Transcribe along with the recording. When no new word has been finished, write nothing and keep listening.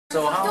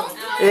So how?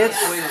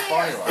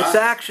 It's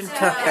action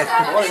time.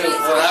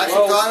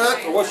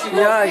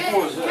 Yeah,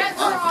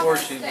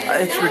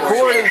 it's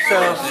recording, so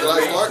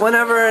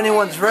whenever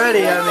anyone's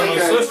ready, I mean.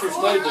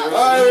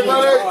 Alright,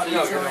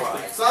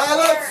 everybody!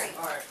 Silence!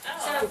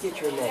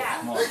 Get your name.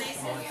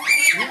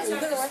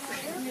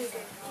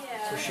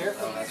 For sure.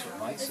 Oh, that's what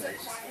Mike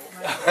says.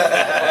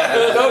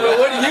 No, but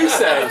what do you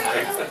say?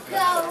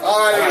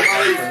 Alright,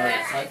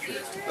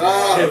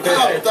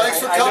 everybody. Thanks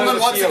for coming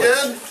once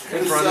again.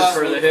 Running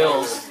for the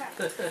hills.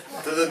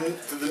 To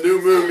the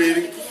new moon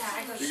meeting.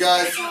 You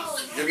guys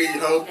give me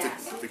hope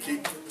to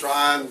keep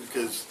trying,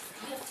 because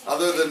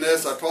other than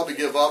this, I'd probably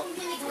give up.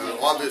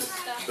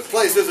 The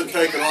place isn't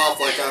taking off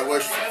like I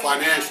wish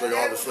financially,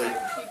 obviously,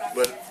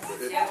 but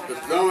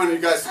knowing you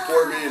guys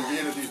support me and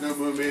being at these new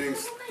moon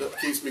meetings, that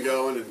keeps me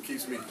going and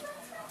keeps me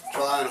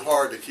trying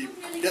hard to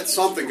get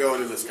something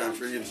going in this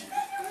country and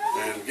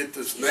get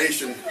this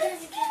nation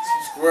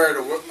squared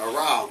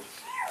around.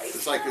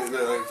 It's like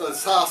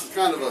this house is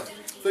kind of a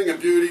thing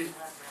of beauty,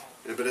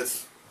 but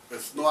it's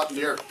not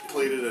near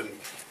completed,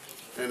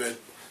 and it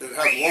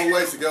has a long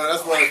ways to go. And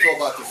that's what I feel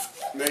about this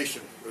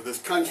nation, or this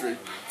country.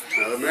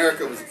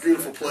 America was a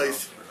beautiful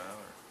place,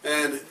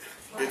 and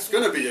it's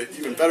going to be an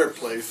even better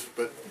place,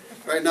 but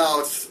right now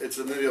it's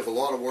in need of a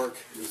lot of work,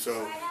 and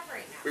so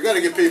we've got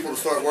to get people to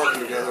start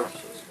working together,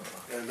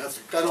 and that's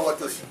kind of what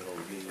this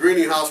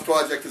greening house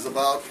project is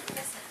about.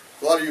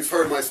 A lot of you have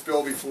heard my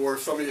spiel before,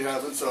 some of you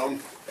haven't, so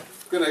I'm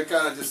going to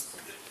kind of just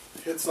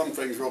hit some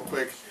things real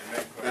quick,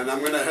 and I'm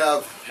going to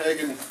have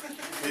Hagan,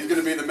 he's going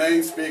to be the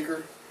main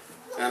speaker,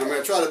 and I'm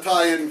going to try to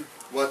tie in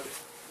what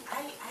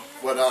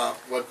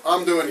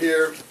I'm doing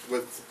here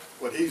with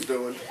what he's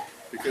doing,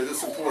 because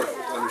it's important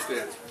to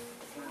understand.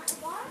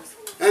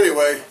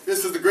 Anyway,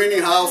 this is the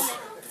greening house,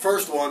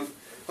 first one.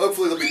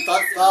 Hopefully there'll be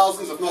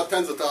thousands, if not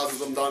tens of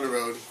thousands of them down the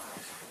road.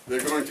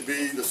 They're going to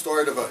be the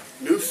start of a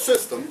new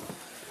system,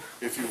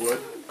 if you would,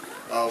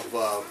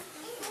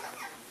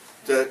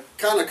 that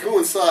kind of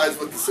coincides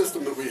with the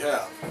system that we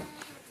have.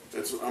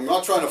 I'm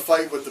not trying to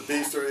fight with the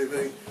beast or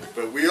anything,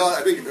 but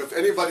I think if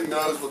anybody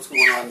knows what's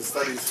going on and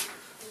studies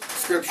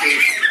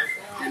scriptures,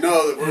 you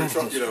know that we're in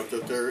trouble,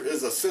 that there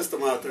is a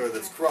system out there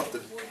that's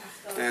corrupted,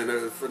 and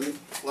for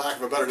lack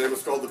of a better name,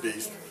 it's called the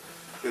beast,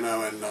 and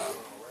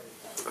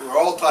we're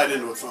all tied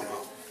into it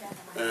somehow.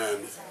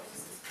 And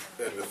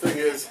the thing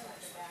is,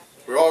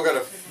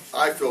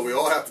 I feel we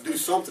all have to do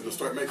something to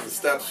start making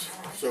steps,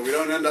 so we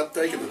don't end up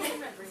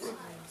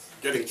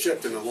getting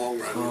chipped in the long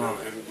run,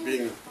 and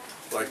being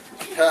like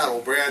cattle,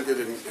 branded,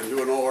 and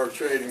doing all our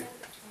trading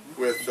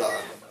with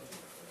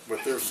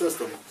their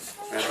system.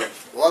 And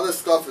a lot of this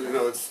stuff,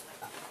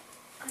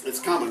 it's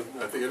coming.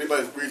 I think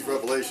anybody that reads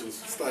Revelations,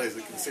 studies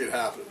it, can see it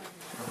happening.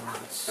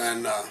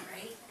 And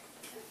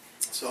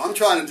so I'm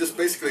trying to just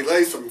basically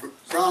lay some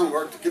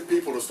groundwork to get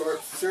people to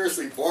start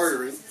seriously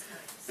bartering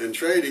and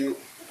trading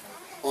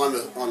on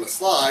the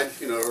slide,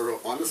 or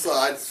on the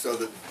side, so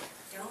that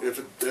if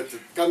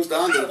it comes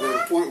down to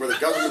the point where the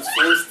government's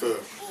forced to,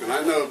 and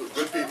I know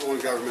good people in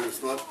government,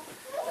 it's not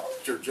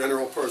your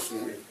general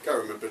person in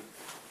government, but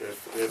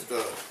if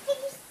the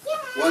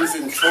ones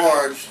in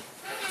charge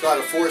try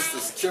to force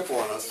this chip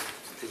on us,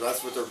 because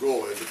that's what their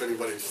goal is, if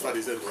anybody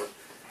studies into it,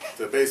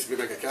 to basically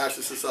make a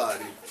cashless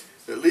society,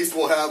 at least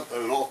we'll have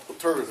an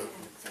alternative.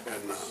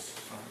 And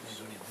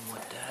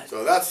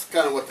so that's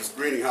kind of what this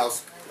greening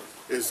house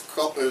is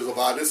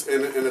about,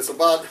 and it's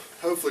about,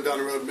 hopefully down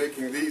the road,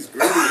 making these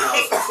greening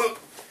houses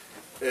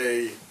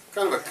a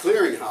kind of a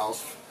clearing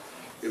house,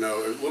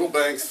 little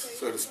banks,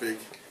 so to speak,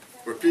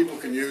 where people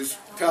can use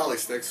tally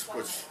sticks,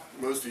 which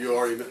most of you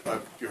already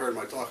know, you heard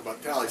my talk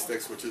about tally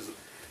sticks, which is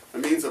a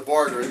means of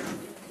bartering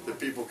that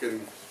people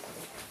can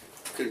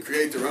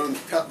create their own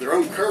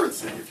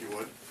currency, if you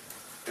would,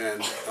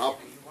 and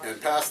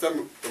pass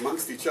them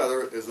amongst each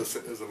other as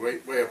a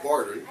way of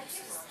bartering.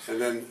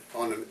 And then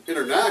on an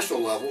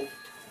international level,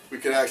 we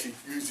can actually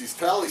use these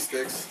tally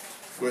sticks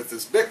with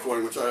this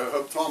Bitcoin, which I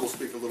hope Tom will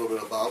speak a little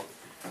bit about.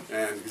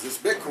 And because this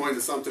Bitcoin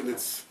is something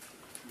that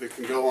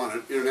can go on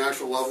an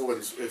international level,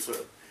 and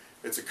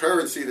it's a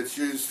currency that's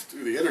used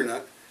through the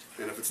internet.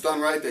 And if it's done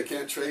right, they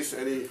can't trace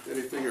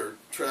anything or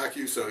track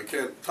you, so they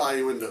can't tie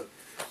you into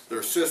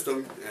their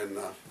system. And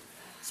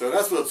so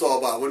that's what it's all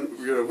about.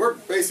 We're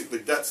basically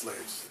debt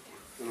slaves,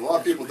 and a lot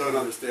of people don't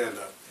understand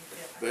that.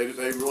 They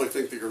really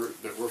think that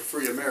we're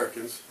free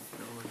Americans,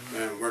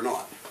 and we're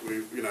not.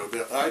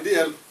 The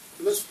idea.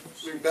 Let's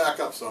back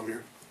up some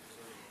here.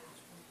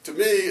 To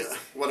me,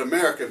 what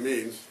America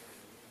means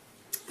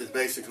is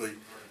basically,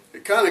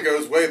 it kind of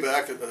goes way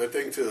back, I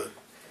think, to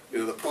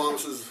the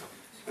promises.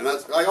 And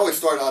I always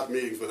start out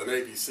meetings with an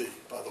ABC,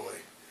 by the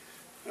way,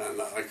 and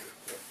like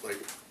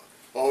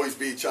always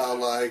be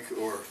childlike,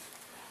 or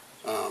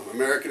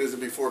Americanism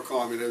before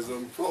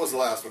communism. What was the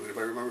last one?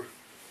 Anybody remember?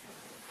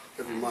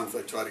 Every month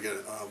I try to get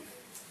it.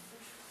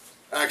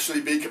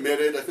 Actually be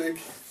committed, I think.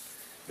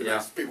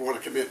 Yeah. People want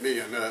to commit me,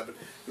 and but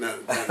no.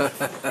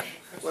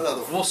 What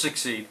other? We'll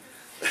succeed.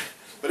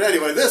 But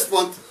anyway, this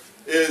month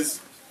is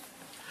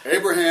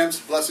Abraham's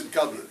blessed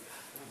covenant.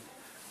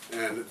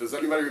 And does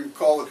anybody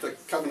recall what the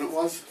covenant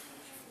was?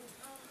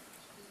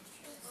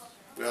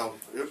 Well,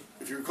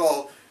 if you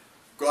recall,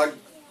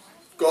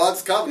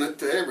 God's covenant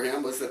to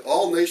Abraham was that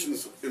all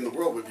nations in the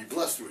world would be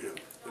blessed through him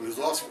and his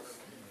offspring.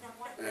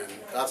 And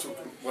that's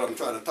what I'm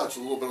trying to touch a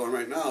little bit on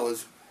right now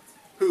is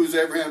who's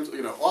Abraham's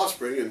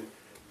offspring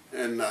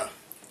and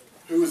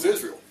who is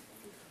Israel.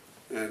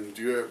 And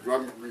do you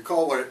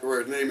recall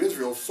where the name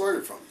Israel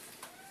started from?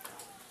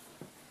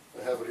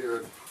 I have it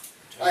here.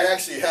 I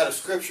actually had a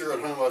scripture at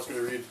home I was going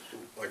to read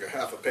like a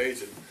half a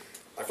page, and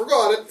I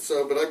forgot it.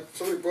 So, but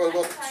somebody brought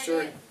it up to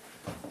share.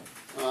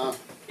 And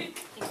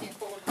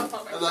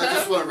I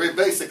just want to read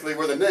basically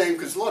where the name,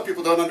 because a lot of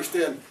people don't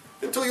understand.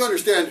 Until you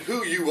understand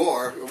who you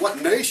are, or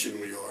what nation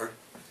we are,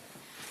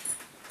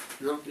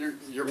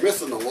 you're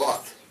missing a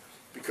lot.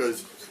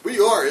 Because we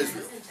are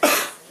Israel.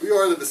 We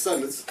are the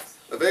descendants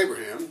of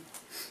Abraham.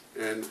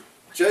 And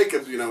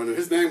Jacob, and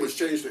his name was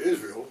changed to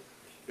Israel.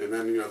 And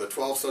then, the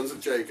 12 sons of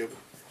Jacob,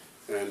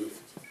 and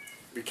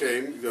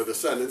became the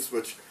descendants,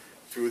 which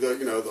through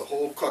the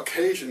whole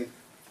Caucasian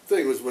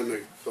thing was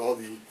when all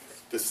the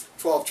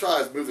 12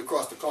 tribes moved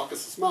across the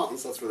Caucasus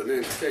Mountains. That's where the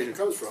name Caucasian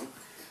comes from.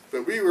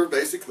 But we were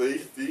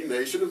basically the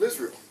nation of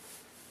Israel.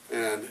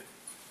 And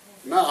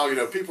now,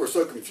 people are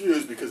so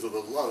confused because of a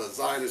lot of the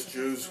Zionist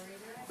Jews,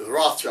 the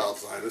Rothschild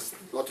Zionists,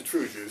 not the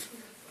true Jews,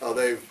 how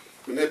they've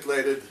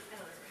manipulated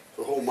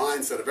the whole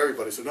mindset of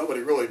everybody, so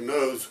nobody really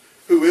knows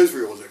who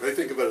Israel is. They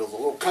think of it as a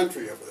little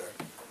country over there,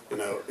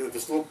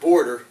 this little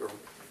border,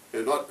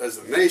 and not as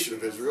the nation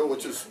of Israel,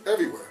 which is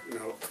everywhere,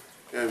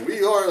 And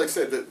we are, like I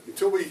said, that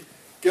until we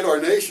get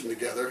our nation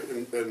together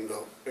and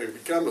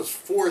become a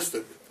force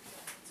that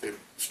it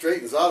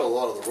straightens out a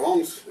lot of the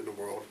wrongs in the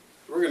world,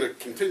 we're going to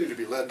continue to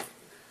be led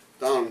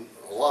down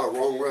a lot of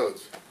wrong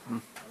roads.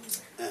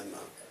 And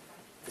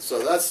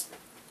so that's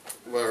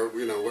where,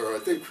 where I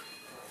think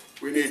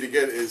we need to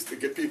get is to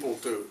get people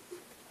to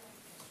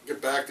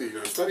get back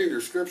to, studying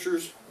your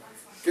scriptures,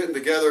 getting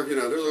together.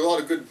 There's a lot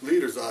of good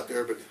leaders out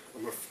there, but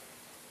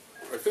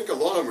I think a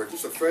lot of them are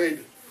just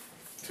afraid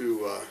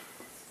to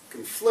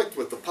conflict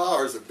with the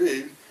powers that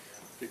be,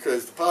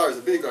 because the powers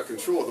that be got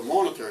control of the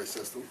monetary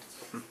system.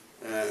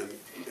 And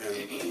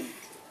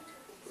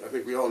I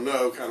think we all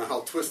know kind of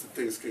how twisted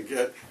things can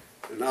get.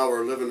 And now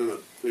we're living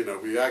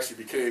in we actually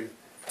became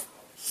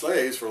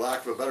slaves, for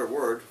lack of a better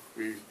word.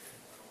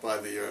 By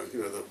the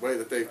the way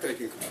that they've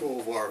taken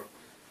control of our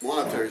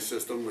monetary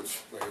system, which,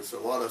 like I said,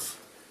 a lot of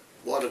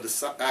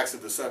acts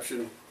of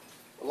deception,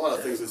 a lot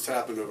of things that's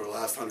happened over the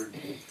last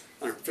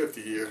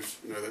 150 years.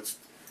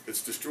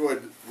 It's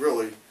destroyed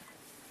really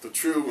the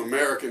true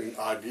American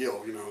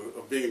ideal,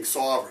 of being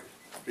sovereign,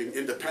 being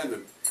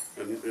independent,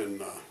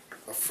 and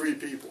a free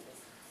people.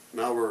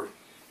 Now we're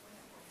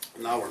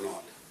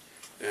not,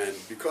 and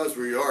because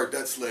we are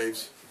debt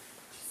slaves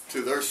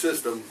to their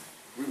system,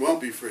 we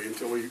won't be free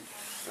until we,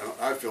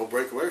 I feel,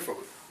 break away from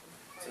it.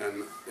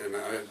 And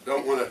I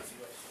don't want to.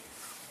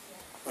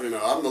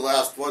 I'm the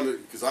last one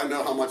because I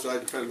know how much I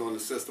depend on the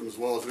system as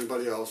well as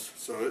anybody else.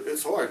 So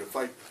it's hard to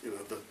fight,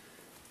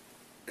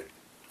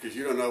 because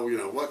you don't know,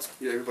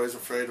 everybody's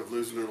afraid of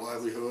losing their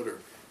livelihood or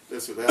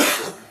this or that.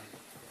 So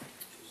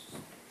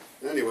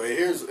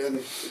anyway, and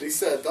he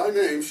said, "Thy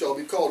name shall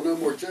be called no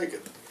more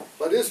Jacob,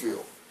 but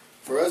Israel,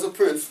 for as a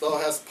prince thou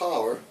hast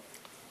power.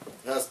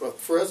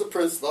 For as a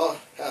prince thou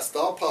hast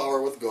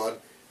power with God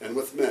and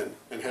with men,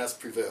 and hast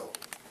prevailed."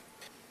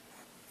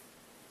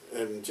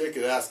 And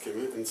Jacob asked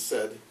him and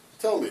said,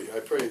 "Tell me, I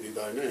pray thee,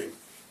 thy name."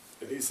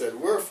 And he said,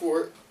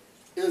 "Wherefore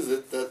is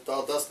it that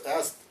thou dost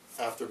ask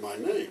after my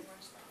name?"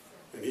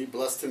 And he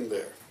blessed him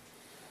there.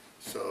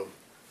 So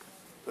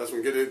that's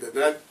when we get into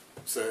that.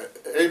 So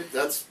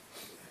that's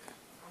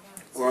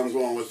where I'm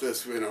going with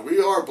this.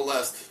 We are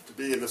blessed to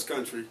be in this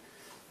country.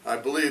 I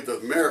believe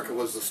that America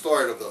was the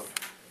start of the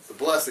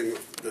blessing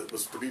that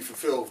was to be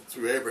fulfilled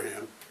through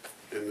Abraham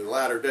in the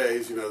latter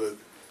days. And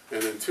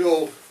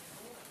until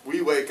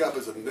we wake up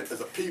as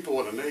a people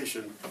and a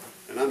nation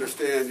and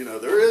understand,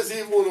 there is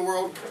evil in the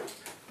world.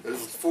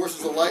 There's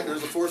forces of light and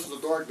there's the forces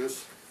of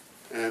darkness.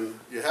 And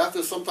you have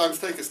to sometimes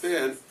take a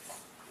stand,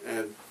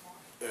 and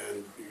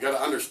you got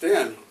to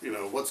understand,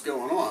 what's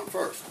going on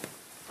first.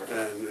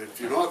 And if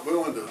you're not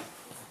willing to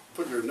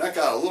put your neck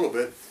out a little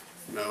bit,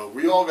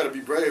 we all got to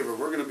be brave, or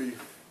we're going to be,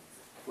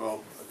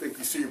 well, I think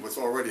you see what's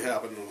already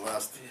happened in the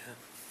last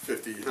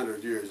 50,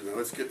 100 years.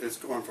 It's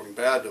going from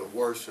bad to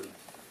worse,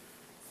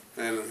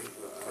 and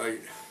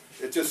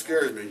it just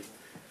scares me.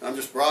 I'm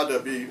just proud to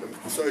be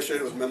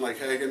associated with men like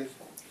Hagan,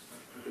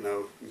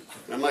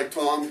 men like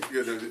Tom,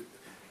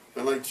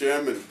 men like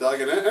Jim and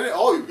Doug, and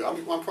all you.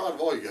 I'm proud of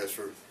all you guys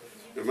for.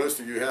 Most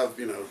of you have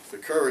the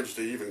courage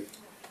to even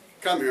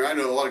come here. I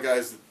know a lot of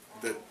guys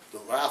that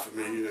laugh at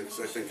me because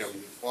they think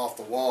I'm off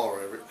the wall or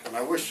whatever. And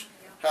I wish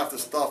half the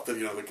stuff that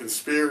the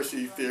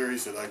conspiracy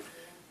theories that I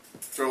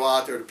throw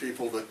out there to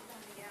people that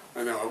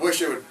I wish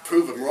they would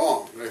prove them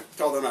wrong. And I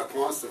tell them that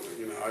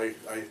constantly.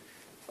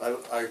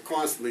 I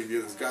constantly,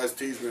 these guys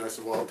tease me, and I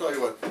said, "Well, I'll tell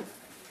you what,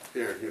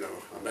 here,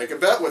 I'll make a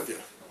bet with you.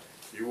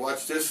 you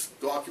watch this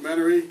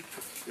documentary,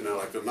 you know,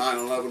 like the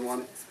 9/11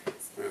 one,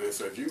 and they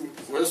said, you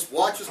just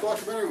watch this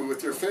documentary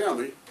with your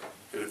family,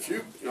 and if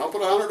you I'll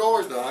put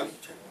 $100 down.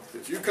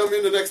 If you come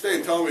in the next day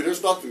and tell me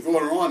there's nothing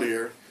going on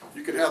here,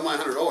 you can have my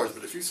 $100.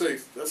 But if you say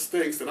that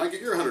stinks, then I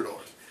get your $100.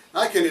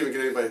 I can't even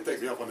get anybody to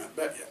take me up on that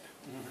bet yet,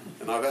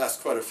 and I've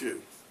asked quite a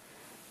few.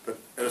 But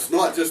and it's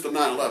not just the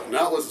 9/11.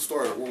 That was the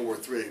start of World War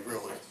III,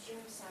 really,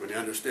 when you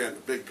understand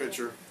the big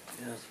picture.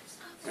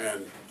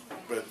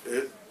 But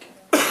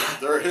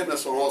they're hitting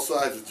us on all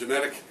sides. The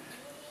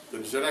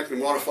genetically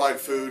modified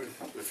food.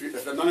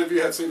 If none of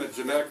you have seen the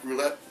genetic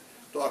roulette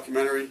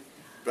documentary,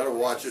 better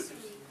watch it.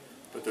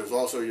 But there's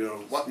also, you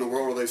know, what in the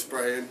world are they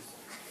spraying?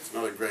 It's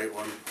another great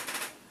one.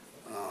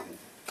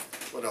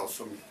 What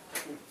else?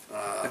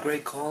 The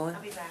Great Calling?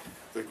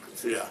 The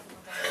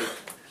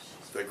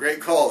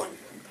Great Calling.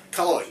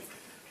 Culling.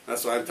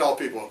 That's what I tell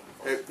people.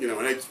 You know,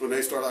 when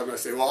they start out, I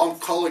say, well, I'm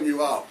culling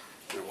you out.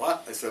 And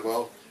what? I said,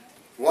 well,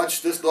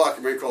 watch this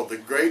documentary called The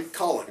Great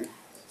Culling.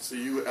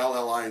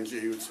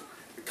 C-U-L-L-I-N-G.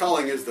 The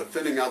culling is the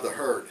thinning out the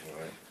herd.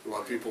 A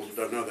lot of people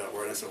don't know that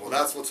word. I said, well,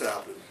 that's what's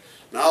happening.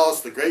 Now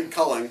it's the great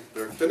culling.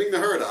 They're thinning the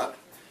herd out,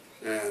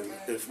 and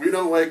if we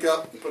don't wake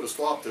up and put a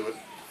stop to it,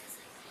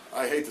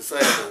 I hate to say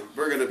it, but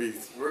we're going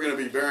to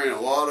be burying a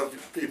lot of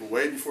people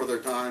way before their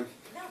time,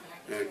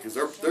 because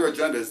their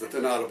agenda is to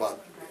thin out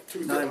about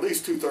at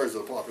least 2/3 of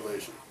the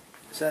population.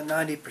 Is that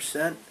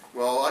 90%?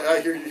 Well,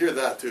 I hear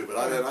that too, but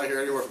I hear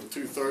anywhere from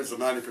 2/3 to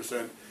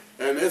 90%,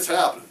 and it's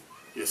happening.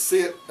 You see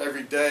it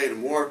every day. The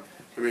more,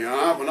 I mean,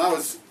 I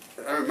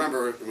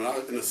remember when I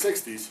was in the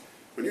 '60s.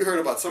 When you heard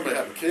about somebody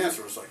having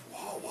cancer, it was like,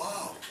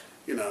 wow,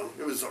 you know,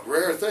 it was a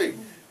rare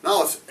thing.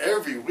 Now it's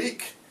every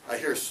week I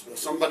hear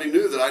somebody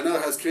new that I know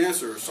has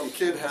cancer, or some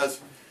kid has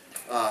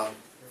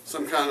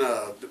some kind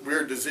of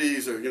weird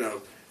disease, or, you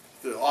know,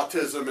 the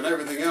autism and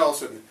everything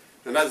else, and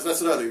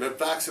that's another thing. The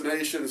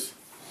vaccinations.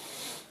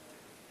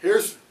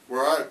 Here's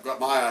where I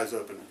got my eyes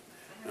open,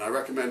 and I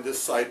recommend this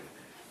site,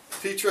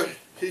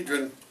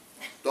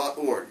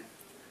 tetrahedron.org.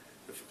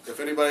 If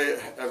anybody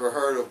ever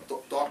heard of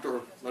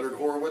Dr. Leonard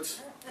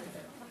Horowitz,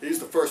 he's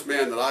the first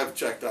man that I've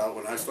checked out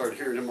when I started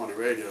hearing him on the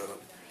radio.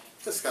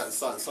 This guy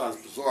sounds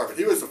bizarre, but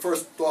he was the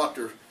first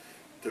doctor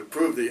to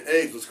prove the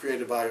AIDS was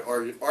created by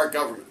our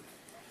government.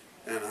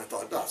 And I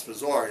thought, that's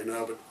bizarre, you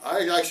know. But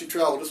I actually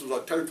traveled, this was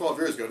like 10 or 12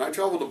 years ago, and I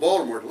traveled to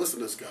Baltimore to listen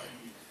to this guy.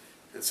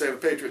 And Save a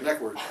Patriot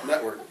Network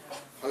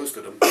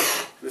hosted him.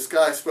 This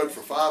guy spoke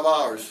for 5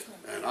 hours,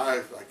 and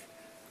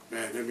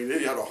man, I mean,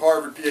 he had a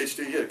Harvard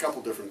PhD, he had a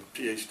couple different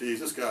PhDs.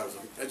 This guy was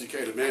an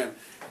educated man.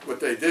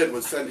 What they did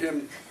was send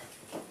him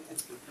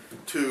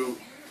to,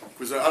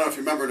 because I don't know if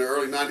you remember in the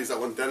early 90s, that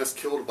one dentist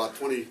killed about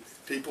 20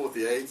 people with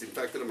the AIDS,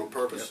 infected them on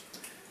purpose.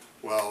 Yep.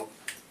 Well,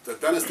 the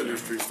dentist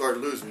industry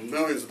started losing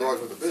millions of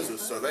dollars worth of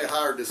business, so they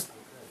hired this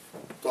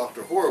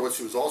Dr. Horowitz,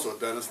 who was also a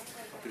dentist,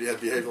 but he had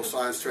behavioral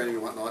science training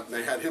and whatnot, and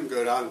they had him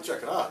go down and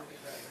check it out,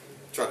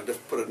 try to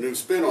put a new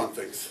spin on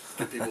things,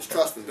 get people's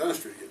trust in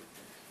dentistry again.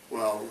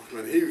 Well,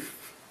 when he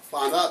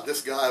found out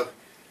this guy,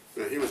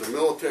 he was a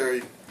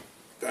military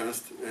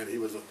dentist, and he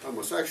was a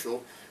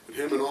homosexual, and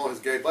him and all his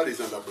gay buddies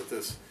end up with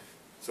this.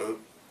 So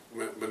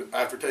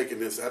after taking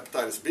this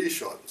hepatitis B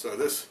shot, so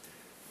this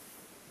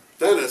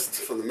dentist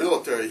from the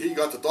military, he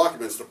got the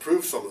documents to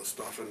prove some of the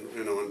stuff, and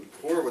you know, when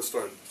Horowitz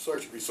started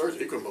researching,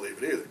 he couldn't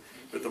believe it either.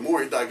 But the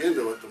more he dug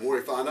into it, the more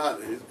he found out.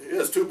 And he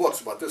has 2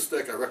 books about this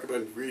thick. I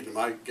recommend reading them.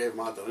 I gave them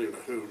out to I don't even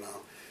know who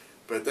now.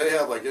 But they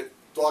have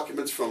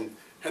documents from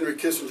Henry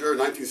Kissinger in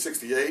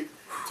 1968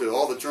 to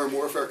all the germ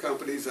warfare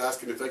companies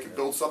asking if they could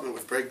build something that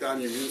would break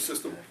down your immune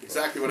system.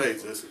 Exactly what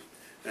AIDS is.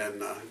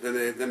 And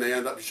then they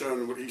end up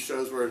showing what he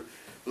shows where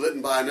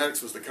Lytton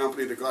Bionetics was the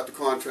company that got the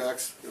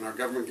contracts, and our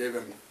government gave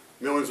them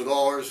millions of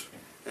dollars.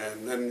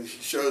 And then he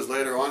shows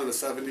later on in the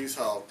 70s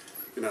how,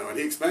 you know, and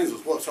he explains in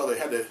his books how they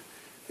had to,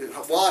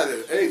 why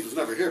the AIDS was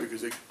never here,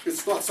 because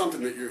it's not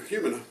something that your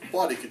human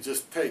body could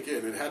just take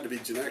in. It had to be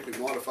genetically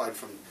modified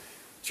from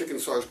chicken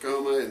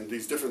sarcoma and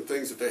these different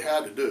things that they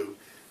had to do.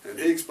 And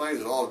he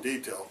explains it all in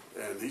detail.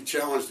 And he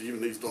challenged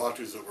even these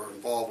doctors that were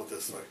involved with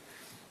this thing.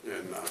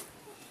 And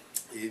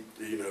he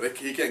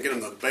can't get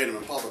them to debate him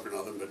in public or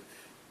nothing, but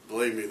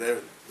believe me,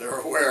 they're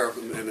aware of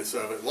him. And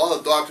so a lot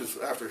of doctors,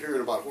 after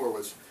hearing about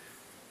Horowitz,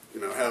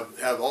 you know,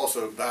 have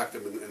also backed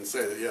him and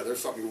say that, yeah, there's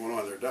something going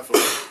on. They're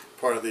definitely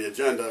part of the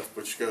agenda,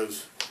 which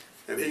goes,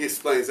 and he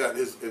explains that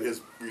in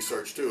his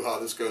research too, how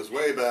this goes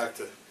way back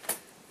to,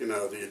 you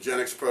know, the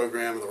eugenics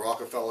program and the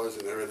Rockefellers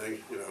and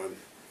everything, you know. And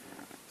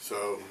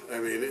so, I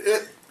mean,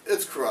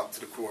 it's corrupt to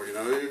the core, you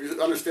know.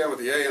 You understand what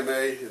the AMA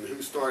and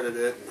who started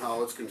it and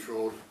how it's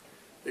controlled,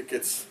 it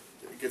gets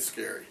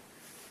scary.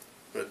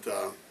 But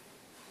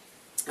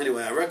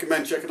anyway, I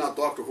recommend checking out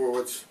Dr.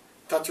 Horowitz.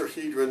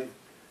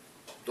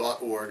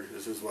 Tetrahedron.org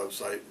is his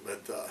website.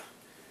 But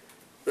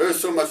there's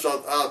so much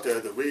out there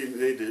that we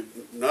need to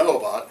know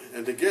about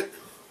and to get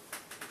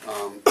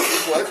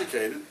people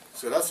educated.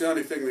 So that's the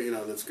only thing that, you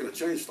know, that's going to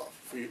change stuff.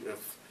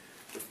 If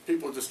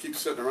people just keep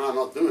sitting around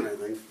not doing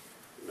anything,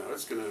 you know,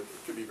 it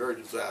could be very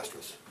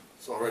disastrous.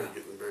 It's already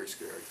getting very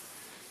scary.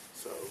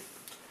 So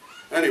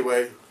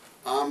Anyway,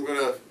 I'm going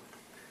to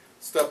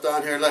step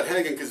down here and let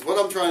Hagan, because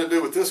what I'm trying to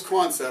do with this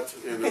concept,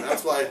 and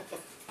that's why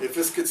if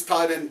this gets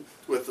tied in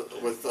with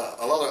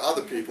a lot of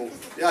other people,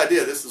 the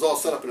idea, this is all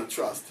set up in a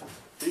trust.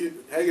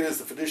 Hagan is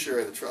the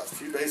fiduciary of the trust.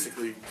 He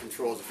basically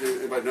controls, if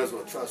anybody knows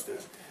what a trust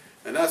is.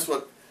 And that's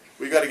what,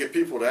 we got to get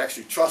people to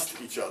actually trust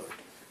each other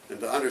and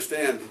to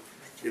understand,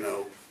 you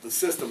know, the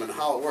system and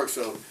how it works.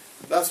 So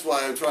that's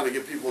why I'm trying to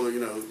get people to, you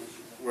know,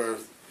 where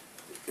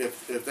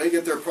if they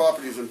get their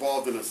properties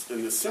involved in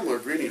a similar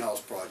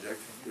greenhouse project,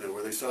 you know,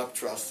 where they set up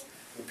trusts,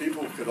 and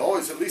people could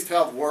always at least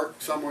have work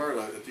somewhere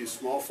at these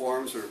small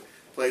farms or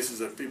places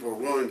that people are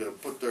willing to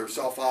put their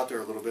self out there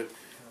a little bit,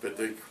 but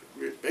they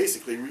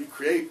basically we're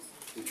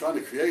trying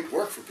to create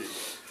work for people,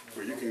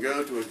 where you can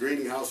go to a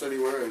greenhouse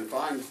anywhere and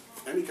find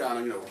any kind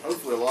of, you know,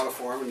 hopefully a lot of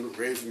farming,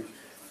 raising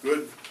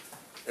good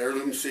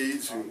heirloom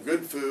seeds and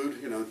good food,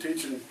 you know,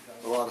 teaching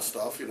a lot of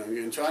stuff, you know,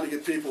 and trying to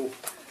get people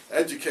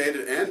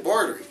educated and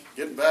bartering,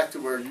 getting back to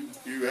where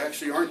you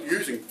actually aren't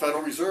using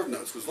Federal Reserve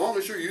notes. Because as long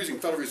as you're using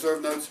Federal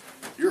Reserve notes,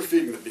 you're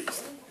feeding the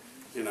beast.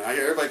 You know, I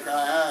hear everybody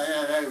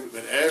cry,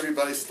 but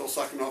everybody's still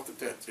sucking off the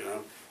tits, you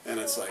know. And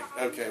it's like,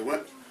 okay,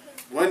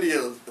 when do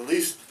you at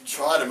least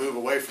try to move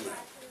away from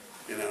that?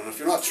 You know, and if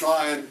you're not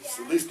trying,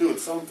 at least doing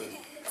something,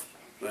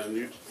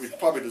 then we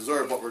probably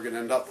deserve what we're going to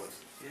end up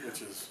with,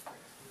 which is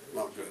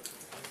not good.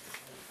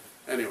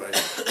 Anyway,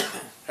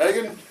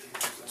 Hagan,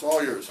 it's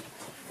all yours.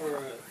 All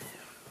right.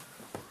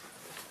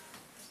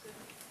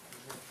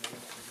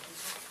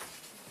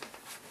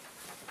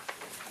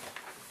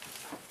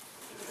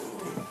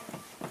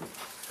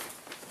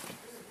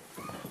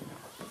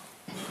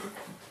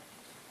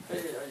 Hey,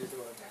 how you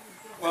doing?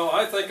 Well,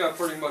 I think I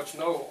pretty much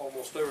know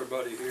almost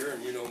everybody here,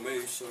 and you know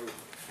me, so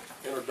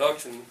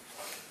introduction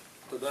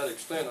to that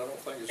extent I don't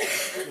think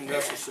is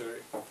necessary.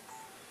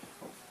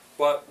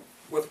 But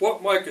with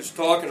what Mike is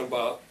talking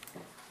about,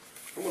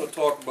 I'm going to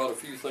talk about a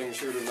few things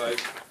here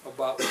tonight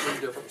about 3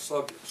 different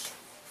subjects.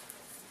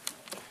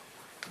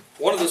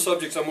 One of the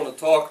subjects I'm going to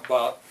talk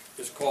about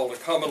is called a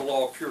common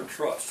law pure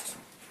trust.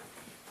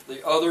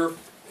 The other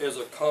is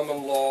a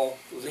common law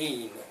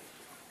lien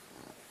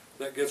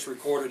that gets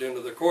recorded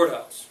into the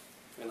courthouse.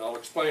 And I'll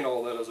explain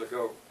all that as I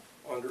go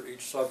under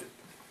each subject.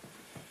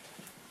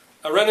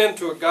 I ran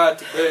into a guy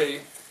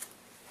today.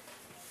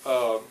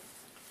 I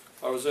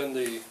was in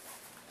the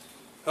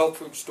health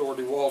food store,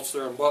 DeWalt's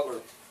there in Butler.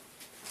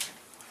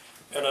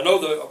 And I know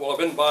that, well, I've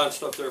been buying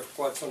stuff there for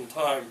quite some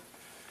time.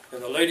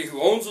 And the lady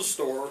who owns the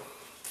store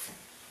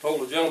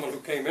told the gentleman who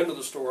came into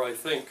the store, I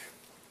think,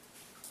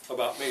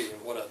 about me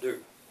and what I do.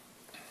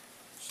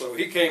 So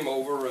he came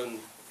over, and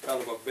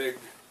kind of a big,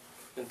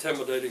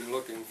 intimidating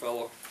looking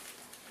fellow,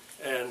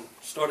 and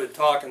started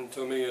talking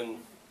to me, and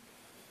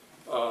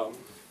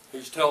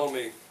he's telling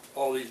me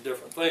all these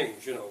different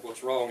things, you know,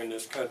 what's wrong in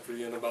this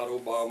country and about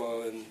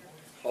Obama and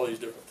all these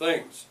different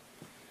things.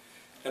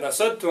 And I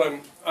said to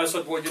him, I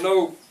said, well, you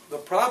know, the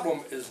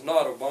problem is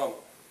not Obama.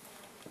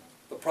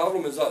 The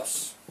problem is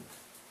us.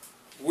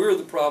 We're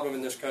the problem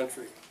in this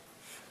country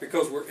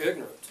because we're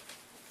ignorant.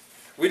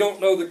 We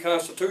don't know the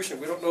Constitution.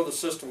 We don't know the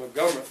system of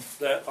government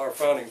that our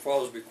founding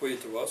fathers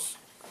bequeathed to us.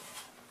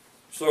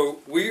 So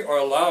we are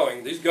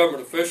allowing these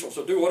government officials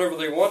to do whatever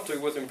they want to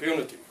with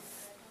impunity.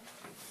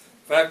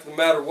 The fact of the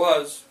matter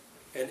was,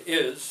 and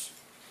is,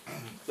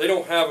 they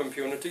don't have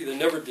impunity. They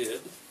never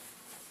did.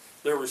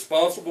 They're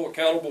responsible,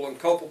 accountable, and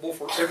culpable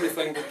for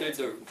everything that they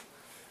do.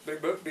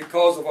 But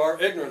because of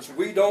our ignorance,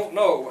 we don't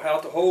know how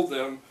to hold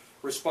them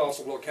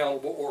responsible,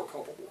 accountable, or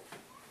culpable.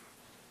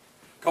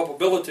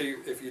 Culpability,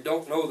 if you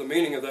don't know the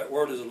meaning of that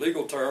word, is a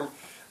legal term.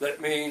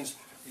 That means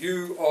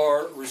you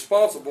are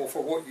responsible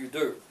for what you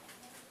do.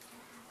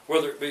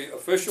 Whether it be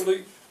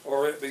officially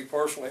or it be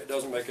personally, it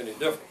doesn't make any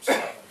difference.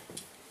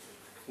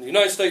 The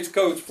United States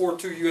Code's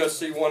 42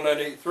 U.S.C.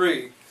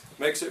 1983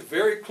 makes it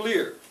very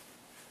clear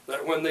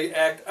that when they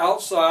act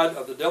outside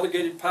of the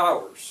delegated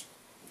powers,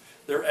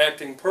 they're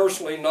acting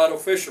personally, not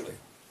officially.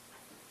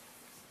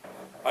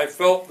 I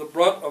felt the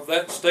brunt of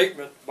that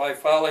statement by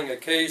filing a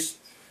case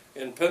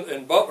in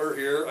Butler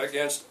here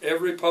against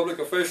every public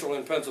official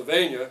in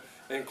Pennsylvania,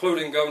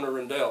 including Governor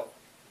Rendell.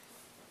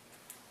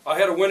 I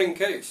had a winning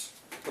case.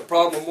 The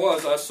problem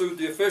was I sued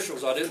the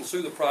officials. I didn't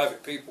sue the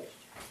private people.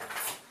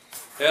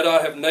 Had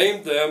I have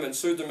named them and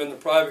sued them in the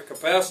private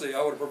capacity,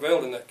 I would have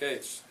prevailed in that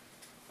case.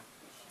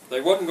 They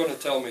wasn't going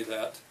to tell me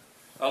that.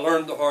 I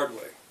learned the hard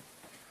way.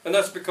 And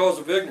that's because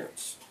of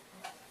ignorance.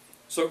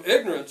 So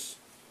ignorance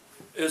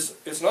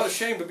it's not a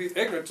shame to be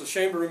ignorant, it's a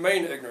shame to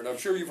remain ignorant. I'm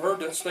sure you've heard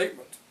that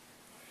statement.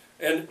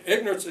 And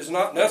ignorance is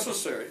not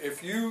necessary.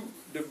 If you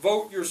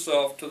devote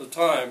yourself to the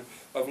time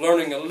of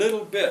learning a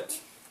little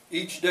bit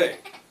each day,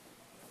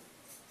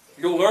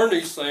 you'll learn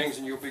these things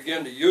and you'll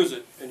begin to use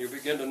it, and you'll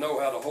begin to know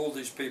how to hold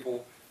these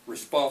people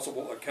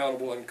responsible,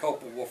 accountable, and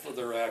culpable for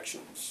their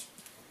actions.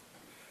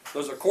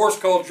 There's a course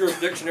called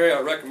Jurisdictionary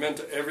I recommend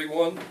to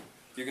everyone.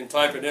 You can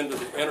type it into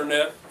the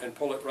internet and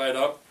pull it right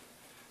up.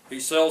 He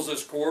sells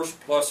this course,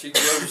 plus he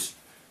gives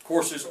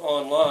courses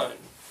online.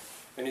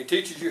 And he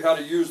teaches you how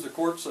to use the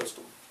court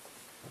system.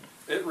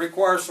 it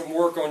requires some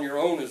work on your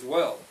own as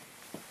well.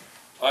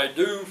 I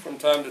do, from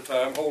time to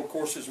time, hold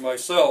courses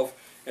myself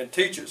and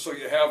teach it so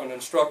you have an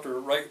instructor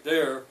right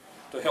there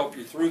to help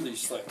you through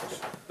these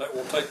things. That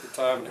will take the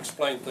time and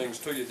explain things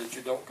to you that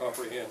you don't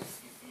comprehend.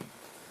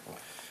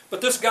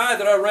 But this guy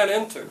that I ran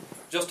into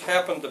just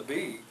happened to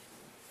be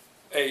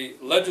a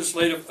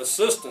legislative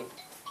assistant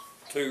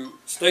to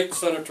State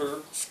Senator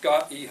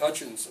Scott E.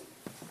 Hutchinson.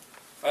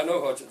 I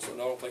know Hutchinson,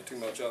 I don't think too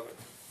much of it.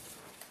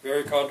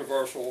 Very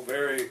controversial,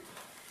 very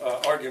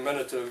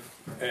argumentative,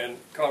 and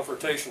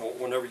confrontational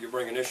whenever you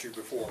bring an issue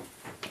before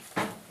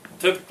him.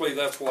 Typically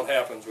that's what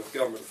happens with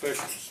government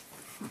officials.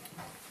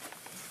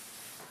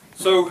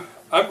 So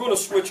I'm going to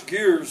switch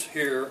gears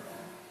here,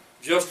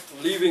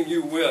 just leaving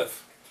you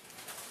with,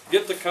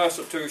 get the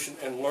Constitution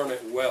and learn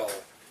it well.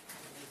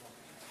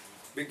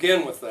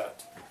 Begin with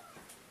that.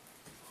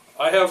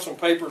 I have some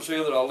papers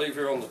here that I'll leave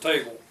here on the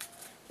table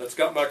that's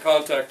got my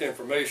contact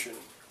information,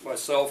 my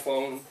cell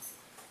phone,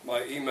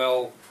 my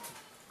email,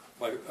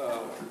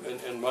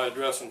 and my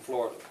address in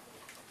Florida.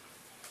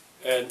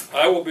 And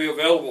I will be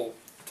available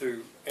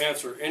to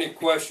answer any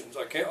questions.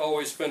 I can't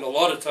always spend a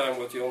lot of time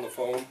with you on the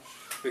phone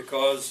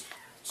because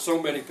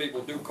so many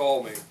people do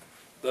call me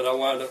that I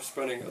wind up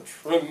spending a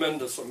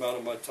tremendous amount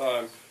of my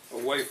time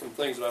away from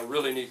things that I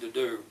really need to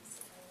do,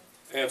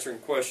 answering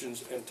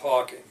questions and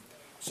talking.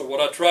 So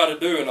what I try to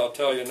do, and I'll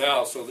tell you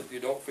now so that you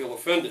don't feel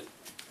offended,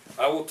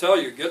 I will tell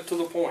you, get to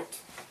the point.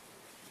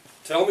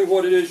 Tell me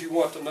what it is you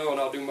want to know, and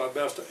I'll do my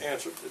best to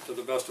answer it to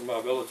the best of my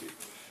ability.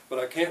 But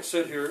I can't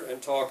sit here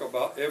and talk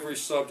about every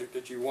subject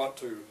that you want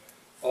to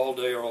all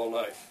day or all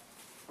night,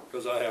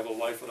 because I have a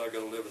life that I've got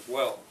to live as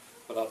well.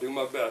 But I'll do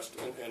my best,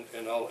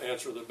 and I'll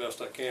answer the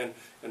best I can,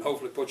 and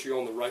hopefully put you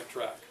on the right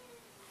track.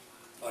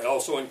 I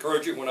also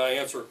encourage you when I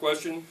answer a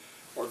question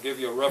or give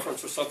you a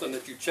reference or something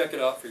that you check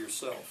it out for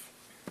yourself.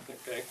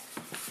 Okay?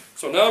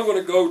 So now I'm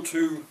going to go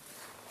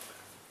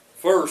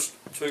first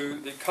to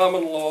the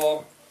common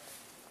law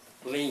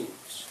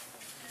liens.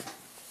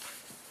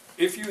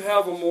 If you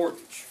have a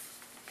mortgage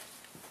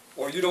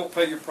or you don't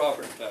pay your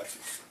property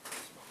taxes,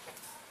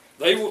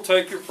 they will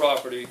take your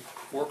property,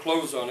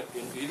 foreclose on it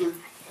in either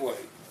way,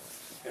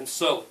 and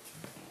sell it.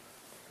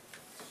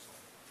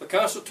 The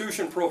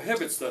Constitution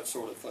prohibits that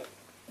sort of thing.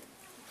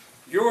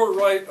 Your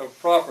right of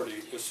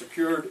property is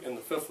secured in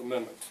the Fifth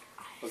Amendment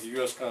of the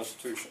U.S.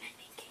 Constitution.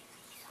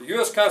 The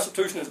U.S.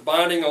 Constitution is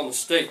binding on the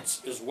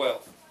states as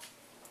well.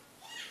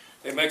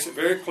 It makes it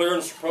very clear in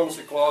the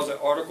Supremacy Clause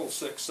at Article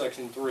 6,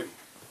 Section 3,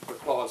 or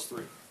Clause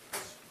 3,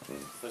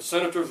 that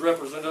senators,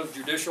 representatives,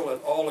 judicial,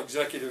 and all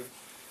executive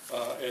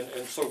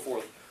and so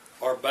forth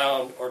are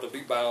bound, or to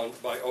be bound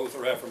by oath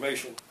or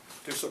affirmation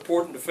to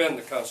support and defend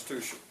the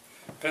Constitution.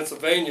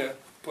 Pennsylvania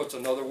puts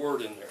another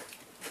word in there,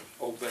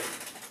 obey.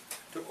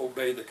 To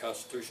obey the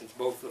Constitution. It's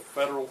both the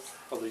federal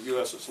of the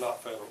U.S. It's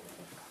not federal.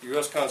 The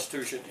U.S.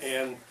 Constitution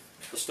and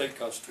the state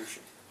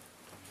Constitution.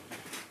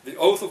 The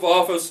oath of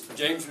office,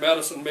 James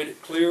Madison made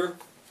it clear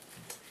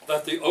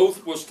that the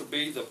oath was to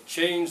be the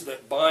chains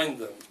that bind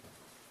them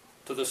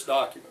to this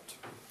document.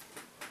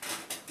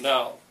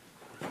 Now,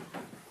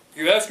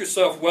 you ask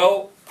yourself,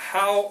 well,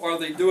 how are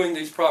they doing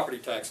these property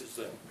taxes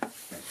then?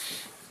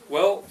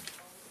 Well,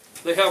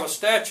 they have a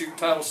statute,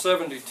 Title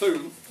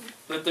 72,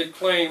 that they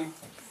claim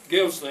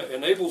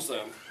enables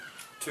them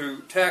to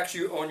tax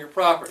you on your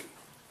property.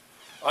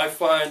 I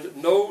find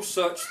no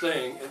such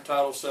thing in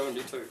Title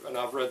 72, and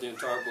I've read the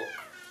entire book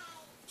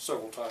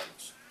several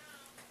times.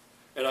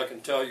 And I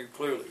can tell you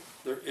clearly,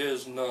 there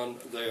is none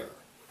there.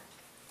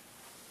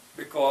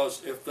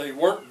 Because if they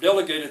weren't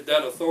delegated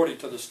that authority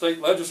to the state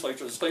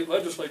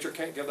legislature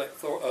can't give that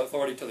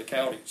authority to the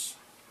counties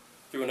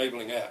through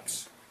enabling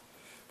acts.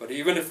 But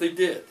even if they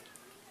did,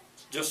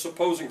 just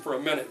supposing for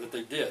a minute that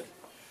they did,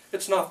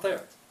 it's not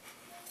there.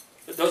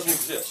 It doesn't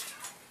exist.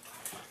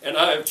 And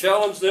I have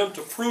challenged them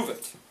to prove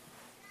it.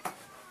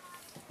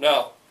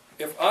 Now,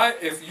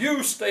 if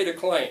you state a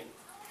claim,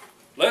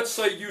 let's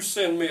say you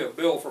send me a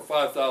bill for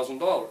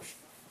 $5,000.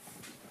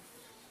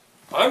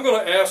 I'm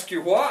going to ask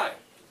you why.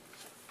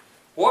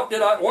 What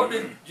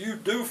did you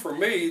do for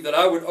me that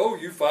I would owe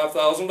you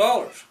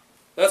 $5,000?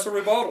 That's a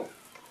rebuttal.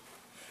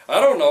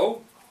 I don't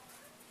know.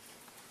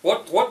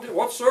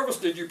 What service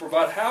did you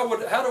provide? How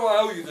do I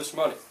owe you this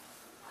money?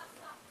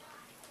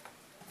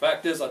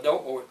 Fact is, I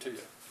don't owe it to you.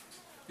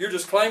 You're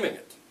just claiming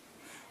it.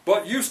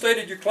 But you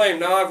stated your claim.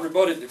 Now I've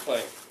rebutted the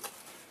claim.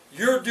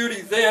 Your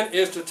duty then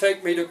is to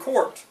take me to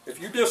court.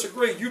 If you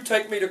disagree, you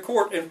take me to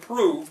court and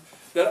prove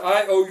that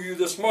I owe you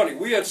this money.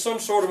 We had some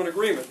sort of an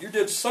agreement. You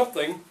did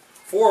something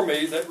for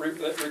me that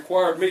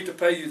required me to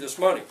pay you this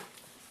money.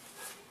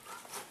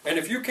 And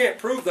if you can't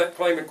prove that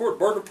claim in court,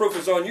 burden of proof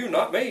is on you,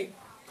 not me.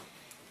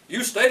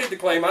 You stated the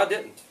claim, I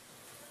didn't.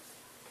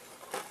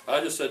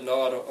 I just said,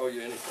 no, I don't owe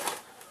you anything.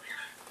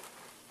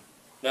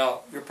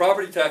 Now, your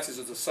property taxes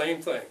is the same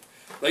thing.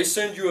 They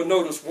send you a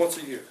notice once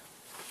a year.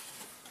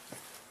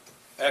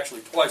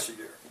 Actually, twice a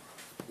year.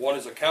 One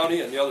is a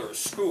county and the other is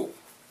school.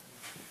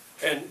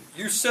 And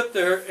you sit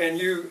there and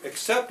you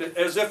accept it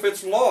as if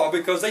it's law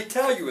because they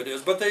tell you it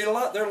is, but they're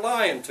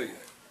lying to you.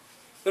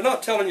 They're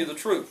not telling you the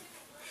truth.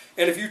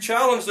 And if you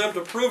challenge them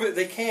to prove it,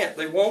 they can't.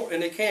 They won't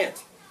and they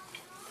can't.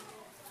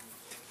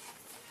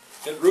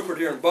 And Rupert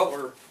here in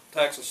Butler,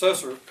 tax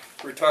assessor,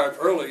 retired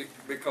early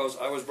because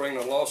I was bringing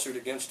a lawsuit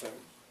against him.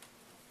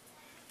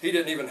 He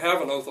didn't even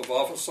have an oath of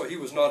office, so he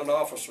was not an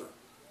officer.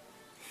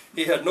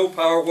 He had no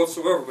power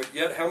whatsoever, but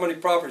yet how many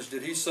properties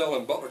did he sell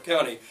in Butler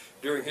County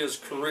during his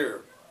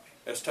career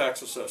as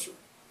tax assessor?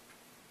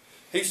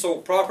 He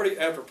sold property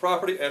after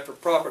property after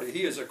property.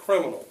 He is a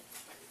criminal.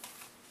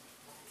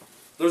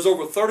 There's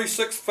over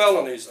 36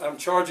 felonies I'm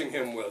charging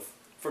him with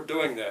for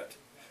doing that.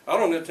 I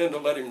don't intend to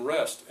let him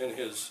rest in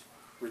his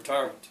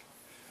retirement,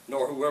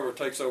 nor whoever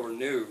takes over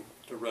new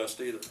to rest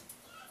either.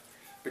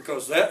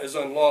 Because that is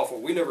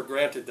unlawful. We never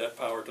granted that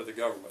power to the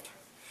government.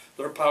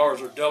 Their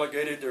powers are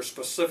delegated, they're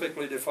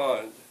specifically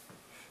defined.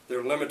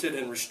 They're limited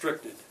and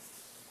restricted.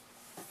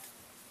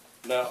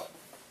 Now,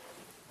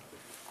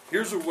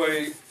 here's a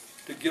way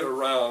to get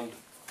around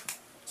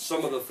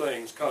some of the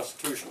things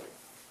constitutionally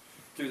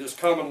through this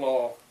common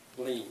law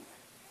lien.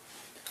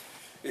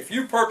 If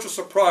you purchase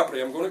a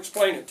property, I'm going to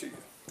explain it to you.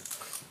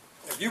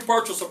 If you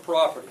purchase a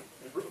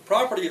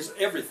property is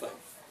everything,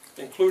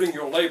 including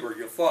your labor,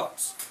 your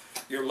thoughts,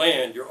 your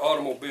land, your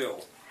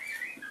automobile.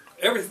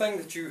 Everything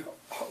that you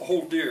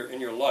hold dear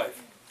in your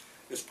life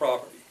is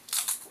property.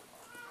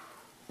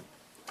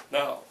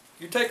 Now,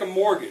 you take a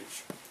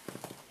mortgage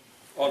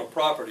on a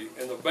property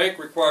and the bank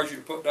requires you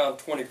to put down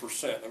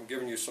 20%. I'm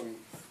giving you some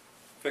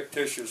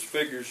fictitious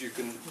figures. You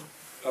can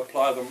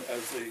apply them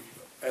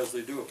as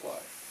they do apply.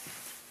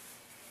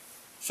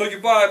 So you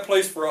buy a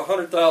place for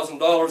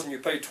 $100,000 and you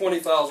pay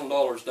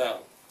 $20,000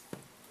 down.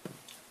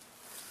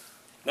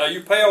 Now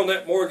you pay on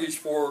that mortgage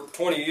for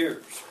 20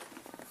 years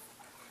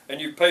and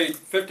you paid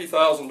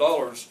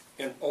 $50,000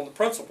 on the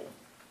principal.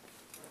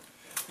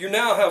 You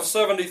now have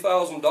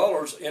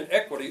 $70,000 in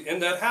equity in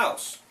that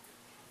house.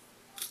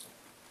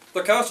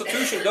 The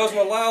Constitution doesn't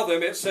allow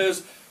them. It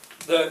says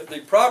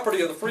the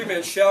property of the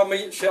freeman shall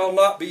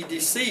not be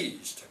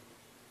disseized.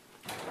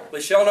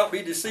 They shall not be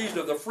disseized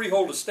of the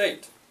freehold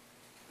estate.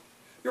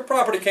 Your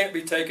property can't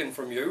be taken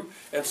from you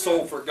and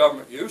sold for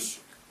government use.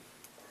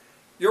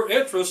 Your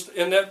interest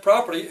in that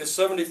property is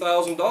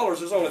 $70,000.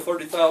 There's only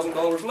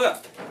 $30,000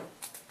 left.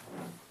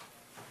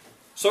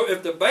 So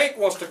if the bank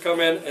wants to come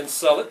in and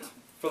sell it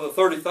for the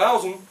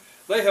 $30,000,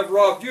 they have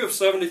robbed you of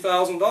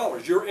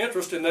 $70,000, your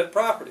interest in that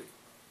property.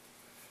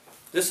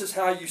 This is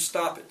how you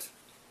stop it.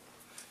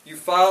 You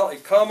file a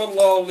common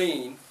law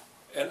lien,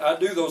 and I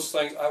do those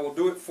things. I will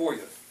do it for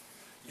you.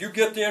 You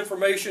get the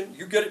information,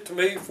 you get it to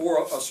me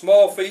for a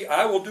small fee,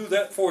 I will do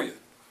that for you.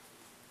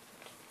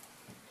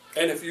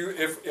 And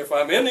if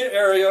I'm in the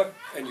area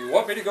and you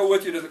want me to go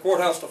with you to the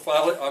courthouse to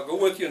file it, I'll go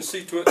with you and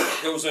see to it that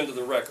it goes into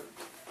the record.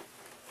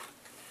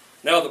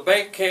 Now the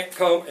bank can't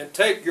come and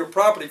take your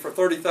property for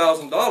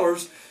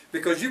 $30,000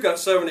 because you got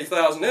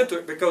 $70,000 into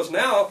it, because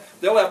now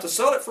they'll have to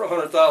sell it for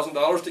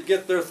 $100,000 to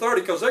get their $30,000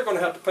 because they're going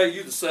to have to pay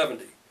you the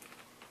 $70,000.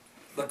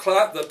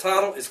 The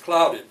title is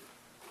clouded.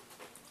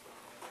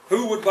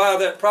 Who would buy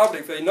that property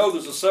if they know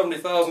there's a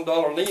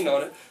 $70,000 lien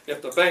on it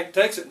if the bank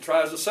takes it and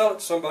tries to sell it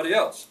to somebody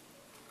else?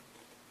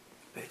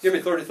 Give me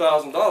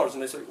 $30,000,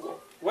 and they say,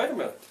 well, wait a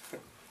minute.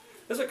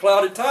 There's a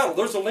clouded title.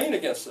 There's a lien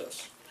against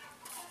this.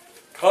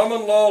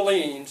 Common law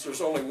liens,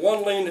 there's only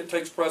one lien that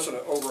takes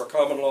precedent over a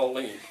common law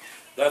lien.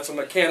 That's a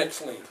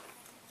mechanic's lien.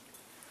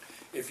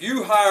 If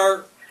you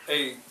hire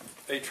a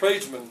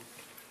tradesman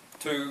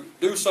to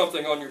do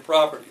something on your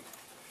property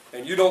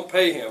and you don't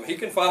pay him, he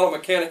can file a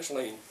mechanic's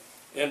lien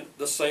in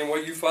the same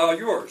way you file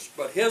yours.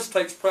 But his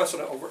takes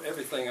precedent over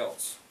everything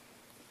else.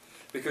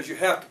 Because you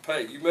have to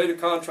pay. You made a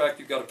contract,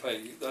 you've got to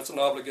pay. That's an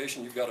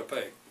obligation you've got to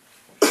pay.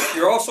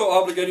 You're also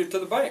obligated to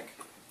the bank.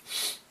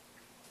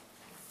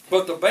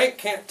 But the bank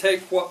can't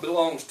take what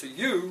belongs to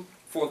you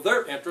for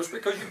their interest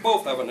because you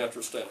both have an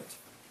interest in it.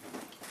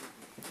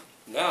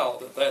 Now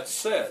that that's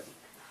said,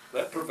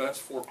 that prevents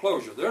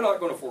foreclosure. They're not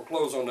going to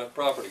foreclose on that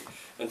property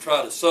and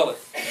try to sell it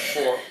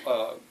for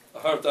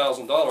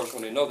 $100,000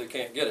 when they know they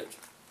can't get it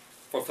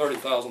for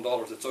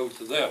 $30,000 that's owed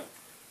to them,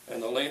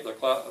 and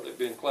they're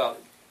being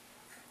clouded.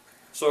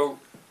 So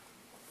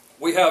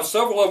we have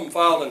several of them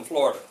filed in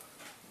Florida.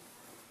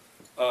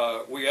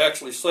 We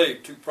actually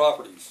saved 2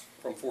 properties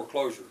from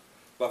foreclosure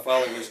by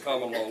filing these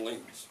common law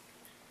liens.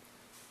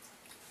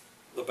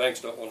 The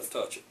banks don't want to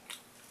touch it.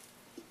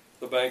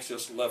 The banks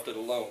just left it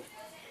alone.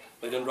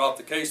 They didn't drop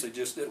the case, they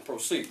just didn't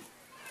proceed.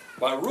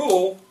 By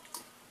rule,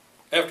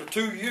 after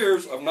 2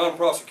 years of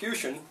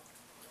non-prosecution,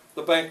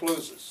 the bank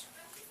loses.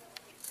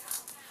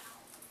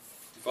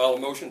 You file a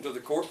motion to the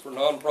court for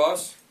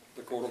non-pros,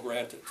 the court will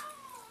grant it.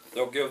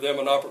 They'll give them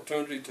an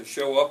opportunity to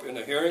show up in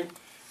the hearing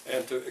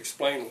and to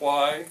explain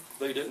why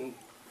they didn't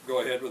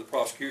go ahead with the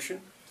prosecution,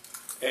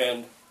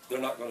 and they're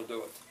not going to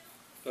do it.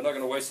 They're not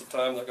going to waste the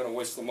time, they're going to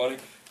waste the money,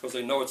 because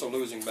they know it's a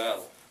losing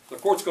battle. The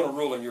court's going to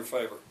rule in your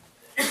favor,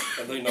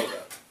 and they know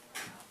that.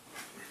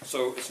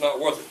 So it's not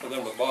worth it for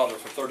them to bother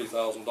for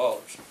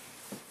 $30,000.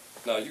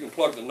 Now, you can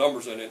plug the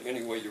numbers in it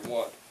any way you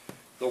want.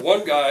 The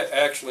one guy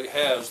actually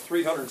has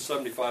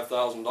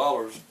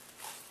 $375,000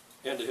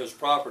 into his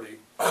property,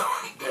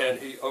 and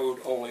he owed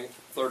only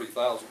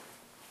 $30,000.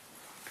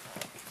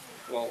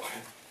 Well,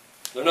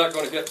 they're not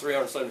going to get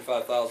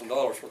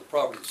 $375,000 for the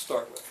property to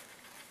start with.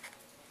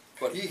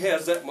 But he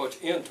has that much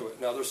into it.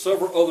 Now, there's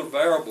several other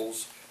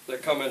variables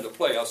that come into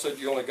play. I said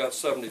you only got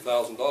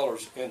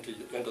 $70,000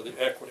 into the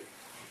equity.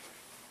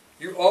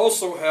 You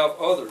also have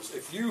others.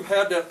 If you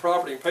had that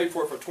property and paid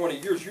for it for 20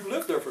 years, you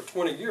lived there for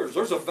 20 years.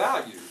 There's a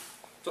value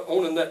to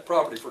owning that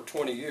property for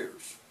 20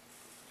 years.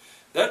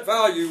 That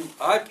value,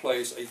 I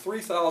place a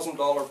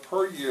 $3,000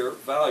 per year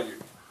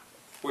value,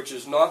 which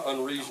is not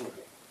unreasonable.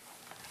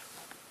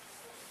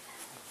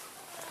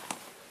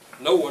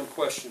 No one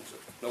questions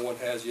it. No one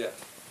has yet.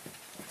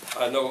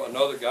 I know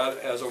another guy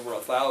that has over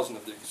 1,000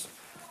 of these.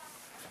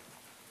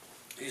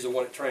 He's the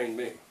one that trained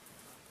me.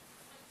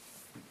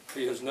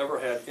 He has never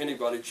had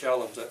anybody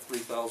challenge that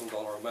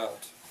 $3,000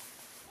 amount.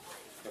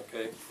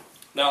 Okay?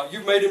 Now,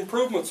 you've made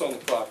improvements on the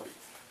property.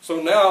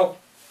 So now,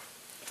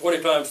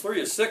 20 times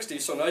 3 is 60,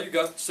 so now you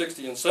got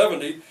 60 and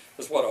 70,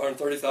 that's what,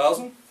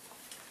 130,000?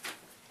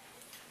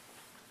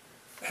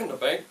 And the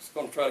bank's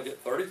going to try to get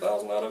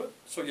 30,000 out of it?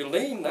 So your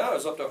lien now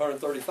is up to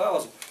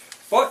 130,000.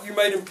 But you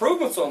made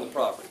improvements on the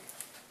property.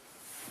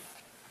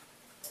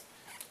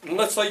 And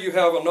let's say you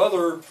have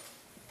another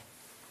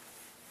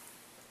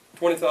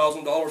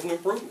 $20,000 in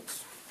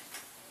improvements.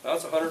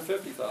 That's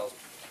 $150,000.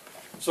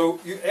 So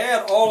you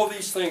add all of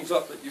these things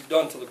up that you've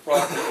done to the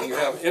property and you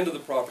have into the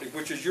property,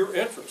 which is your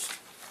interest.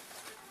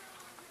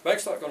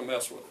 Bank's not going to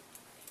mess with it.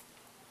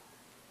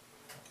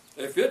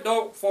 If it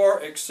don't far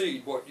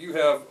exceed what you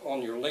have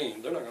on your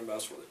lien, they're not going to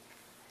mess with it.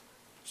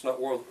 It's not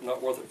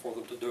worth it for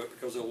them to do it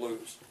because they'll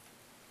lose.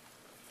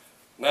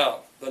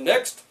 Now, the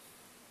next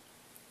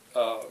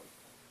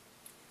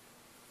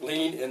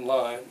lien in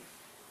line,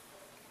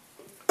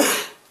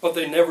 but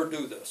they never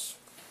do this.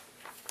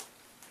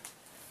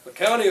 The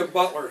county of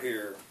Butler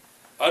here,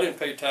 I didn't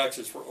pay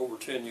taxes for over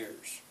 10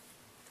 years.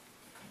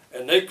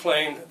 And they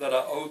claimed that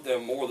I owed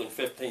them more than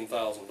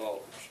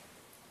 $15,000.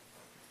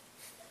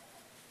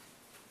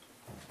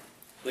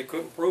 They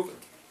couldn't prove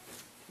it.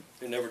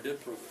 They never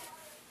did prove it.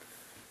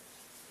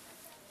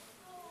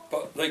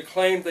 But they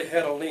claimed they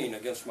had a lien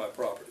against my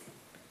property.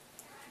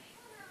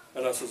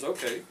 And I says,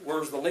 okay,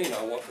 where's the lien?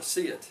 I want to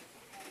see it.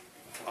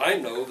 I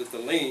know that the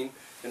lien,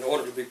 in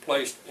order to be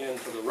placed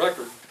into the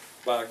record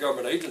by a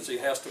government agency,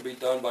 has to be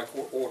done by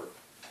court order.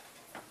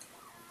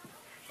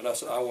 And I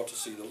said, I want to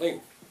see the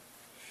lien.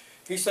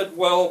 He said,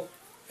 well,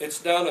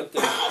 it's down at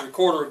the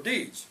Recorder of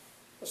Deeds.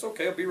 I said,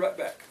 okay, I'll be right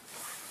back.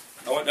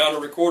 I went down to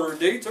Recorder of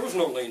Deeds. There was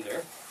no lien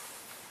there.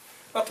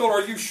 I told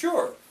her, are you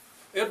sure?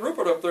 Ed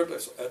Rupert up there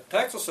at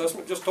tax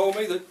assessment just told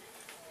me that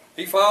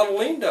he filed a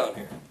lien down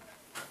here.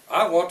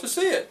 I want to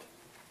see it.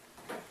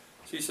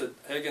 She said,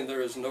 Hagan,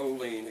 there is no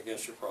lien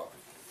against your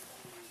property.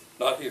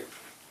 Not here.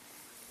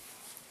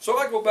 So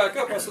I go back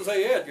up and I says,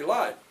 hey, Ed, you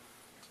lied.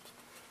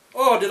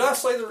 Oh, did I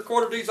say the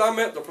Recorder of Deeds? I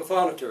meant the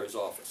Prothonotaria's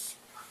office.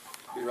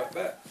 Be right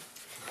back.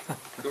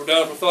 Go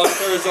down to the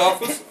Prothonotaria's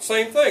office,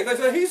 same thing. They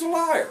said, he's a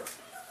liar.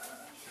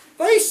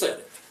 They said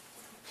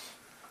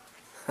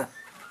it.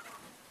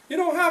 You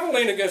don't have a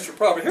lien against your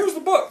property. Here's the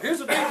book. Here's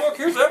the deed book.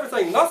 Here's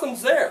everything.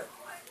 Nothing's there.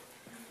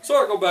 So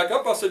I go back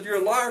up. I said, you're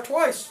a liar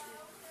twice.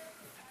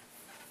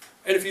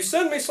 And if you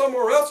send me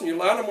somewhere else and you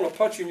lie, I'm going to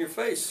punch you in your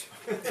face.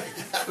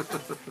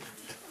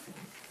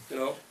 You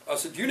know, I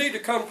said, you need to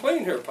come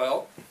clean here,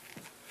 pal.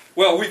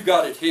 Well, we've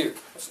got it here.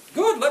 I said,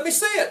 good, let me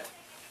see it.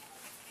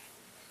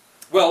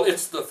 Well,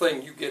 it's the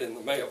thing you get in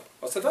the mail.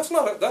 I said, that's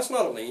not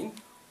a lien.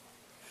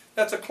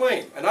 That's a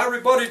claim. And I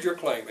rebutted your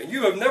claim. And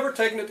you have never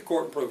taken it to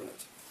court and proven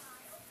it.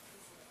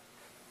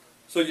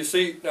 So you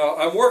see, now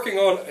I'm working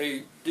on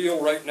a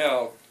deal right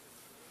now,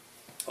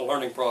 a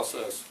learning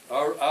process.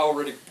 I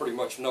already pretty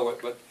much know it,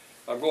 but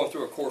I'm going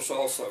through a course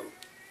also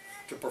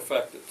to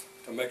perfect it,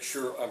 to make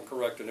sure I'm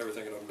correct in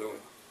everything that I'm doing.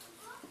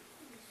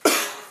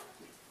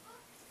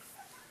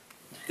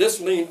 This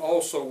lien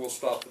also will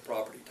stop the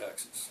property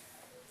taxes.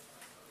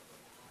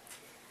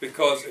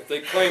 Because if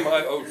they claim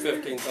I owed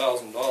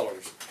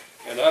 $15,000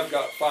 and I've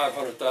got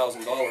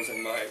 $500,000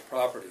 in my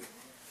property,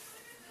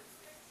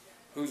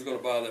 who's going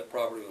to buy that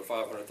property with a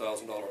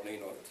 $500,000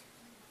 lien on it?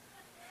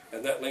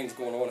 And that lien's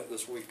going on it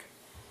this week.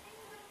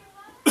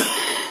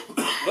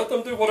 Let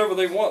them do whatever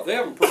they want. They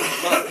haven't proved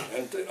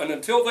nothing. And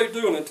until they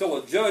do, and until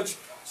a judge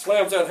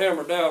slams that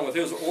hammer down with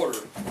his order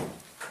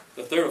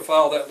that they're to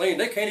file that lien,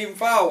 they can't even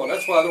file one.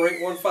 That's why there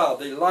ain't one filed.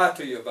 They lie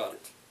to you about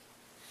it.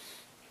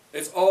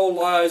 It's all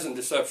lies and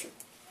deception.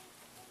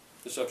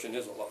 Deception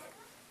is a lie.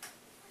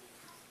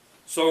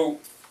 So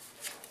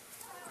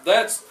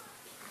that's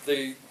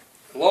the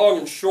long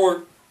and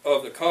short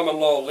of the common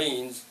law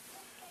liens.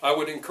 I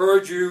would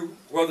encourage you,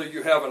 whether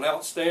you have an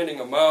outstanding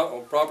amount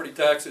on property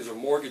taxes or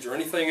mortgage or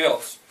anything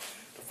else,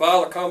 to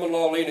file a common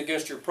law lien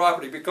against your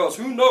property, because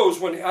who knows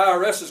when the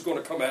IRS is going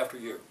to come after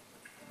you.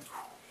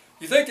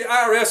 You think the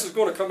IRS is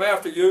going to come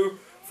after you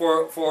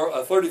for a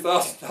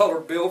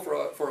 $30,000 bill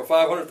for a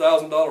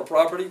 $500,000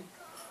 property?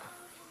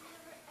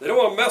 They don't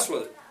want to mess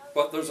with it.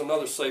 But there's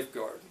another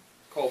safeguard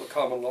called the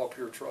common law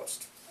pure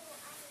trust.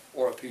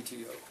 or a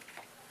PTO.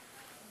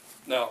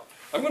 Now,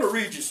 I'm going to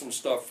read you some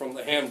stuff from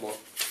the handbook.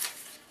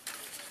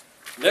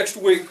 Next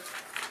week,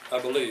 I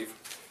believe,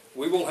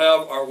 we will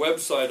have our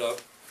website up.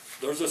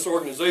 There's this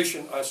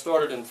organization I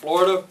started in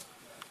Florida.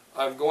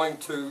 I'm going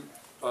to,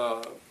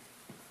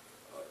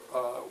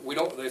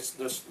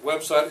 this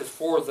website is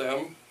for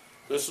them.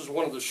 This is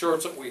one of the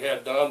shirts that we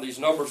had done. These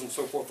numbers and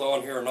so forth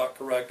on here are not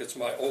correct. It's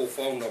my old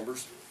phone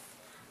numbers.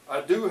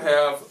 I do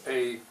have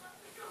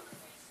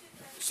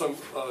some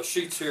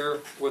sheets here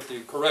with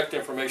the correct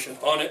information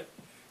on it,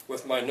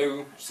 with my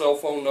new cell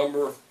phone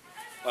number.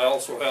 I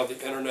also have the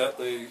internet.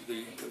 The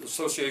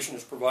association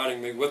is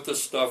providing me with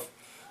this stuff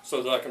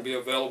so that I can be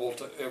available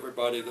to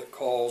everybody that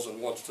calls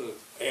and wants to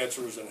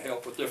answers and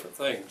help with different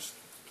things.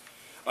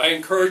 I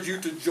encourage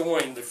you to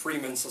join the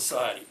Freeman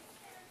Society.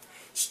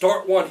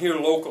 Start one here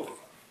locally.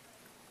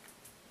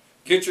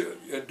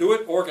 Do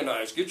it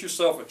organized. Get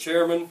yourself a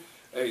chairman,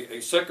 a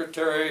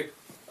secretary,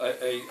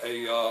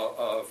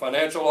 a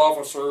financial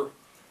officer,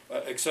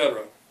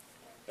 etc.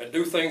 And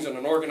do things in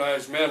an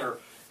organized manner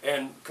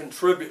and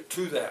contribute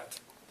to that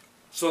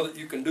so that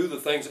you can do the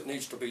things that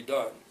needs to be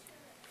done.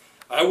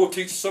 I will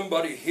teach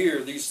somebody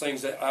here these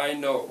things that I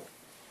know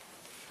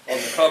on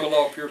the common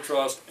law pure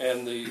trust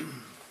and the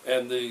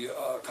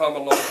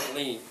common law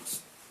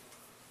liens,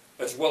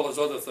 as well as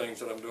other things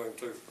that I'm doing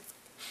too.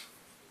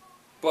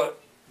 But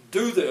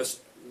do this.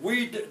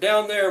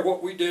 Down there,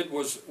 what we did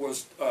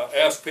was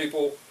ask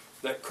people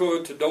that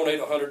could to donate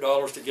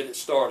 $100 to get it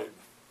started.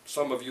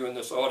 Some of you in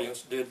this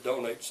audience did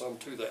donate some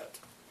to that,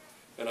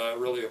 and I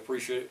really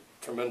appreciate it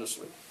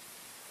tremendously.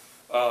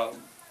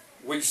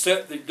 We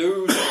set the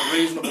dues at a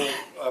reasonable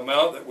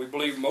amount that we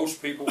believe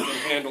most people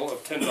can handle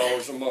of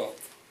 $10 a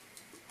month.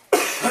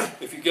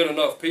 If you get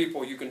enough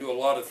people, you can do a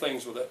lot of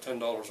things with that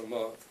 $10 a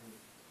month.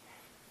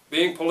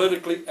 Being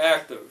politically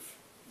active,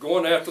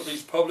 going after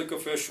these public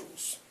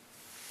officials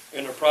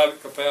in their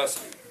private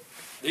capacity.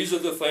 These are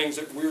the things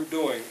that we're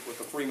doing with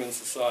the Freeman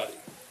Society.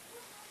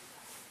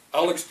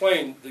 I'll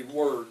explain the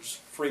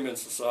words Freeman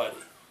Society.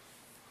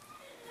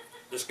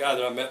 This guy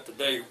that I met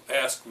today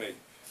asked me,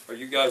 are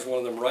you guys one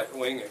of them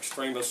right-wing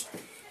extremist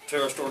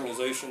terrorist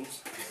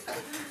organizations?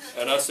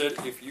 And I said,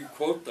 if you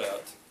quote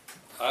that,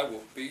 I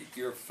will beat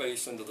your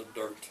face into the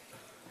dirt.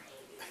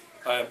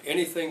 I am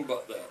anything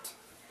but that.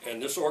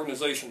 And this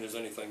organization is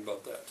anything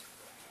but that.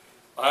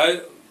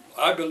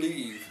 I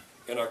believe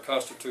in our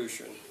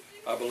Constitution.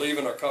 I believe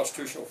in our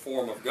constitutional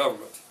form of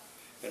government.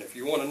 And if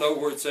you want to know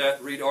where it's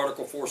at, read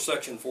Article 4,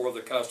 Section 4 of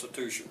the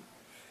Constitution.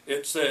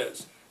 It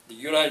says, the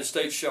United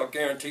States shall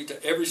guarantee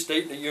to every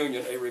state in the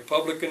Union a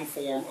republican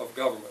form of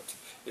government.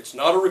 It's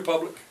not a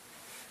republic.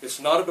 It's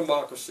not a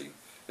democracy.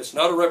 It's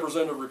not a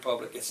representative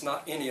republic. It's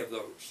not any of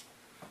those.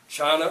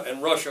 China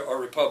and Russia are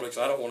republics.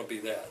 I don't want to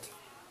be that.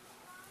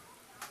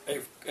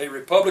 A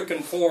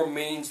republican form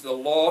means the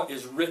law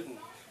is written.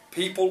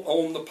 People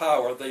own the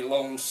power. They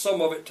loan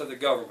some of it to the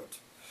government.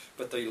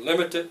 But they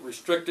limit it,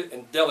 restrict it,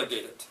 and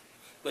delegate it.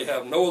 They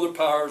have no other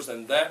powers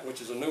than that which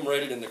is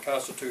enumerated in the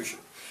Constitution.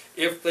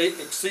 If they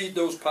exceed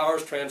those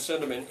powers,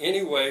 transcend them in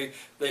any way,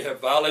 they have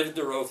violated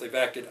their oath. They've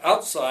acted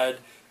outside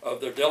of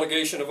their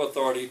delegation of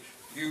authority.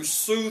 You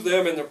sue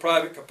them in their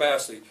private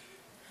capacity.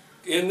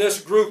 In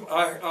this group,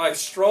 I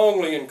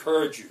strongly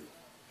encourage you,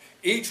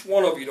 each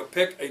one of you, to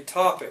pick a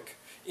topic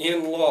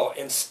in law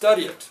and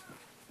study it.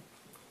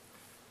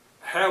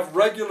 Have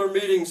regular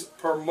meetings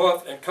per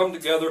month and come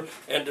together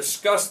and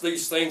discuss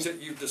these things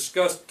that you've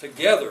discussed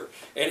together.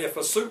 And if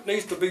a suit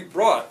needs to be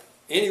brought,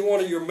 any one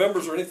of your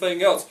members or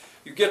anything else,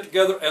 you get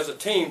together as a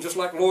team, just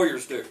like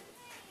lawyers do.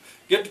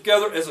 Get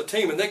together as a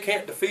team, and they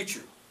can't defeat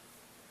you.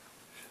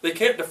 They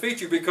can't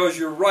defeat you because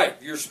you're right.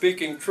 You're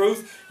speaking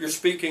truth. You're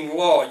speaking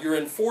law. You're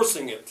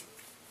enforcing it.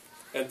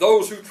 And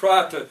those who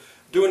try to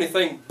do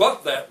anything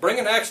but that, bring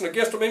an action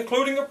against them,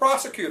 including a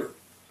prosecutor.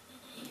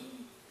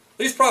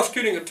 These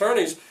prosecuting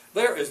attorneys,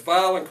 they're as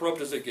vile and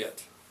corrupt as they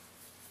get.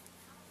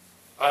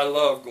 I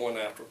love going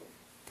after them.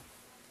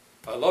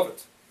 I love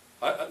it.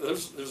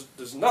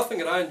 There's nothing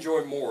that I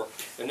enjoy more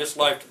in this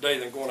life today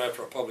than going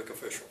after a public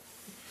official.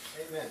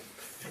 Amen.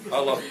 I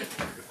love it.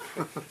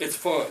 It's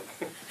fun.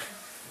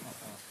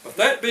 But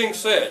that being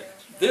said,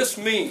 this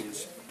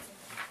means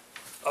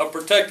of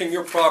protecting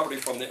your property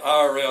from the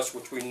IRS,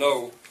 which we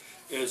know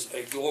is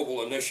a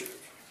global initiative.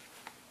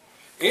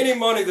 Any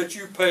money that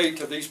you pay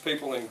to these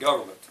people in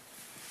government,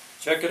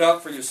 check it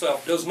out for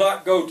yourself, does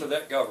not go to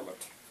that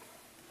government.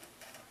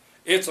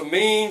 It's a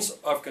means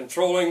of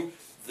controlling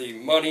the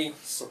money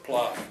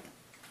supply.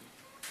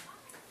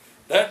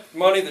 That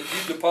money that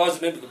you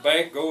deposit into the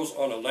bank goes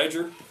on a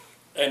ledger,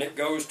 and it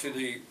goes to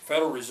the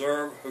Federal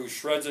Reserve, who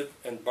shreds it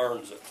and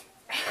burns it.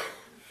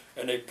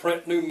 And they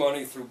print new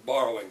money through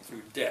borrowing,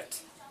 through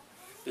debt.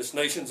 This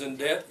nation's in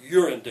debt.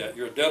 You're in debt.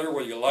 You're a debtor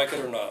whether you like it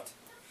or not,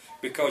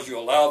 because you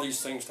allow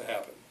these things to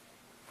happen.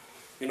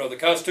 You know, the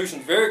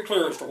Constitution is very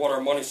clear as to what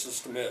our money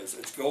system is.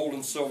 It's gold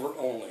and silver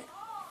only.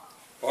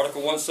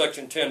 Article 1,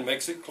 Section 10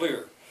 makes it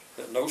clear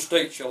that no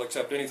state shall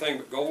accept anything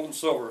but gold and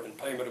silver in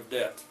payment of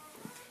debt.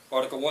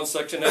 Article 1,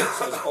 Section 8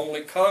 says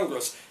only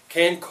Congress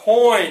can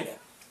coin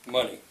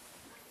money.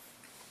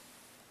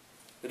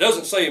 It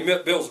doesn't say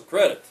emit bills of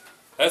credit.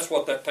 That's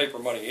what that paper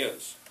money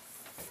is.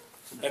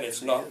 And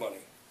it's not money.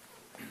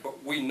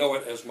 But we know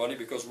it as money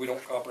because we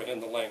don't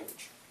comprehend the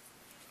language.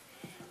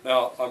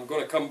 Now, I'm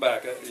going to come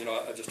back.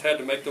 I just had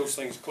to make those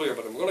things clear,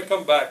 but I'm going to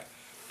come back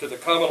to the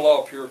common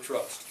law pure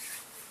trust.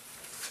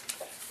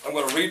 I'm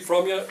going to read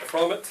from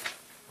it.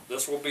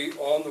 This will be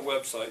on the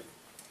website.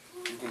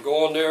 You can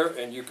go on there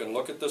and you can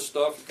look at this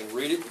stuff. You can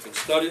read it. You can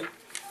study it.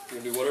 You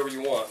can do whatever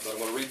you want. But I'm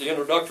going to read the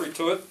introductory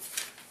to it,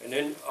 and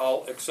then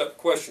I'll accept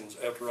questions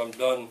after I'm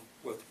done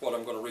with what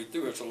I'm going to read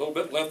through. It's a little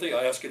bit lengthy.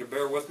 I ask you to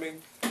bear with me.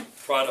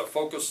 Try to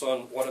focus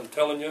on what I'm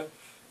telling you.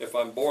 If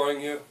I'm boring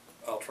you,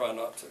 I'll try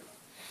not to.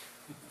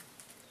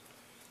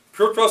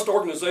 Pure trust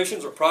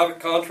organizations are private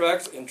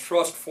contracts in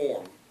trust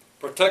form,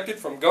 protected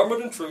from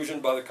government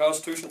intrusion by the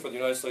Constitution for the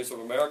United States of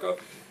America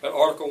and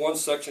Article 1,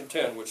 Section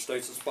 10, which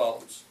states as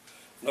follows: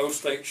 no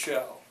state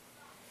shall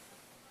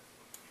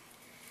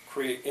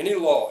create any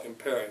law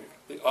impairing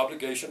the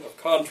obligation of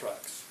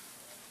contracts.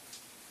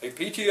 A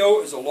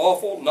PTO is a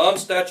lawful,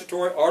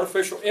 non-statutory,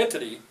 artificial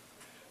entity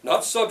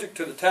not subject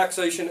to the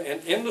taxation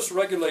and endless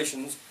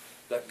regulations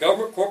that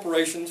government,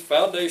 corporations,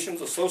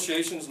 foundations,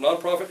 associations,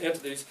 nonprofit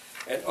entities,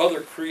 and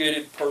other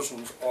created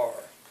persons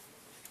are.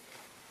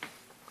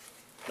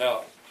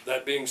 Now,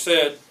 that being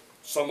said,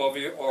 some of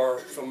you are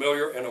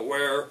familiar and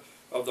aware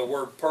of the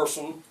word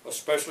person,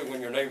 especially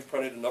when your name's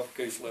printed in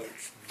uppercase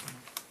letters.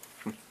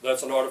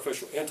 That's an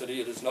artificial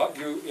entity. It is not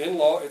you. In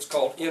law, it's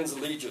called ens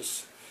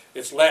legis.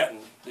 It's Latin.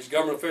 These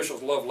government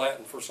officials love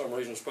Latin for some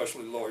reason,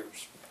 especially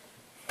lawyers.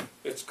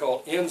 It's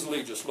called ens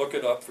legis. Look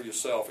it up for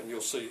yourself, and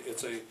you'll see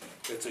it's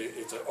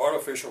an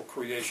artificial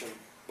creation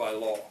by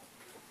law,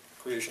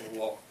 creation of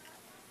law.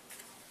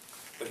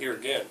 But here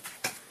again,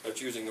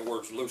 that's using the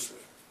words loosely,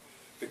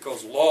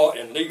 because law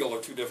and legal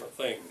are two different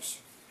things.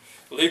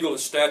 Legal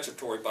is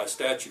statutory by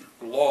statute.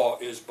 Law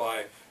is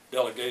by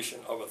delegation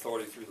of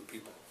authority through the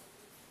people.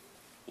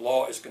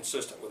 Law is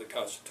consistent with the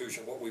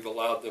Constitution, what we've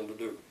allowed them to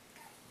do.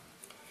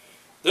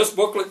 This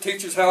booklet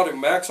teaches how to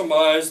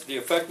maximize the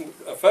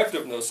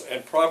effectiveness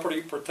and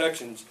property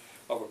protections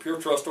of a pure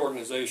trust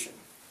organization.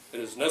 It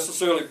is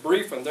necessarily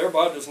brief and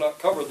thereby does not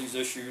cover these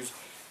issues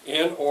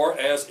in or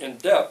as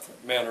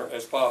in-depth manner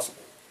as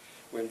possible.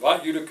 We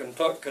invite you to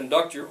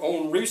conduct your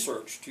own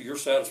research to your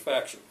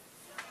satisfaction.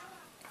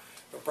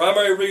 The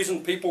primary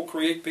reason people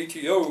create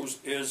PTOs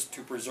is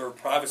to preserve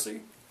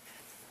privacy.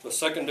 The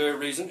secondary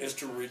reason is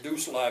to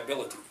reduce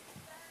liability.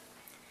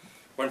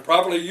 When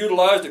properly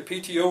utilized, a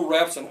PTO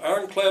wraps an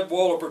ironclad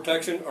wall of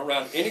protection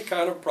around any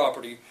kind of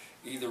property,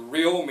 either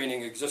real,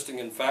 meaning existing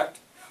in fact,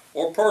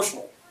 or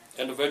personal,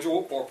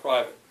 individual or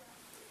private.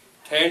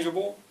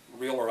 Tangible,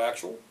 real or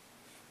actual.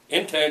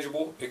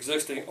 Intangible,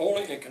 existing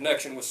only in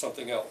connection with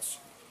something else.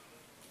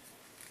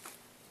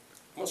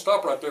 I'm going to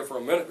stop right there for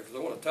a minute because I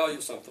want to tell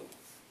you something.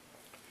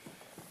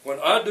 When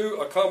I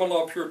do a common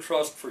law pure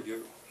trust for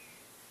you,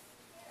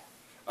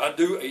 I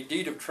do a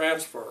deed of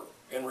transfer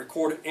and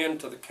record it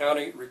into the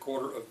county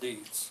recorder of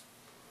deeds.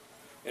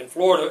 In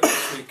Florida,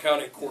 it's the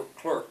county court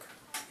clerk.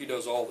 He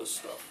does all this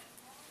stuff.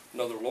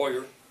 Another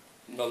lawyer,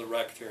 another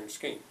racketeering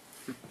scheme.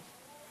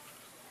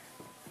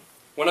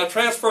 When I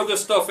transfer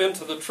this stuff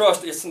into the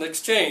trust, it's an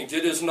exchange.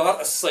 It is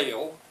not a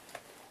sale.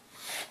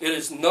 It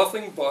is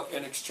nothing but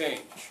an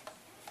exchange.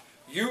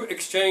 You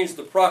exchange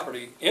the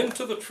property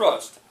into the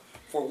trust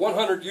for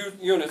 100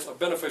 units of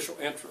beneficial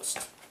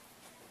interest.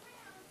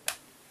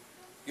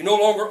 You no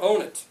longer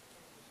own it.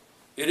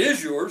 It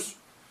is yours,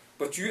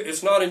 but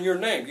it's not in your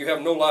name. You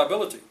have no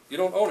liability. You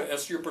don't own it.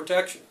 That's your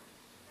protection.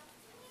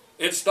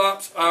 It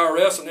stops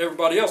IRS and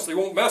everybody else. They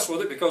won't mess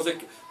with it because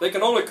they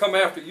can only come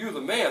after you,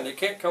 the man. They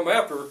can't come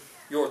after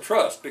your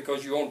trust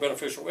because you own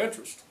beneficial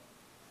interest.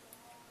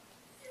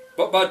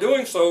 But by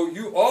doing so,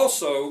 you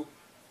also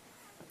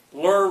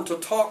learn to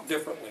talk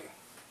differently.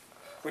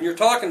 When you're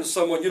talking to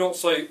someone, you don't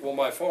say, well,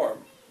 my farm,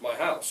 my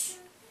house,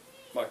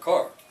 my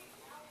car.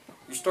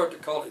 You start to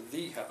call it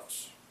the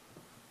house,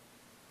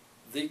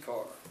 the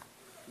car,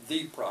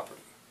 the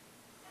property.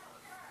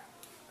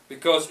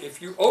 Because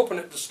if you open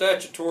it to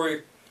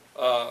statutory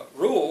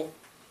rule,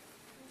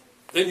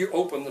 then you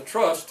open the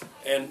trust,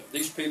 and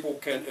these people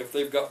can, if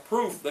they've got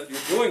proof that you're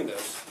doing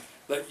this,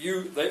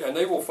 and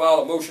they will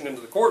file a motion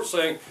into the court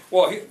saying,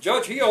 well,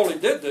 Judge, he only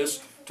did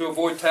this to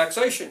avoid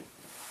taxation.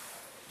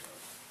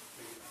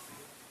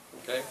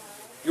 Okay?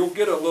 You'll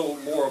get a little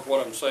more of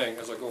what I'm saying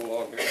as I go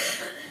along here.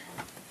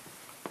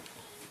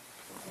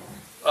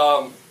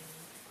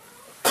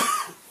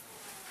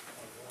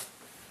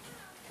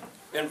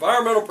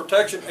 Environmental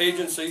Protection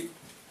Agency,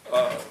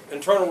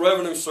 Internal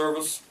Revenue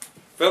Service,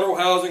 federal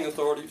housing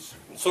authorities,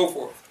 and so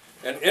forth,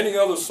 and any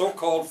other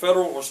so-called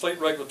federal or state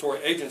regulatory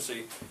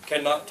agency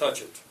cannot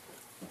touch it.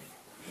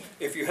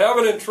 If you have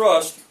it in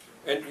trust,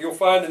 and you'll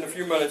find in a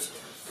few minutes,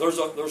 there's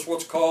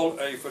what's called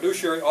a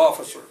fiduciary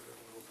officer.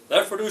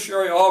 That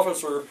fiduciary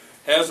officer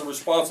has a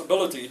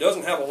responsibility. He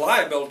doesn't have a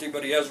liability,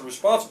 but he has a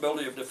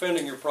responsibility of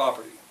defending your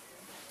property.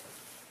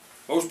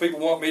 Most people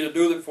want me to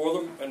do that for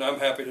them, and I'm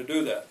happy to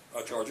do that.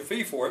 I charge a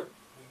fee for it,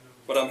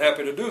 But I'm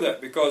happy to do that,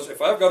 because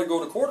if I've got to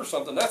go to court or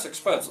something, that's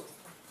expensive.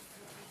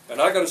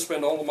 And I got to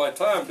spend all of my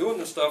time doing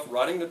this stuff,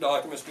 writing the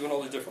documents, doing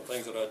all these different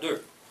things that I do.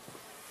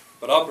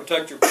 But I'll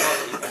protect your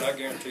property, and I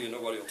guarantee you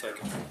nobody will take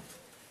it.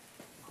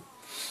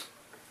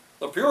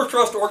 The Pure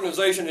Trust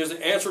Organization is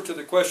the answer to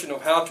the question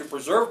of how to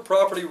preserve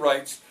property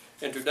rights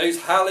in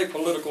today's highly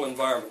political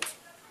environment.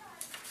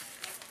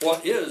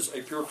 What is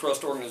a Pure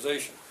Trust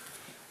Organization?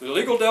 The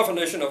legal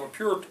definition of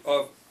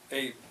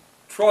a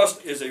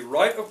trust is a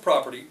right of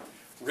property,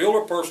 real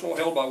or personal,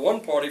 held by one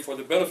party for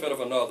the benefit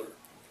of another.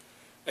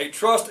 A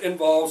trust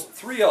involves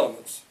three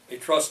elements: a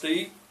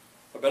trustee,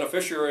 a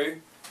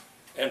beneficiary,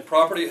 and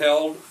property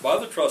held by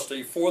the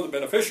trustee for the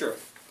beneficiary.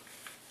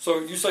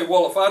 So you say,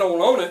 well, if I don't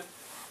own it,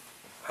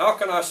 how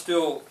can I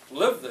still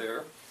live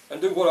there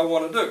and do what I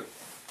want to do?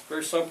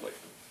 Very simply,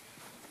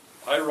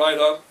 I write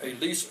up a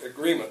lease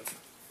agreement,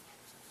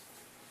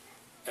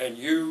 and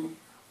you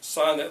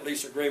sign that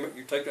lease agreement.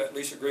 You take that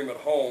lease agreement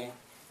home.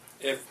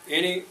 If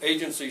any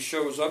agency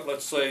shows up,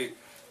 let's say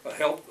a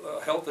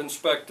health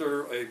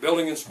inspector, a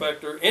building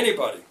inspector,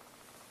 anybody,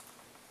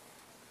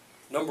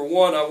 number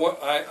one,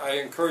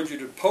 I encourage you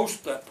to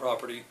post that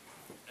property,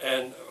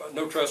 and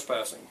no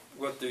trespassing,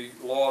 with the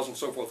laws and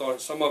so forth on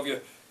it. Some of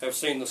you have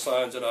seen the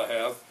signs that I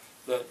have,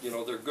 that, you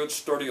know, they're good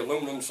sturdy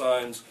aluminum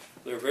signs.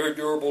 They're very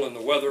durable in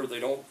the weather.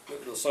 They don't,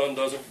 the sun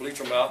doesn't bleach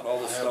them out and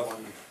all this stuff.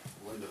 One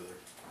window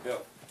there.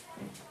 Yeah.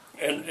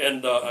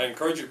 And I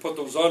encourage you to put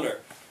those on there.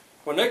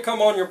 When they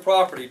come on your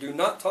property, do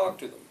not talk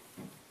to them.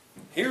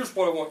 Here's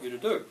what I want you to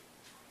do.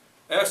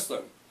 Ask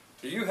them,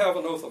 do you have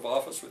an oath of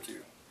office with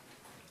you?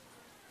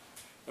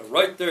 And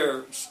right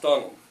there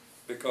stung them,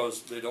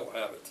 because they don't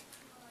have it.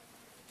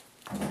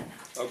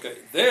 Okay,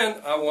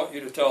 then I want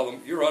you to tell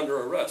them you're under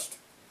arrest.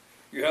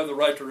 You have the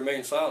right to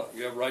remain silent.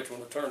 You have a right to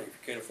an attorney. If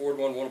you can't afford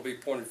one, one will be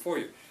appointed for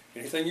you.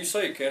 Anything you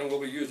say can and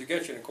will be used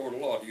against you in a court of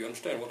law. Do you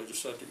understand what I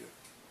just said to you?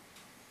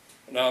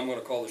 And now I'm going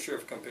to call the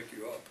sheriff to come pick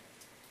you up.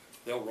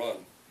 They'll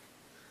run.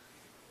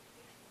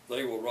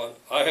 They will run.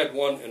 I had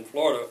one in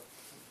Florida.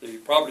 The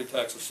property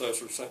tax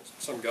assessor sent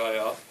some guy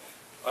out.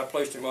 I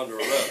placed him under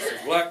arrest.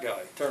 A black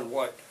guy, turned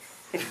white.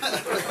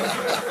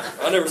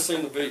 I never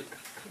seen the beat.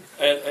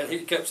 And he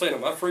kept saying,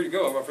 am I free to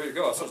go? Am I free to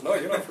go? I says, no,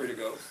 you're not free to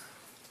go.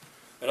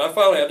 And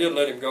I did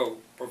let him go,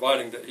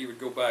 providing that he would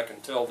go back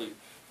and tell the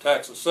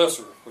tax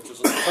assessor, which is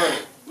an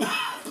attorney,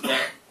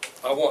 that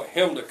I want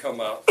him to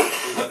come out and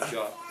do that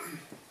job.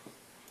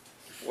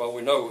 Well,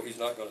 we know he's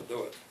not going to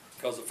do it,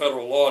 because the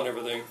federal law and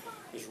everything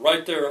is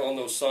right there on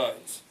those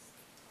signs.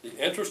 The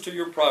interest to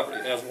your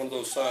property has one of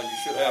those signs. You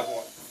should have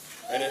one.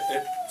 And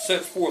it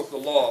sets forth the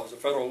law, the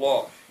federal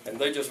law, and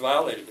they just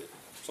violated it.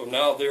 So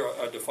now they're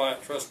a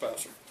defiant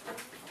trespasser.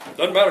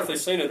 Doesn't matter if they've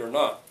seen it or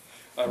not.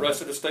 I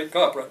arrested a state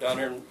cop right down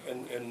here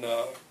in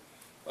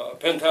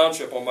Penn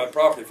Township on my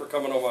property for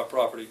coming on my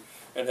property,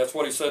 and that's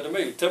what he said to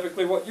me.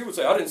 Typically what you would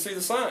say, I didn't see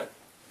the sign.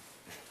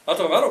 I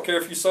told him, I don't care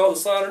if you saw the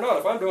sign or not.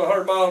 If I'm doing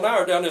 100 miles an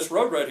hour down this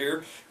road right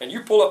here, and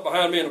you pull up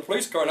behind me in a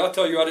police car and I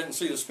tell you I didn't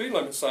see the speed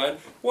limit sign,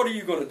 what are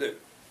you going to do?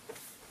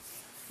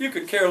 You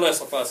could care less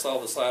if I saw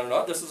the sign or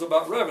not. This is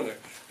about revenue.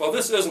 Well,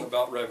 this isn't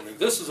about revenue.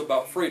 This is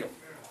about freedom.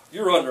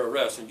 You're under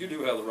arrest, and you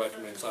do have the right to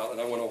remain silent,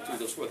 and I went on through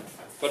this with him.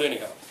 But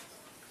anyhow,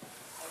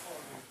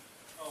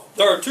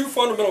 there are two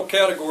fundamental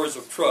categories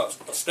of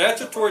trust. A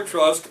statutory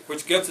trust,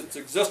 which gets its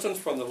existence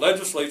from the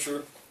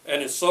legislature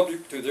and is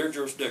subject to their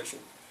jurisdiction,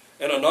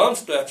 and a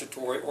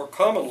non-statutory or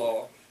common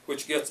law,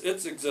 which gets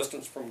its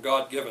existence from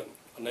God-given,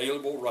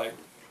 inalienable right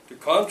to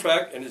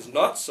contract and is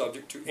not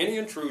subject to any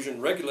intrusion,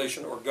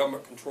 regulation, or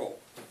government control.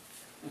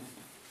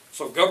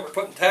 So government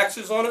putting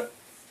taxes on it?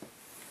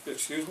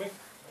 Excuse me?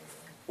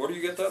 Where do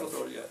you get that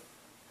authority at?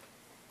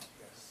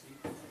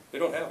 They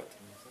don't have it.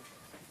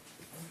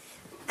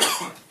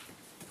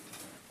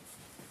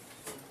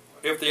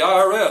 If the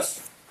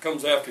IRS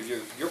comes after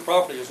you, your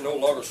property is no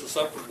longer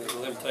susceptible to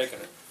them taking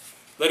it.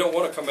 They don't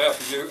want to come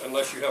after you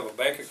unless you have a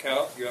bank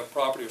account, you have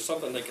property, or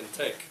something they can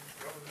take.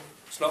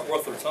 It's not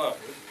worth their time.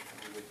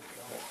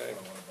 Okay.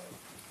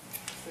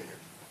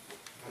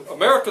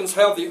 Americans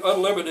have the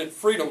unlimited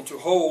freedom to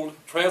hold,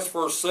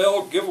 transfer,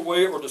 sell, give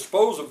away, or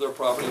dispose of their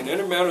property in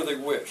any manner they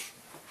wish.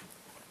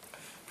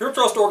 Pure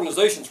Trust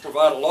organizations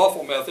provide a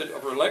lawful method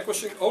of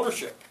relinquishing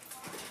ownership,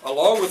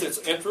 along with its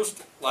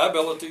interest,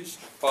 liabilities,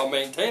 while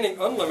maintaining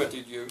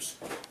unlimited use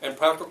and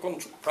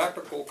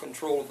practical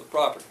control of the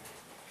property.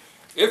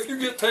 If you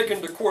get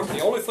taken to court,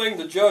 the only thing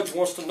the judge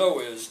wants to know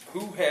is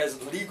who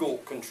has legal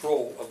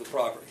control of the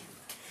property.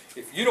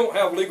 If you don't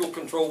have legal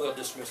control, they'll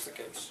dismiss the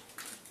case.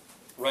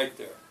 Right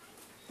there.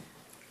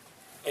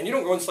 And you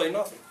don't go and say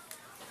nothing.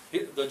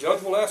 The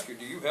judge will ask you,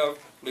 do you have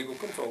legal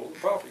control of the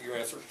property? Your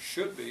answer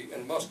should be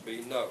and must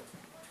be no.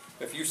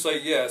 If you say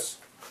yes,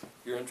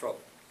 you're in trouble.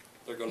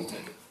 They're going to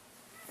take it.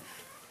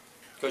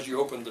 Because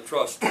you opened the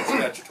trust to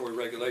statutory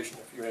regulation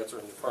if you answer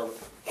in the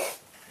affirmative.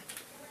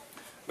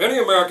 Many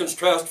Americans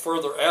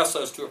transfer their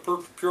assets to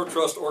a pure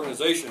trust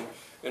organization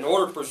in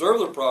order to preserve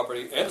their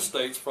property and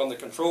estates from the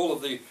control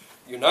of the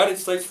United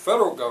States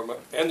federal government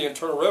and the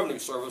Internal Revenue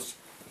Service,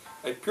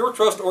 A pure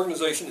trust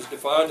organization is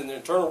defined in the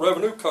Internal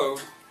Revenue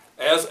Code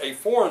as a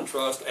foreign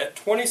trust at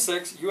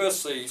 26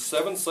 U.S.C.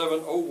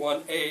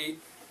 7701A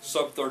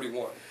sub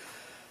 31.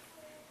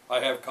 I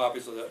have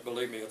copies of that,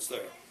 believe me, it's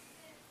there.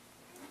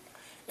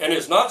 And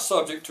is not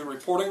subject to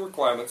reporting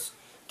requirements,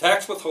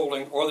 tax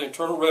withholding, or the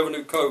Internal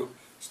Revenue Code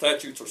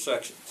statutes or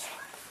sections.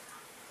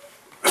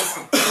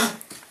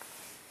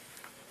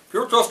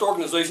 Pure trust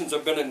organizations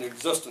have been in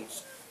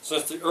existence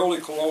since the early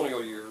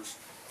colonial years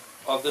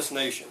of this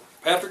nation.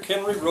 Patrick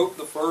Henry wrote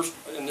the first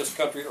in this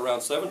country around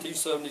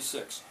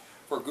 1776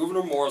 for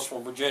Gouverneur Morris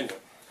from Virginia.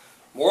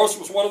 Morris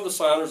was one of the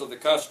signers of the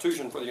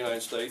Constitution for the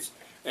United States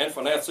and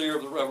financier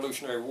of the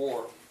Revolutionary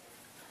War.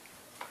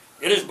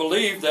 It is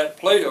believed that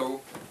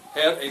Plato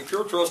had a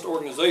pure trust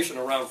organization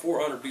around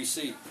 400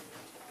 BC.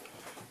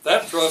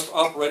 That trust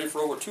operated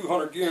for over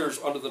 200 years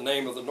under the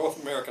name of the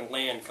North American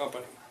Land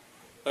Company.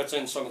 That's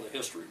in some of the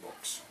history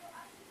books.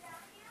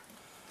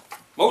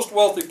 Most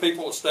wealthy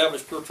people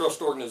establish pure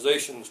trust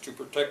organizations to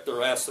protect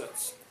their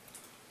assets.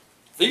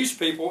 These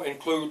people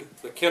include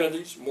the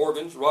Kennedys,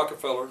 Morgans,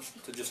 Rockefellers,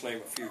 to just name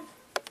a few.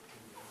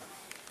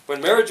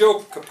 When Mary Jo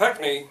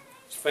Kopechne's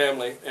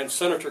family and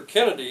Senator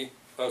Kennedy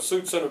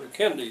sued Senator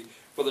Kennedy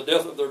for the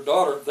death of their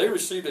daughter, they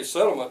received a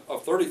settlement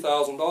of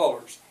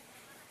 $30,000,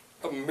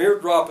 a mere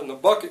drop in the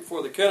bucket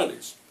for the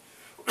Kennedys.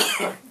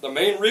 The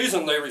main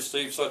reason they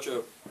received such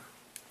a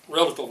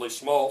relatively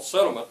small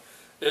settlement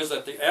is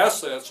that the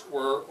assets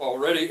were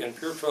already in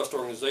pure trust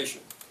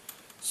organization.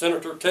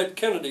 Senator Ted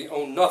Kennedy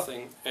owned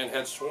nothing and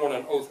had sworn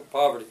an oath of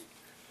poverty.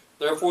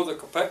 Therefore, the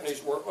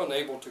Kopechnes were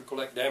unable to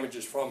collect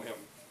damages from him.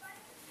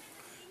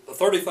 The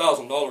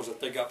 $30,000 that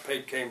they got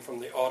paid came from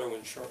the auto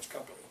insurance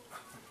company.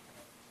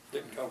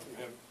 Didn't come from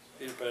him.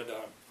 He didn't pay a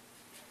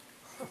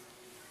dime.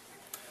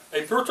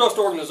 A pure trust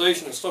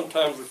organization is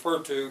sometimes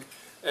referred to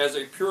as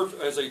a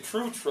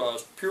true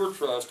trust, pure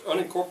trust,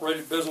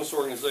 unincorporated business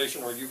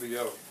organization, or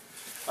UBO.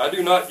 I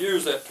do not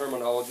use that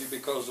terminology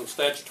because of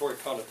statutory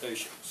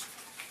connotations.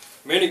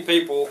 Many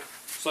people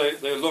say,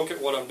 they look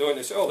at what I'm doing,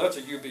 they say, oh, that's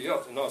a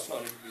UBO. No, it's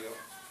not a UBO.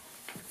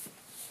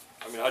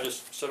 I mean, I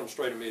just set them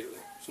straight immediately.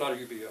 It's not a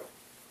UBO.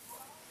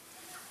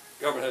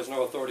 Government has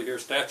no authority here.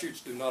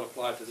 Statutes do not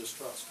apply to this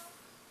trust.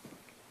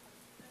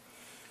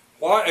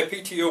 Why a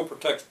PTO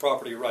protects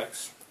property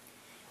rights?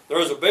 There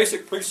is a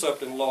basic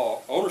precept in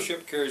law: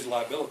 ownership carries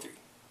liability.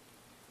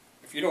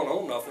 If you don't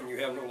own nothing, you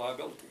have no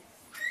liability.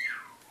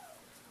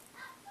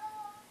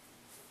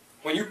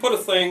 When you put a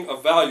thing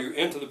of value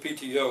into the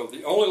PTO,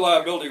 the only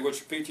liability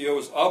which the PTO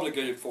is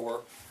obligated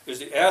for is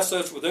the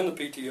assets within the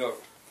PTO.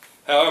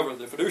 However,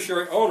 the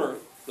fiduciary owner,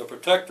 the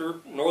protector,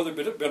 nor the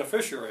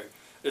beneficiary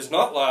is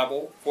not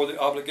liable for the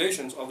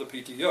obligations of the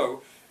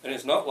PTO and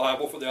is not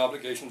liable for the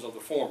obligations of the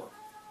former.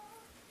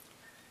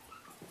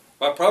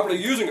 By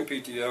properly using a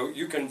PTO,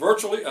 you can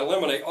virtually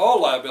eliminate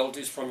all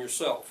liabilities from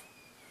yourself.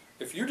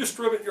 If you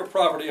distribute your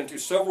property into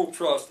several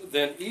trusts,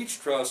 then each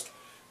trust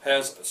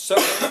has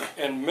separate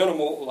and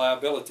minimal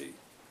liability.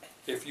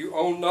 If you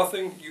own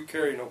nothing, you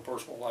carry no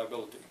personal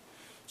liability.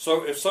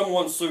 So if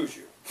someone sues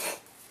you,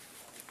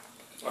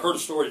 I heard a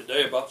story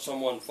today about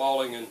someone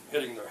falling and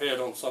hitting their head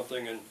on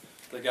something and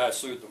the guy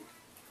sued them.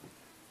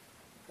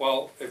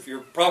 Well, if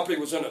your property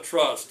was in a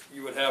trust,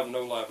 you would have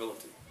no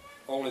liability.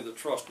 Only the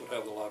trust would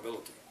have the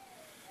liability.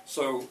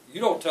 So you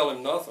don't tell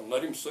him nothing,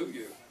 let him sue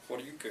you. What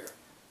do you care?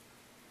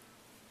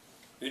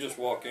 You just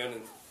walk in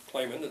and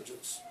claim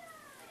indigence.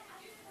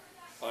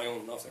 I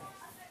own nothing.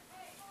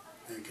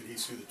 And could he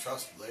sue the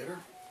trust later?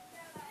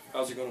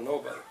 How's he going to know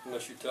about it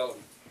unless you tell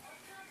him?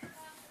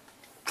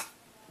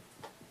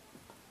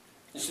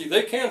 You see,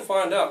 they can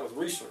find out with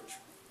research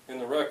in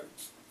the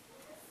records,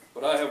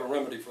 but I have a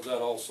remedy for that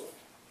also.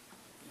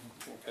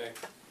 Okay?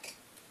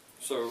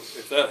 So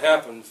if that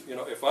happens, you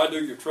know, if I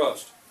do your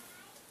trust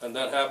and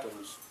that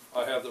happens,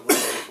 I have the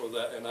remedy for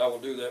that, and I will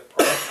do that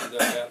prior to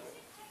that happening.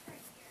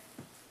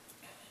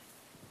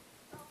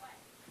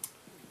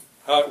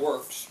 How it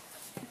works.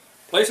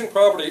 Placing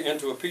property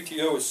into a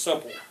PTO is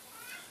simple.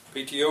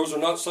 PTOs are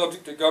not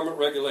subject to government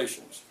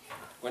regulations.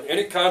 When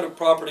any kind of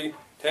property,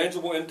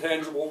 tangible,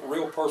 intangible,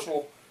 real,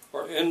 personal,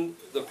 are in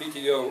the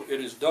PTO, it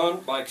is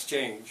done by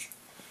exchange.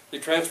 The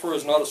transfer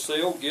is not a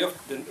sale,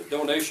 gift,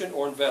 donation,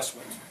 or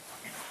investment.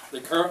 The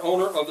current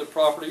owner of the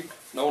property,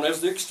 known as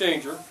the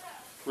exchanger,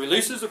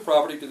 releases the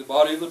property to the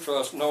body of the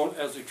trust, known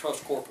as the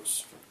trust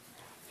corpus.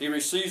 He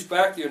receives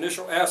back the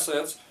initial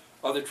assets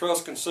of the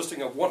trust,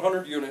 consisting of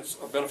 100 units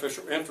of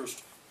beneficial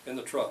interest in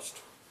the trust.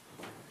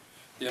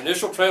 The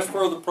initial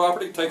transfer of the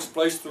property takes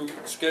place through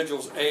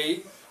Schedules A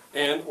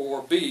and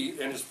or B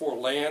and is for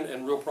land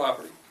and real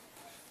property.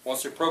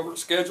 Once the appropriate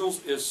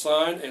schedules is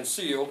signed and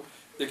sealed,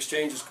 the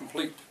exchange is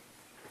complete.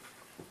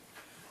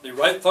 The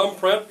right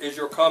thumbprint is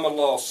your common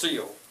law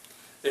seal.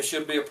 It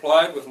should be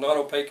applied with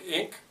non-opaque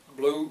ink,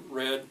 blue,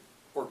 red,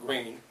 or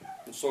green,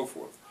 and so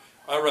forth.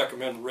 I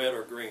recommend red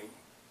or green.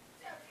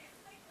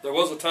 There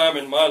was a time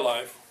in my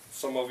life,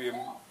 some of you,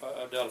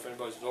 I doubt if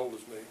anybody's as old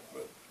as me,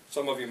 but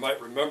some of you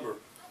might remember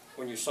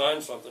when you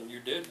signed something, you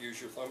did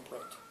use your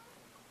thumbprint.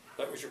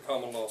 That was your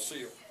common law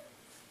seal.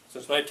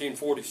 Since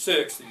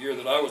 1946, the year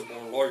that I was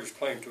born, lawyers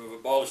claim to have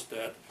abolished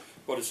that,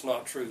 but it's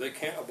not true. They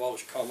can't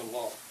abolish common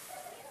law.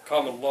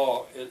 Common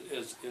law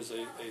is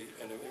an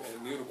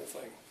immutable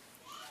thing.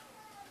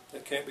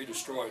 It can't be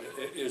destroyed.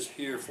 It is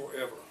here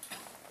forever.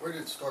 Where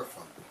did it start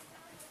from?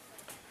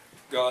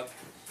 God.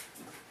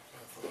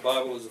 The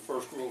Bible is the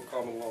first rule of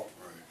common law.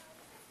 Right.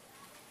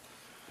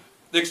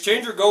 The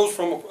exchanger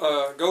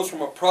goes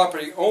from a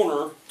property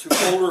owner to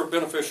holder of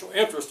beneficial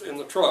interest in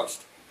the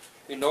trust.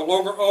 He no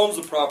longer owns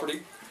the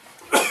property.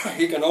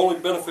 He can only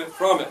benefit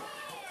from it.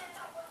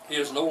 He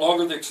is no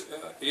longer the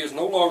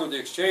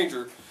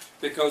exchanger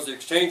because the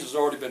exchange has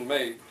already been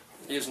made.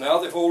 He is now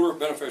the holder of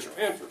beneficial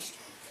interest.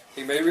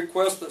 He may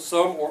request that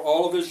some or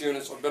all of his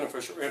units of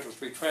beneficial interest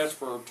be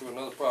transferred to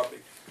another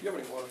property. Do you have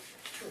any water?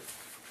 Sure.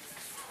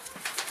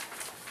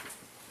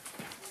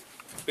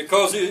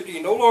 Because he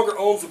no longer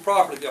owns the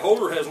property, the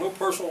holder has no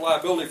personal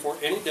liability for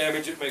any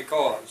damage it may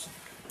cause.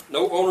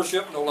 No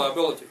ownership, no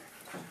liability,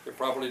 if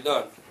properly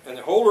done. And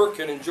the holder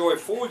can enjoy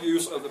full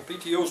use of the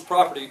PTO's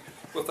property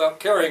without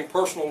carrying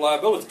personal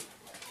liability.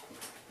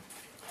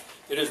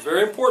 It is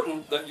very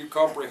important that you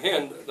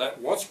comprehend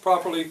that once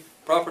property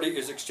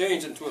is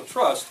exchanged into a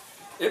trust,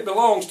 it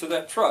belongs to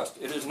that trust.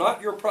 It is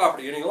not your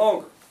property any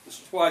longer. This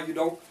is why you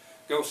don't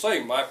go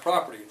saying my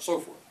property and so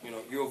forth. You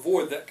know, you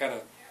avoid that kind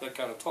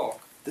of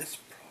talk.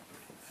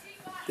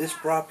 This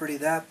property,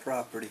 that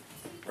property,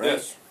 right?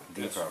 Yes,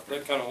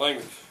 that kind of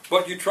language.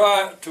 But you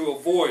try to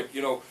avoid,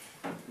 you know,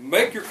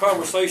 make your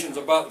conversations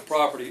about the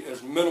property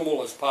as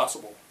minimal as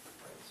possible.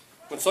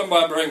 When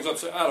somebody brings up,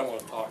 say, I don't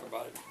want to talk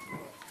about it.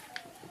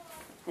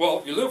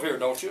 Well, you live here,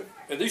 don't you?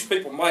 And these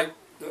people might,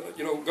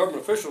 you know,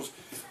 government officials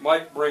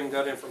might bring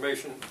that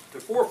information to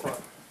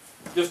forefront.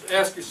 Just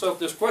ask yourself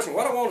this question: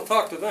 why do I want to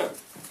talk to them?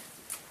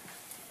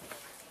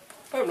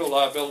 I have no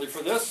liability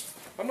for this.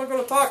 I'm not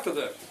going to talk to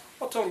them.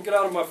 I'll tell them, get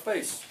out of my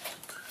face.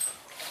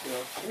 You know,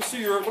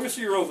 let me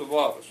see your oath of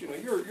office. You know,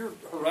 you're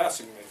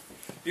harassing me.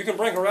 You can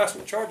bring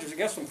harassment charges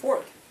against them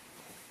for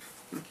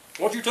it.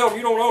 Once you tell them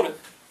you don't own it,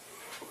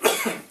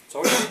 that's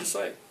all you need to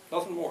say.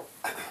 Nothing more.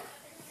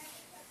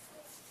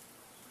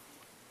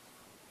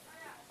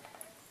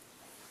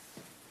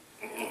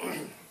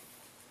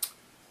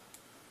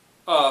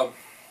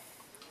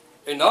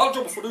 A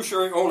knowledgeable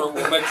fiduciary owner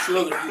will make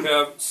sure that you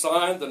have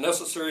signed the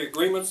necessary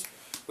agreements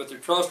with your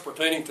trust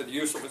pertaining to the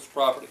use of its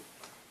property.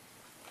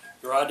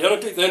 Your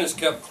identity then is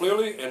kept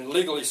clearly and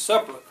legally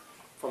separate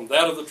from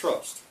that of the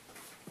trust.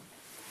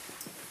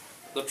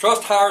 The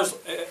trust hires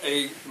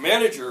a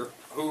manager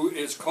who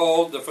is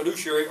called the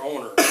fiduciary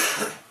owner.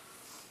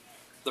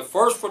 The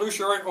first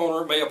fiduciary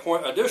owner may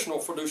appoint additional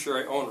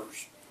fiduciary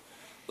owners.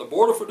 The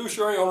Board of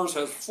Fiduciary Owners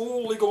has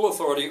full legal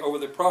authority over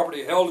the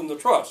property held in the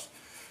trust.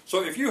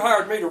 So if you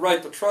hired me to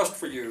write the trust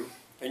for you,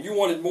 and you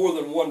wanted more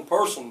than one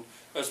person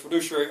as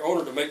fiduciary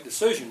owner to make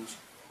decisions,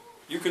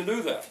 you can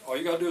do that. All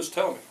you got to do is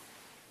tell me.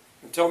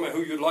 And tell me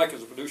who you'd like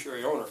as a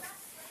fiduciary owner.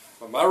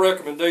 But my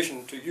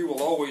recommendation to you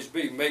will always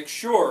be, make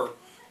sure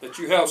that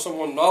you have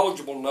someone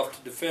knowledgeable enough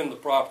to defend the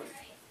property.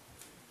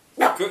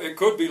 It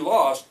could be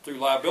lost through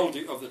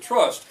liability of the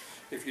trust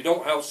if you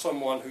don't have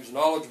someone who's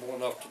knowledgeable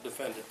enough to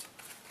defend it.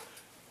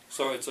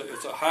 So it's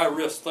a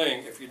high-risk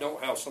thing if you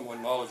don't have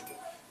someone knowledgeable.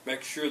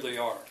 Make sure they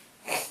are.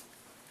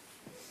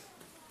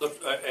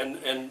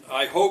 And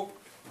I hope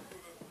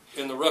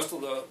in the rest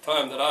of the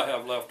time that I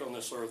have left on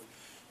this earth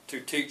to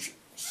teach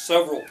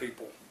several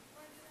people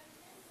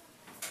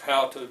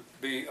how to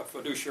be a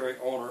fiduciary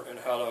owner and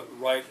how to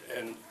write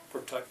and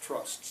protect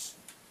trusts.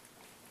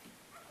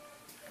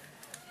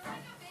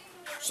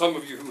 Some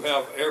of you who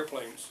have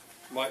airplanes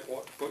might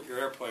want to put your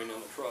airplane in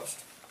a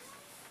trust.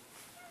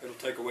 It'll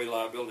take away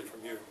liability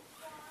from you.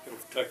 It'll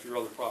protect your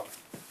other property.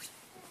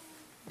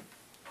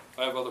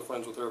 I have other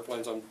friends with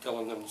airplanes. I'm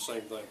telling them the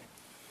same thing.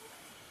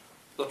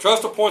 The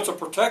trust appoints a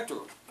protector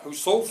whose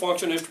sole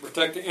function is to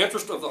protect the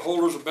interest of the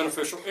holders of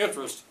beneficial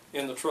interest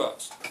in the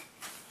trust.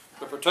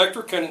 The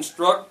protector can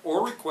instruct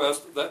or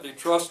request that the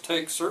trust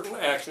take certain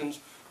actions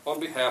on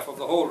behalf of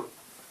the holder.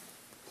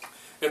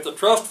 If the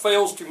trust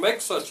fails to make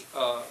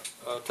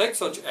take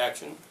such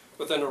action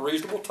within a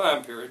reasonable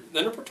time period,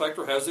 then the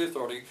protector has the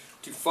authority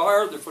to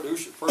fire the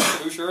first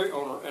fiduciary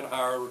owner and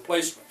hire a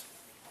replacement.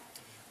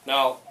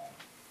 Now,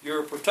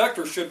 your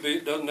protector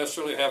doesn't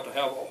necessarily have to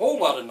have a whole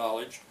lot of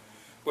knowledge,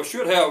 but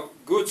should have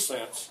good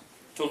sense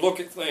to look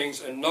at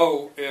things and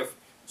know if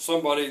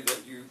somebody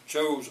that you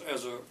chose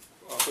as a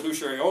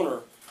fiduciary owner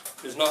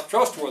is not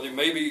trustworthy,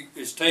 maybe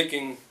is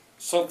taking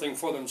something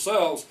for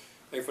themselves.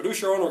 A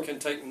fiduciary owner can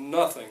take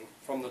nothing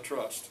from the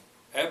trust,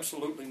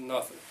 absolutely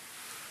nothing,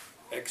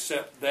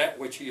 except that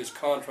which he is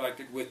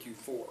contracted with you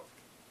for.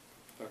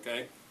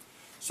 Okay?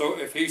 So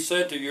if he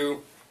said to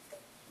you,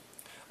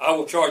 I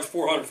will charge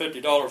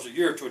 $450 a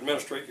year to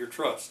administrate your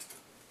trust,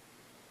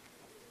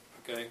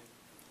 okay,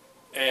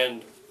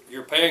 and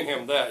you're paying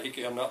him that, he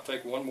cannot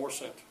take one more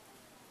cent.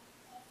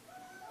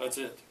 That's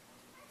it.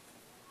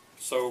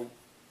 So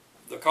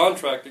the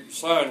contract that you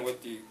sign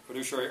with the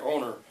fiduciary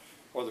owner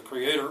or the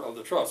creator of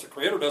the trust, the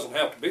creator doesn't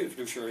have to be the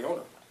fiduciary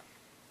owner.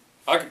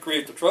 I could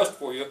create the trust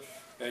for you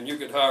and you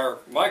could hire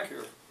Mike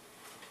here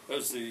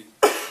as the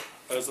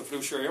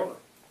fiduciary owner.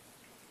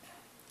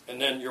 And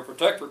then your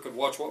protector could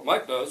watch what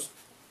Mike does,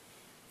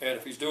 and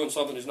if he's doing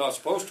something he's not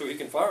supposed to, he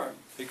can fire him.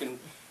 He can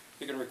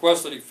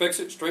request that he fix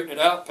it, straighten it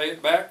out, pay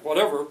it back,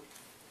 whatever.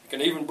 He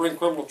can even bring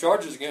criminal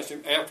charges against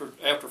him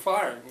after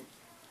firing him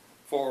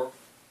for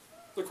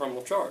the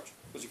criminal charge,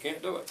 because he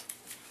can't do it.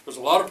 There's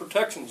a lot of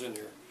protections in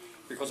here,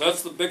 because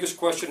that's the biggest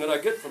question that I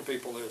get from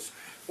people is,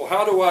 well,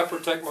 how do I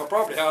protect my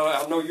property? How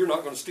do I know you're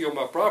not going to steal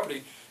my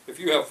property if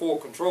you have full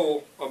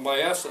control of my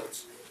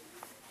assets?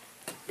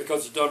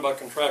 Because it's done by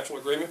contractual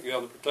agreement, you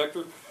have the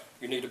protector,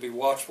 you need to be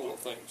watchful of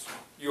things.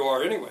 You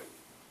are anyway.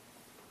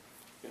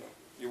 You know,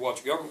 you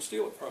watch the government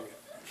steal it from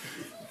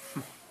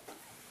you.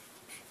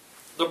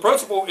 The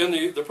principles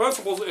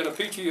in a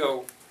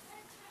PTO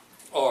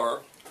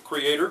are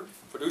creator,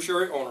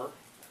 fiduciary owner,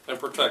 and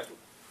protector.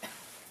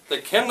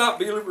 They cannot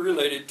be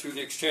related to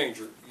the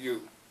exchanger,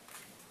 you.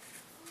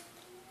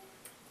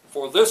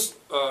 For this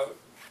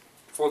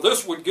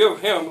would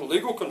give him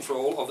legal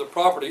control of the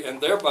property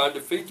and thereby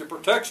defeat the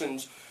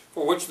protections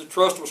for which the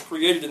trust was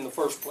created in the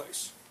first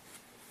place.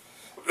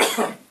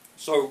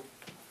 So,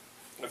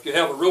 if you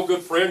have a real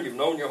good friend you've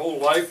known your whole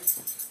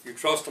life, you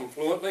trust them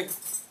fluently,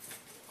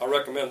 I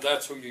recommend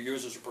that's who you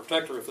use as a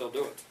protector if they'll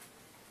do it.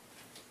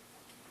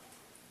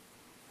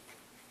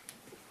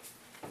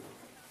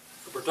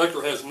 The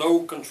protector has no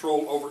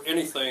control over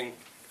anything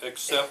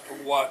except to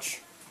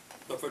watch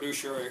the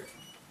fiduciary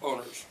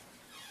owners.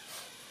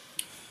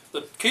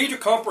 The key to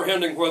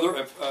comprehending whether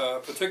a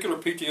particular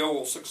PTO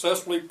will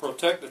successfully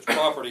protect its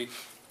property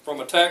from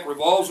attack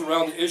revolves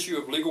around the issue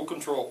of legal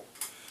control.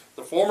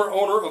 The former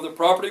owner of the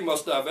property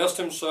must divest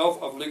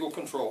himself of legal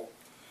control.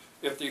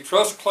 If the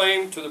trust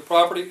claim to the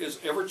property is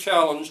ever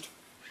challenged,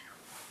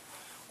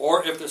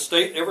 or if the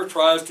state ever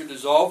tries to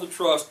dissolve the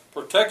trust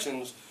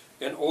protections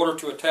in order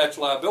to attach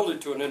liability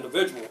to an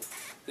individual,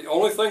 the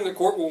only thing the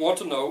court will want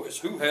to know is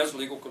who has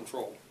legal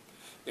control.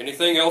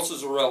 Anything else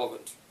is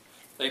irrelevant.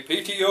 A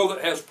PTO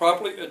that has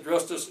properly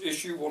addressed this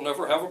issue will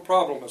never have a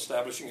problem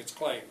establishing its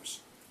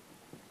claims.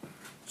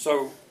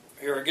 So,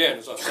 here again,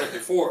 as I said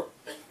before,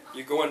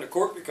 you go into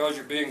court because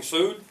you're being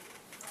sued,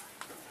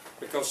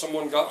 because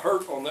someone got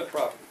hurt on that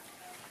property.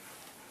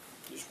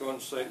 You just go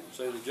and say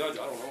to the judge,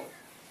 I don't know it.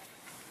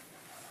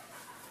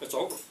 It's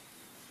over.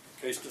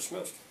 Case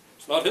dismissed.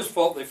 It's not his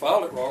fault they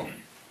filed it wrong.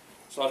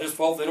 It's not his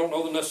fault they don't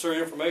know the necessary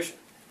information.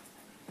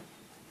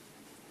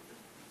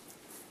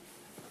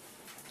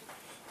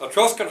 A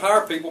trust can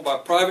hire people by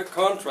private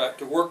contract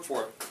to work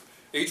for it.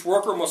 Each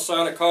worker must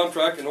sign a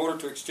contract in order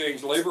to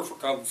exchange labor for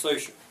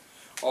compensation.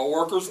 All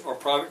workers are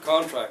private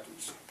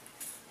contractors.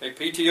 A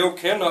PTO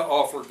cannot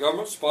offer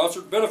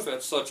government-sponsored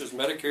benefits such as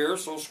Medicare,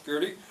 Social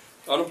Security,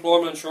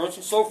 unemployment insurance,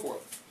 and so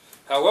forth.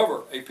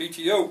 However, a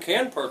PTO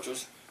can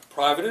purchase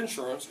private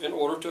insurance in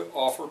order to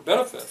offer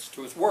benefits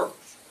to its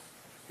workers,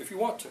 if you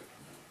want to.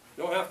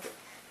 You don't have to.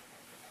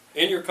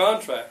 In your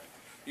contract,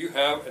 you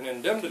have an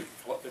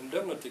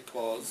indemnity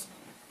clause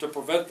to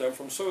prevent them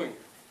from suing you,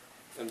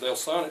 and they'll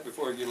sign it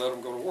before you let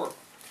them go to work.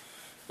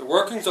 The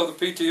workings of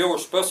the PTO are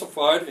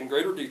specified in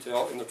greater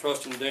detail in the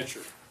trust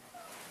indenture.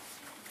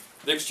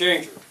 The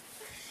exchanger.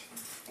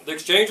 The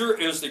exchanger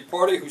is the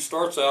party who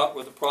starts out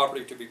with the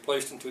property to be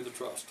placed into the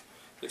trust.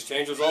 The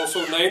exchanger is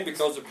also named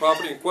because the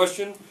property in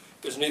question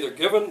is neither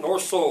given nor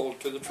sold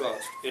to the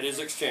trust. It is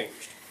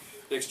exchanged.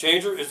 The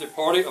exchanger is the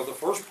party of the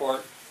first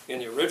part in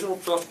the original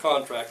trust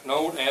contract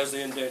known as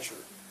the indenture.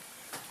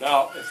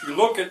 Now, if you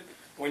look at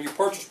when you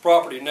purchase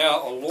property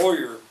now, a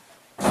lawyer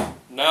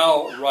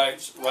now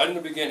writes right in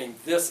the beginning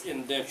this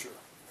indenture.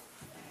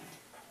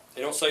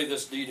 They don't say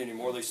this deed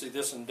anymore, they say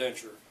this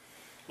indenture.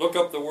 Look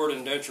up the word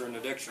indenture in the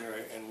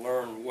dictionary and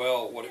learn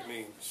well what it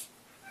means.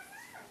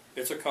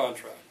 It's a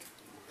contract.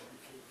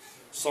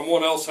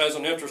 Someone else has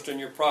an interest in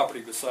your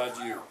property besides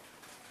you.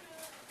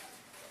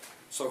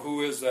 So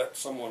who is that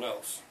someone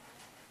else?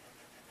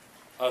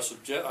 I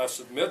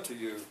submit to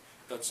you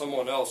that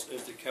someone else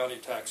is the county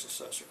tax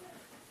assessor.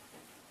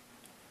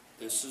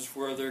 This is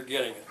where they're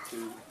getting it,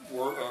 through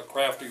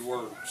crafty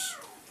words.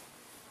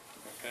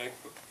 Okay?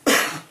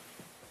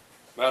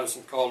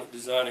 Madison called it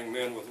designing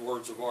men with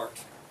words of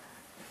art.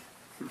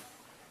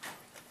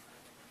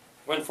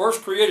 When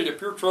first created, a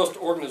pure trust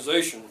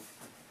organization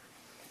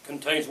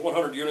contains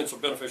 100 units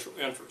of beneficial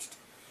interest.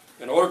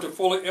 In order to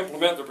fully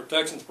implement the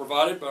protections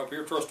provided by a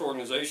pure trust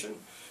organization,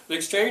 the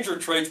exchanger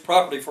trades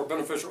property for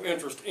beneficial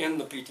interest in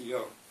the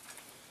PTO.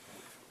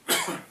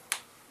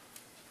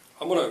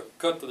 I'm going to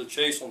cut to the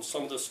chase on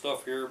some of this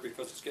stuff here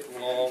because it's getting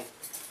long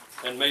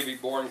and may be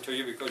boring to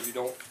you because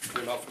you're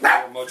not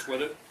familiar much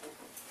with it.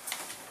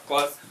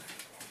 But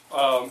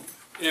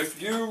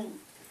if you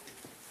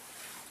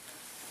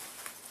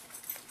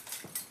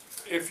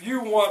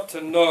want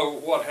to know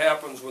what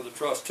happens with a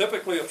trust,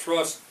 typically a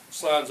trust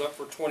signs up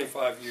for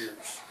 25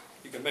 years.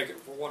 You can make it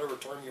for whatever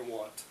term you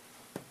want.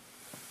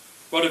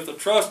 But if the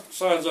trust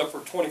signs up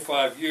for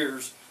 25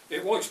 years,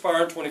 it will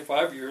expire in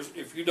 25 years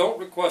if you don't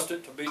request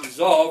it to be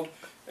dissolved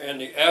and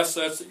the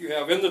assets that you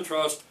have in the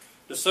trust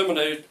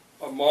disseminated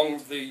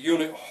among the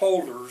unit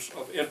holders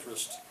of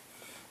interest.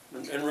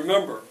 And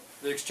remember,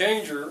 the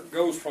exchanger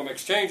goes from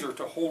exchanger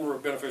to holder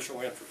of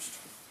beneficial interest.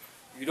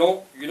 You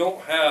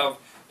don't have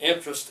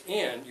interest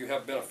in, you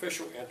have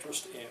beneficial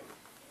interest in.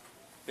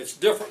 It's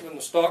different than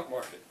the stock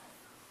market.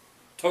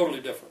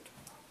 Totally different.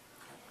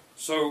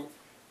 So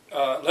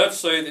let's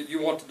say that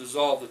you want to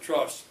dissolve the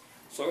trust.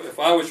 So if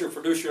I was your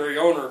fiduciary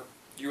owner,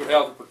 you would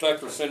have the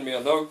protector send me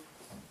a note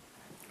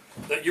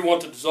that you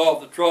want to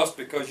dissolve the trust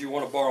because you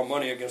want to borrow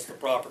money against the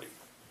property.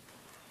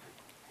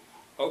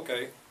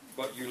 Okay,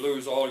 but you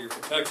lose all your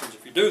protections.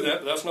 If you do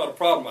that, that's not a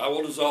problem. I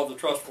will dissolve the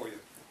trust for you.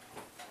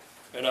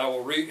 And I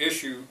will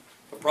reissue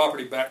the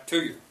property back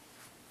to you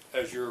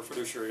as your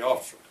fiduciary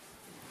officer.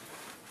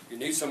 You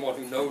need someone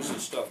who knows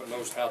this stuff and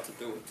knows how to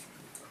do it.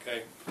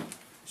 Okay?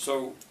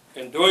 So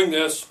in doing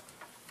this,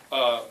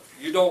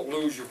 you don't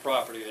lose your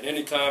property. At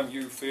any time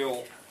you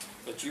feel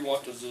that you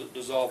want to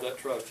dissolve that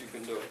trust, you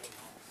can do it.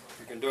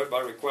 You can do it by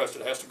request.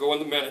 It has to go in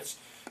the minutes.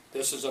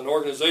 This is an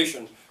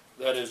organization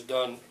that is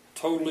done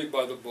totally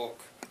by the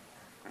book.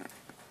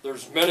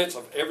 There's minutes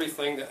of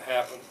everything that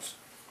happens.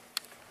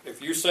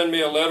 If you send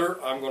me a letter,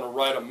 I'm going to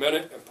write a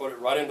minute and put it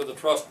right into the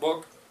trust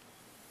book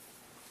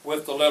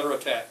with the letter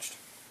attached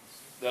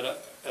that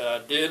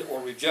I did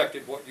or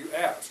rejected what you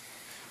asked.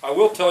 I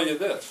will tell you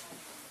this.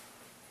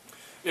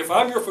 If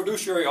I'm your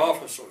fiduciary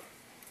officer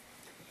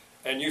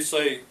and you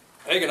say,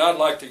 Hagan, I'd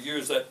like to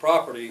use that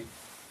property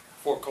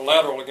for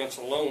collateral against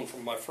a loan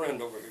from my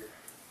friend over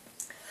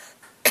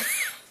here,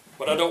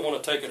 but I don't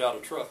want to take it out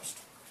of trust,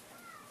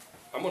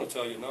 I'm going to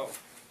tell you no.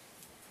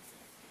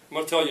 I'm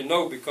going to tell you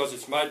no because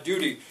it's my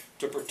duty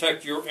to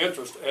protect your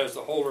interest as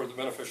the holder of the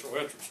beneficial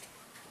interest.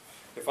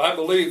 If I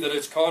believe that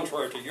it's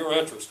contrary to your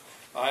interest,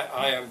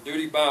 I am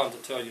duty bound to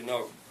tell you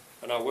no,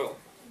 and I will.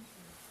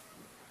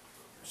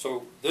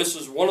 So this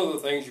is one of the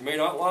things you may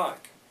not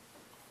like.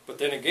 But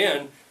then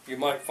again, you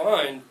might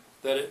find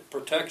that it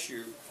protects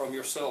you from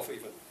yourself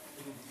even.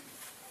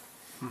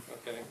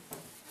 Okay?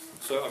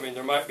 So, I mean,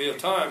 there might be a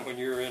time when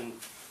you're in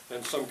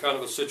some kind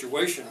of a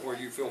situation where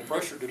you feel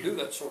pressured to do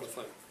that sort of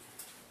thing.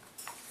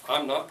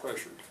 I'm not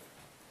pressured.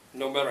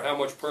 No matter how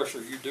much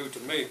pressure you do to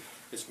me,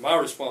 it's my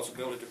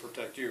responsibility to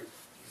protect you.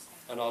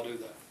 And I'll do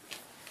that.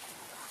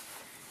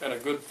 And a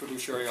good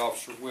fiduciary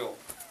officer will.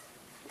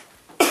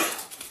 Could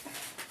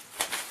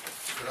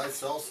I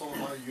sell some of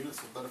my units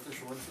of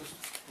beneficial interest?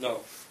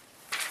 No.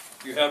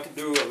 You have to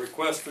do a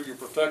request through your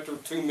protector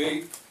to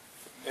me,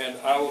 and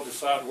I will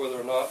decide whether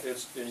or not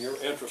it's in your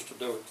interest to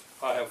do it.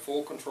 I have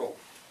full control.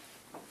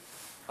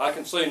 I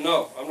can say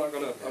no. I'm not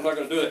going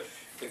to do that.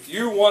 If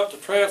you want to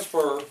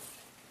transfer,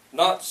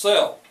 not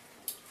sell,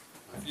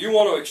 if you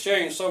want to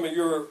exchange some of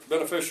your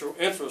beneficial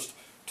interest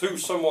to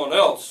someone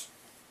else,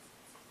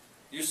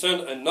 you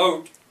send a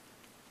note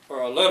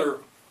or a letter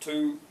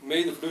to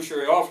me, the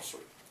fiduciary officer,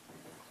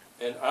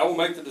 and I will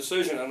make the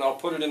decision and I'll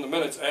put it in the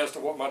minutes as to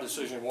what my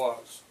decision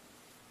was.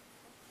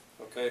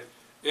 Okay?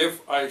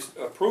 If I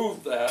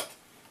approve that,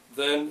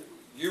 then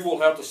you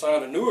will have to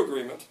sign a new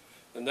agreement,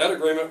 and that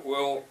agreement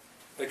will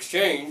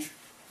exchange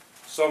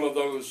some of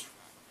those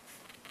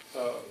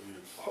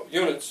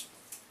units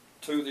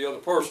to the other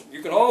person.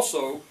 You can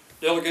also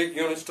delegate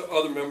units to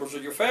other members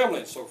of your family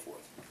and so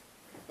forth.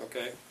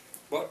 Okay?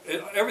 But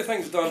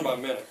everything's done by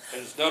minute,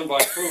 and it's done by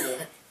approval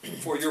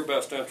for your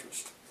best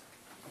interest.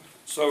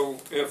 So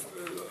if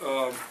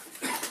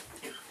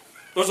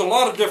there's a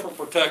lot of different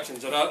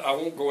protections that I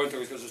won't go into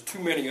because there's too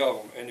many of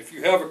them. And if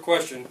you have a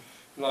question,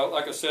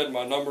 like I said,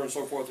 my number and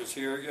so forth is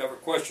here. You have a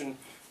question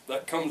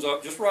that comes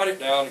up, just write it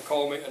down and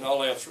call me, and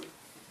I'll answer it.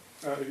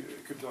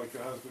 It could like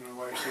a husband and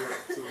wife here,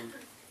 so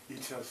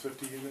each has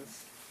 50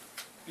 units?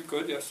 You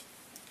could, yes.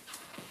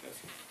 Yes.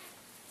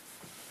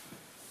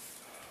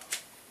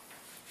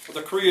 For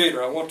the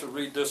Creator, I want to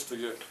read this to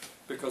you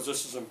because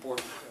this is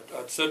important.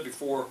 I've said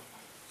before,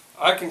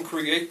 I can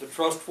create the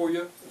trust for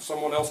you, and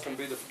someone else can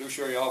be the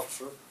fiduciary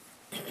officer.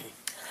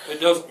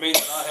 It doesn't mean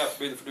that I have to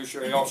be the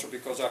fiduciary officer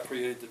because I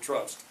created the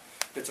trust.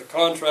 It's a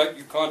contract.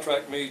 You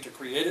contract me to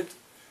create it.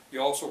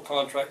 You also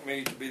contract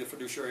me to be the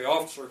fiduciary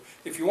officer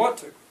if you want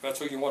to. That's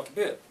who you want to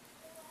be.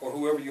 Or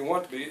whoever you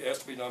want to be, it has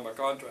to be done by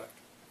contract.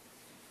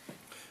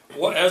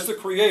 Well, as the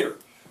Creator,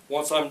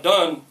 once I'm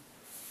done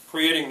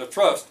creating the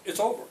trust, it's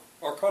over.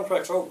 Our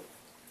contract's over.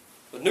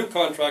 The new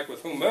contract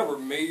with whomever,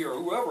 me or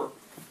whoever,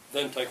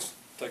 then takes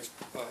place.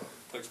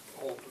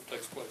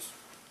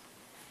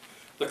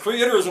 The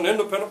Creator is an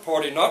independent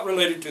party not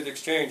related to the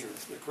exchanger.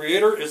 The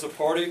Creator is a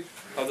party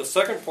of the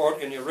second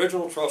part in the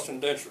original trust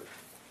indenture.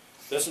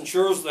 This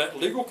ensures that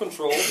legal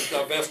control is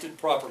divested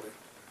properly.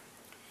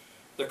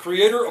 The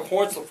Creator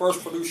appoints the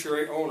first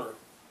fiduciary owner.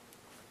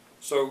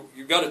 So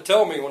you've got to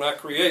tell me when I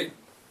create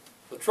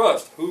the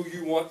trust who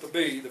you want to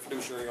be the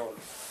fiduciary owner.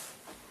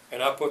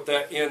 And I put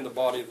that in the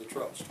body of the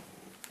trust.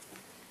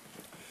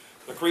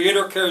 The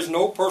Creator carries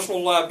no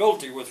personal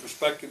liability with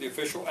respect to the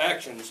official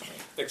actions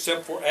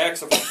except for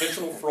acts of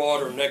intentional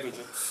fraud or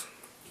negligence.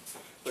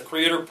 The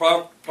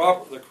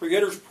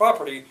Creator's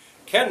property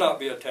cannot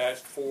be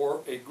attached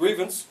for a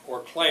grievance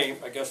or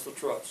claim against the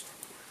trust.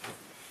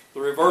 The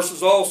reverse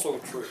is also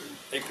true.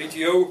 A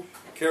PTO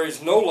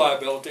carries no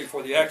liability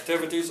for the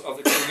activities of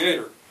the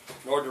creator,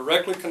 nor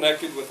directly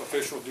connected with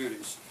official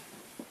duties.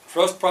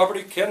 Trust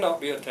property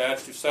cannot be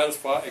attached to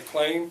satisfy a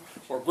claim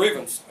or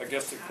grievance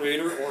against the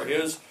creator or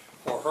his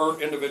or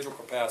her individual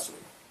capacity.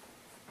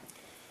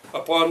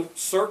 Upon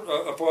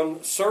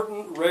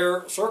certain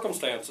rare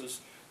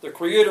circumstances, the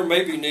creator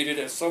may be needed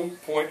at some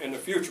point in the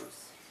future.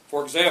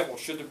 For example,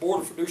 should the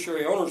board of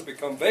fiduciary owners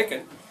become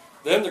vacant,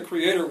 then the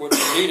creator would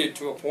be needed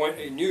to appoint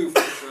a new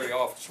fiduciary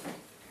officer.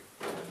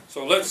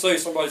 So let's say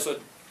somebody said,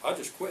 I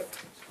just quit.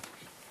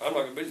 I'm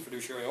not going to be the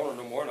fiduciary owner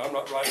no more, and I'm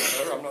not writing a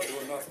letter, I'm not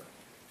doing nothing.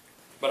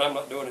 But I'm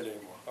not doing it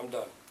anymore. I'm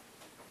done.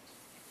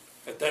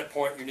 At that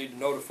point, you need to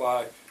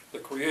notify the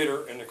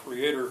creator, and the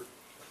creator,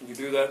 and you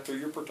do that through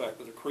your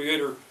protector, the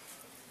creator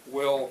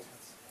will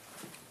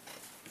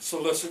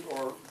solicit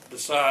or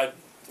decide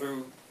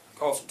through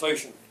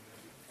consultation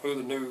who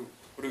the new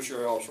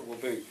fiduciary officer will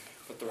be.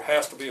 But there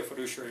has to be a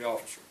fiduciary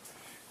officer.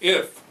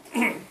 If,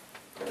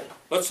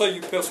 let's say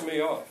you piss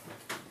me off,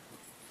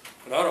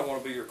 and I don't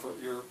want to be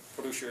your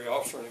fiduciary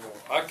officer anymore.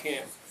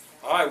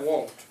 I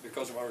won't,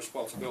 because of my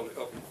responsibility,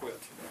 up and quit.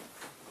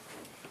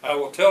 I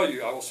will tell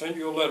you, I will send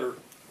you a letter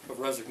of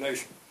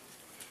resignation.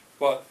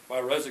 But my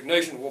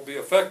resignation will be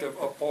effective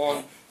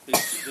upon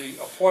the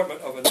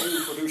appointment of a new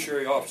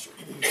fiduciary officer.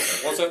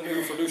 Once that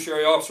new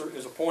fiduciary officer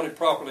is appointed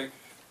properly,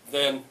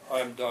 then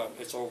I'm done.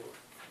 It's over.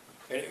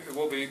 And it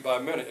will be by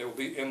minute. It will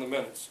be in the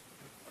minutes.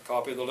 A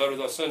copy of the letter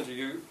that I send to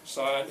you,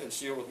 signed and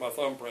sealed with my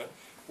thumbprint,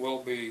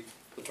 will be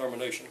the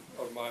termination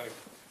of my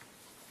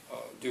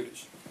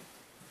duties.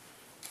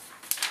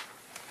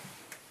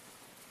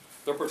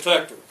 The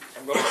protector.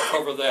 I'm going to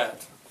cover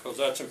that because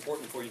that's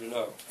important for you to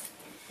know.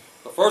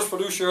 The first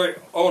fiduciary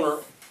owner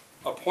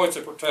appoints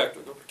a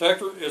protector. The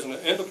protector is an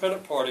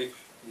independent party,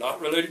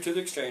 not related to the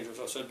exchange, as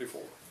I said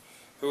before,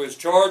 who is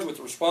charged with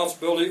the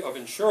responsibility of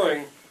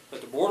ensuring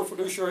that the Board of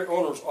Fiduciary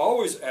Owners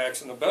always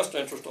acts in the best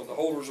interest of the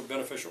holders of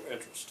beneficial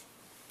interest.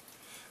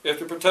 If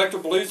the protector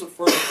believes that the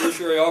first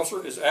fiduciary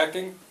officer is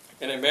acting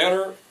in a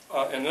manner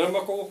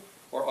inimical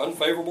or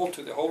unfavorable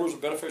to the holders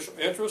of beneficial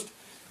interest,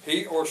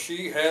 he or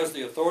she has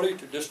the authority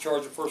to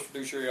discharge the first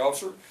fiduciary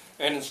officer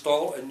and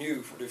install a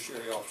new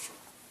fiduciary officer.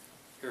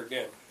 Here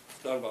again,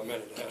 it's done by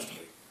minute, it has to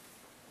be.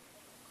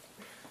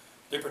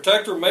 The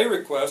protector may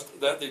request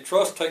that the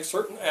trust take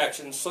certain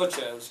actions such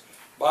as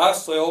buy,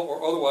 sell,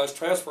 or otherwise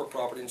transfer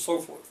property and so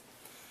forth.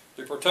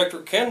 The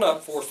protector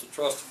cannot force the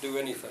trust to do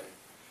anything,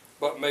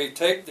 but may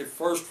take the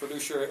first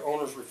fiduciary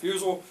owner's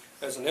refusal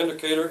as an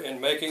indicator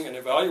in making an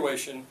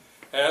evaluation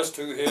as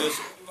to his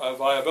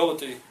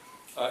viability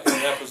in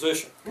that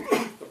position.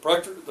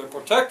 The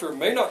protector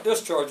may not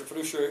discharge the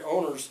fiduciary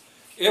owners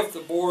if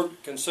the board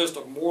consists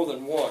of more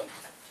than one.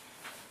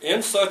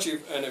 In such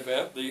an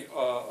event, the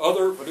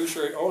other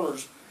fiduciary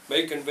owners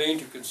may convene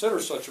to consider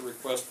such a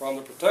request from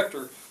the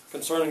protector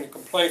concerning the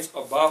complaints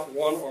about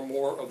one or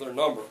more of their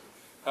number.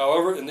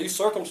 However, in these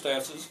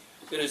circumstances,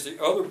 it is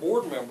the other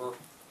board member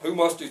who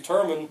must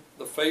determine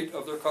the fate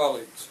of their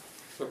colleagues.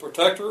 The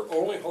protector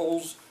only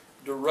holds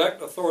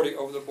direct authority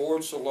over the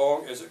board so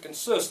long as it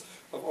consists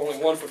of only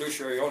one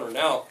fiduciary owner.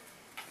 Now,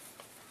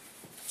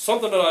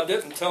 something that I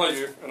didn't tell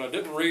you, and I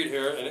didn't read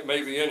here, and it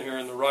may be in here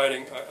in the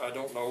writing, I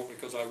don't know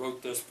because I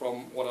wrote this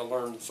from what I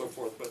learned and so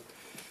forth, but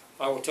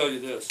I will tell you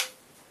this.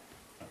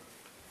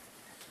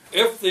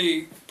 If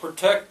the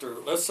protector,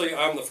 let's say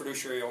I'm the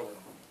fiduciary owner,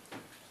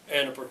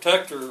 and the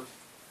protector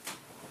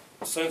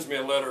sends me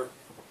a letter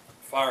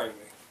firing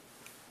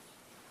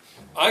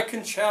me, I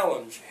can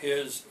challenge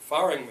his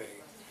firing me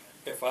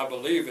if I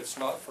believe it's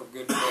not for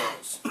good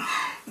cause.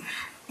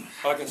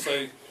 I can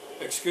say,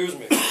 excuse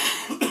me,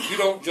 you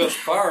don't just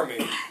fire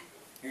me,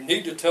 you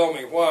need to tell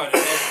me why, and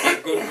it has to be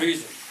a good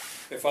reason.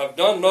 If I've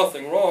done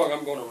nothing wrong,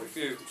 I'm going to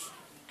refuse.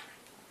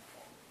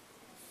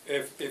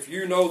 If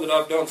you know that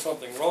I've done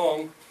something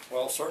wrong,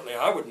 well, certainly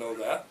I would know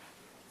that.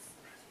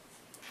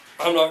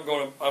 I'm not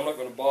going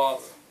to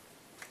bother.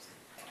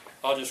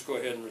 I'll just go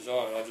ahead and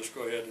resign. I'll just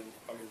go ahead and,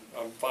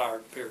 I'm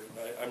fired, period.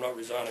 I'm not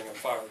resigning, I'm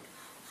fired.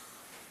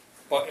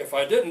 But if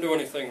I didn't do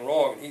anything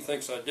wrong and he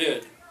thinks I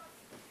did,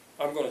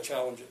 I'm going to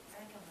challenge it.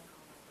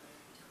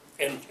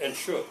 And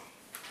should.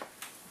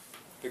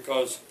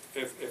 Because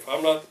if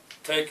I'm not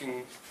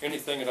taking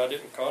anything that I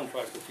didn't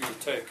contract with you to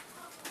take,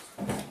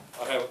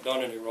 I haven't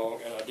done any wrong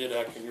and I did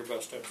act in your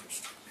best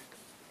interest.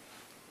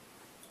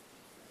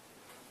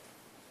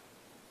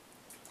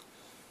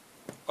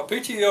 A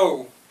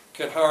PTO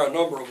can hire a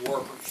number of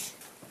workers.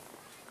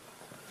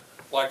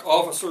 Like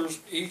officers,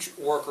 each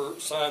worker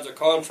signs a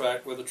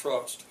contract with a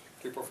trust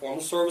to perform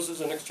the services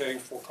in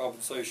exchange for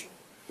compensation.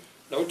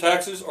 No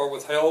taxes are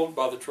withheld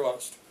by the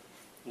trust.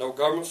 No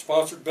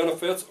government-sponsored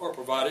benefits are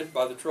provided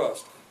by the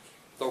trust,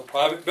 though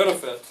private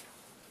benefit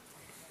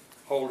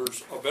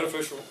holders of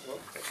beneficial... Well,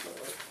 that's not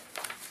right.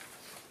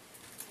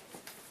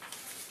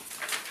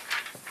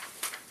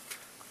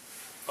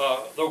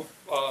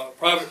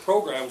 Private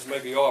programs may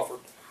be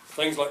offered,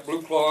 things like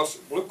Blue Cross,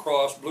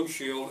 Blue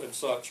Shield, and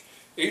such.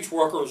 Each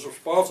worker is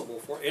responsible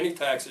for any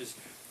taxes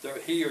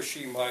that he or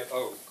she might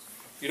owe.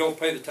 You don't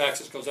pay the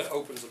taxes because that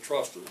opens the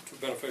trust to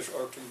beneficial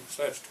or to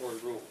statutory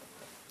rule.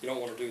 You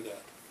don't want to do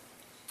that.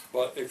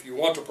 But if you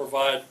want to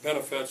provide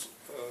benefits,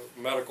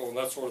 medical and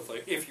that sort of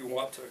thing, if you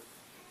want to,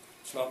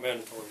 it's not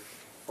mandatory.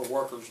 For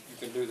workers, you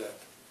can do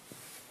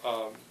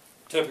that.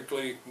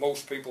 Typically,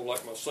 most people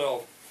like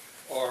myself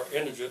are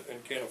indigent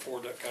and can't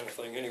afford that kind of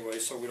thing anyway,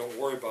 so we don't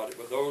worry about it.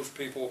 But those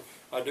people,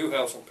 I do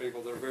have some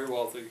people that are very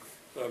wealthy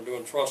that I'm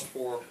doing trust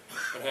for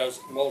and has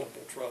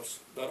multiple trusts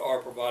that are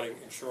providing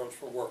insurance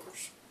for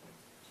workers.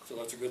 So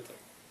that's a good thing.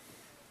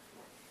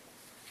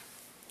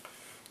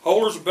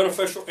 Holders of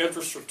beneficial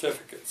interest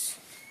certificates.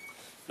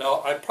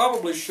 Now, I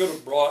probably should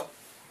have brought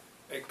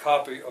a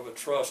copy of a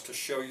trust to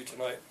show you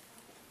tonight,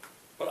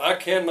 but I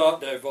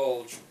cannot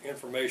divulge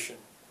information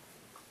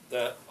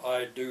that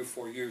I do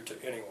for you to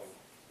anyone,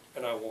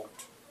 and I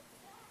won't.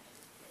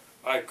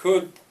 I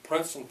could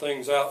print some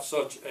things out,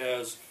 such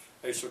as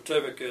a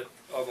certificate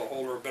of a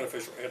holder of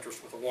beneficial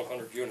interest with the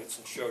 100 units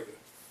and show you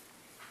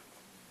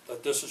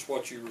that this is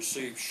what you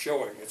receive,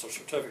 showing, it's a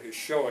certificate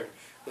showing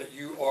that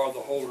you are the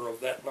holder of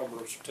that number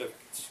of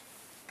certificates.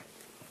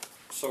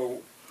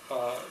 So,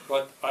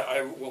 but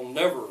I will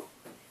never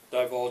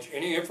divulge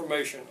any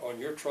information on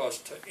your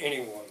trust to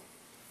anyone.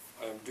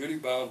 I am duty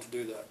bound to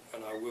do that,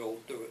 and I will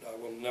do it. I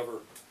will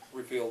never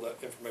reveal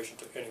that information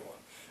to anyone.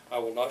 I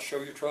will not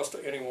show your trust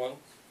to anyone.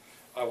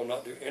 I will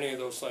not do any of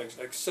those things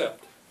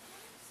except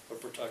a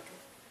protector.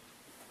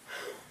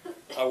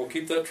 I will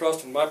keep that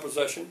trust in my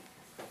possession.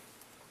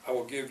 I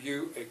will give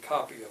you a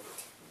copy of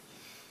it.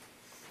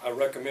 I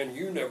recommend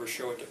you never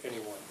show it to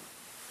anyone,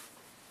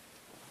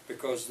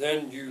 because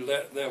then you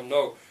let them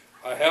know.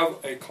 I have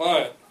a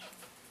client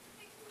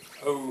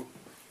who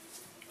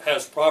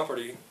has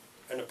property,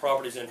 and the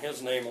property's in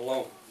his name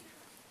alone.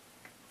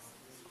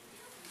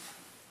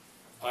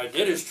 I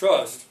did his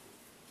trust,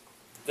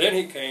 then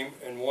he came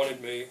and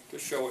wanted me to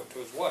show it to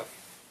his wife.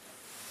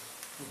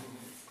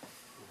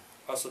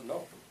 I said,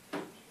 no,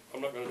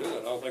 I'm not going to do that.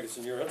 I don't think it's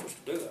in your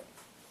interest to do that.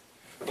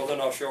 Well,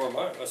 then I'll show her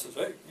mine. I said,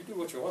 hey, you do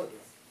what you want to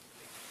do.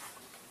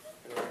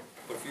 You know,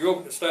 but if you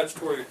open the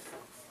statutory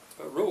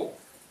rule,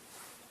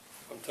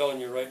 I'm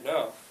telling you right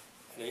now,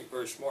 it ain't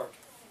very smart,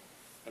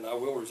 and I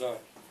will resign.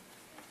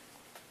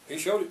 He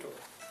showed it to her.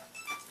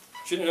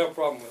 She didn't have a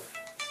problem with it.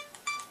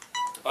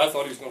 I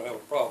thought he was going to have a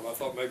problem. I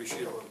thought maybe she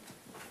had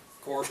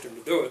coerced him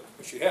to do it,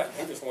 but she hadn't.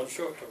 He just wanted to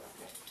show it to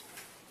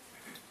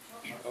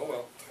her. Oh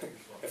well.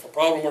 If a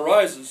problem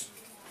arises,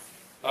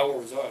 I will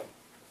resign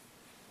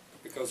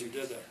because he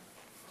did that.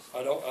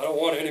 I don't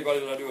want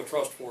anybody that I do a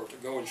trust for to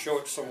go and show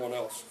it to someone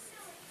else.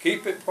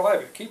 Keep it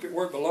private. Keep it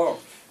where it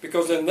belongs.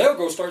 Because then they'll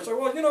go start saying,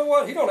 well, you know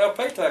what? He don't have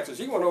to pay taxes.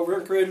 He went over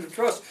and created a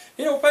trust.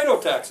 He don't pay no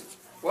taxes.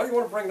 Why do you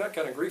want to bring that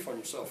kind of grief on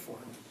yourself for?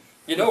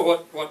 You know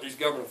what these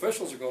government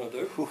officials are going to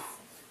do.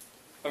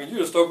 I mean, you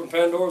just opened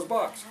Pandora's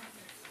box.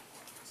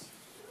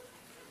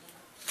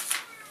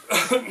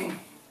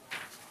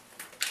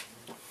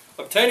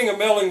 Obtaining a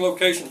mailing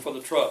location for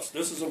the trust.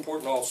 This is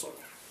important also.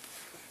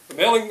 The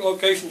mailing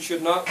location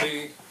should not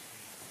be,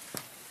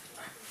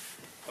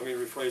 let me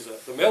rephrase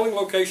that. The mailing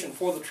location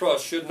for the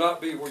trust should not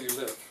be where you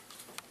live.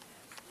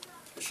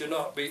 It should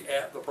not be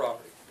at the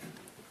property.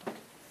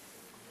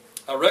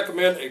 I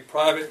recommend a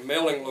private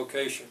mailing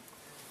location,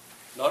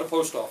 not a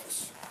post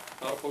office,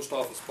 not a post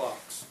office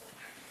box,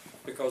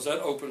 because that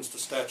opens to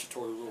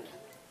statutory rule.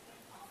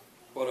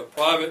 But a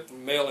private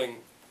mailing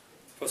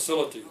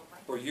facility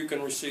where you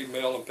can receive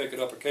mail and pick it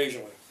up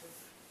occasionally.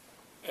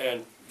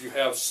 And you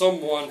have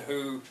someone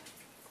who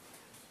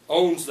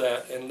owns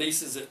that and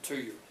leases it to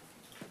you.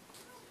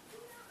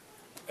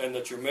 And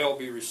that your mail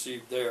be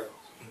received there.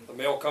 The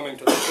mail coming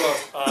to the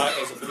trust, I,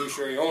 as a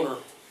fiduciary owner,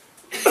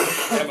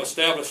 am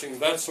establishing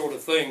that sort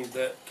of thing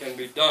that can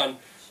be done.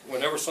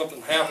 Whenever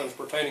something happens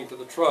pertaining to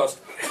the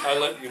trust, I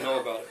let you know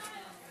about it.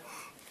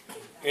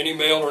 Any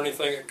mail or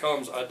anything that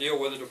comes, I deal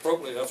with it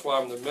appropriately. That's why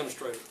I'm the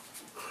administrator.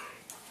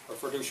 A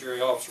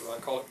fiduciary officer. I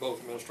call it both,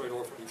 administrator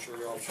or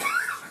fiduciary officer.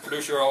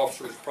 Fiduciary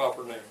officer is the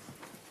proper name.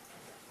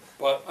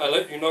 But I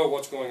let you know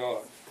what's going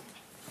on.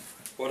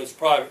 What is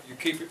private, you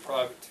keep it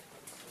private.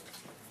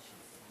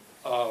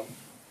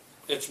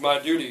 It's my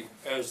duty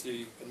as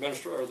the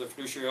administrator or the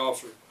fiduciary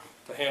officer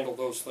to handle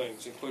those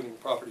things, including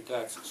property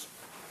taxes.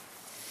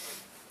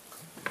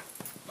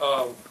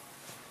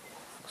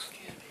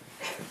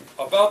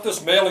 About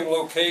this mailing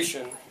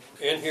location,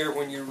 in here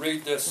when you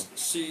read this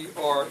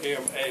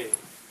CRMA,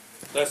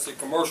 that's the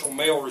Commercial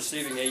Mail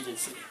Receiving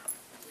Agency.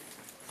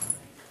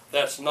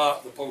 That's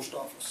not the post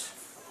office.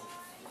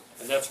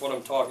 And that's what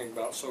I'm talking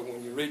about. So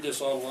when you read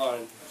this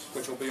online,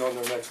 which will be on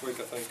there next week,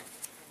 I think,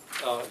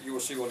 you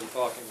will see what I'm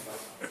talking about.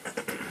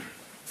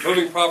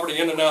 Moving property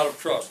in and out of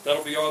trust.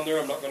 That'll be on there.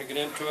 I'm not going to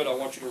get into it. I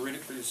want you to read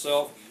it for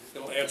yourself.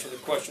 It'll answer the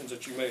questions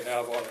that you may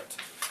have on it.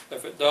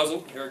 If it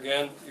doesn't, here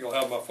again, you'll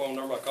have my phone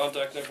number, my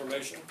contact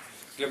information.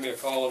 Give me a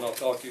call and I'll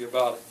talk to you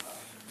about it.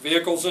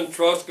 Vehicles in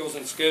trust goes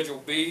in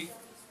Schedule B.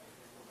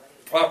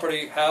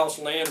 Property, house,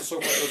 land, and so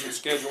forth goes in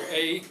Schedule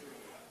A.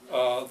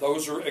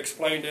 Those are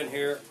explained in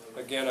here.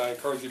 Again, I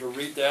encourage you to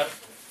read that.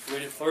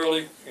 Read it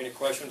thoroughly. Any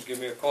questions, give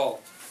me a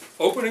call.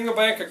 Opening a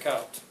bank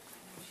account.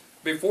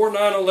 Before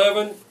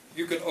 9/11,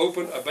 you could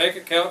open a bank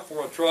account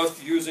for a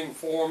trust using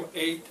Form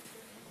 8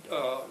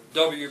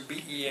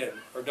 WBEN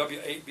or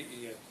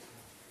W8BEN.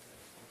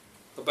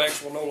 The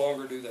banks will no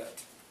longer do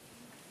that.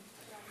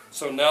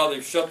 So now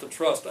they've shut the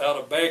trust out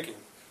of banking.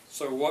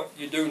 So what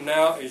you do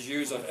now is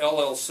use an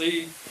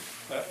LLC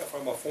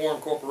from a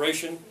foreign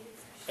corporation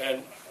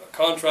and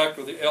contract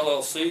with the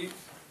LLC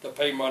to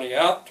pay money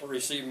out, to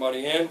receive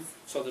money in,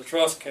 so the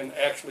trust can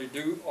actually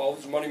do all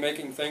these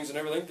money-making things and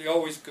everything. They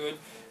always could.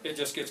 It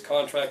just gets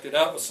contracted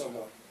out with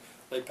someone.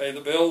 They pay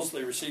the bills,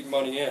 they receive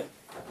money in.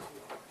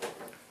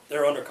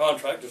 They're under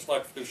contract just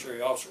like a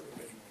fiduciary officer would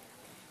be.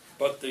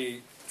 But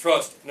the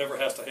trust never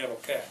has to handle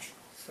cash.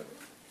 So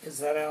is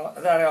that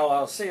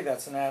LLC,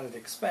 that's an added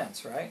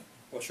expense, right?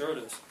 Well, sure it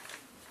is.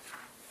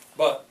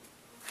 But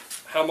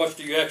how much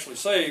do you actually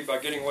save by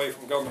getting away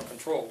from government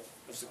control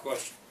is the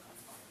question.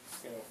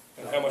 You know,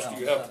 and how much do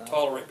you have to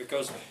tolerate?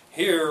 Because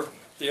here,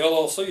 the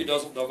LLC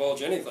doesn't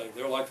divulge anything.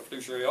 They're like the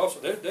fiduciary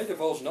officer. They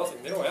divulge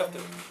nothing. They don't have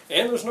to.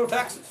 And there's no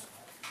taxes.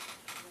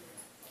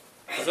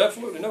 There's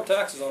absolutely no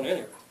taxes on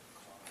any of it.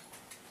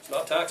 It's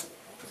not taxable.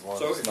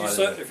 So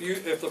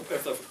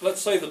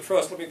let's say the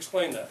trust, let me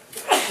explain that.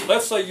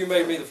 Let's say you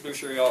made me the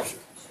fiduciary officer.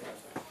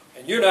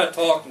 And you and I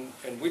talked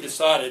and we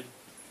decided,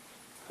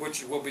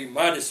 which will be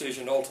my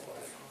decision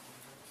ultimately,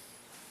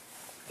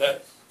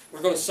 that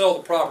we're going to sell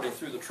the property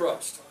through the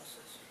trust.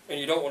 And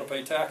you don't want to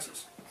pay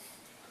taxes.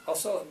 I'll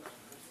sell it.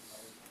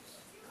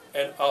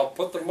 And I'll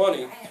put the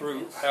money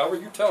through, however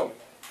you tell me,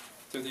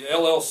 through the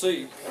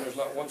LLC, and there's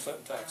not 1 cent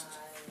in taxes.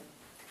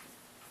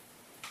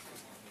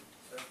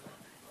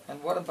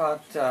 And what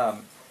about,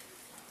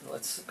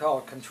 let's call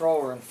it control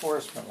or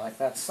enforcement, like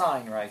that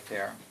sign right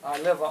there?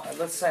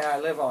 Let's say I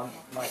live on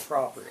my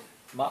property.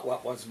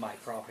 What was my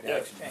property?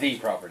 Yes. The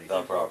property.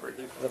 The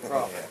property.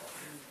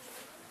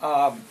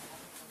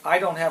 I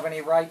don't have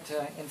any right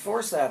to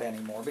enforce that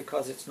anymore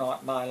because it's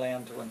not my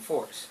land to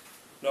enforce.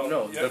 No,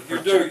 No,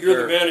 you do.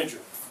 You're the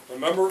manager.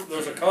 Remember,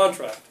 there's a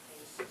contract.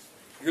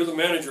 You're the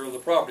manager of the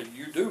property.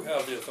 You do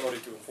have the authority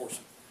to enforce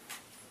it.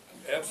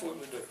 You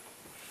absolutely do.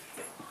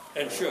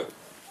 And should.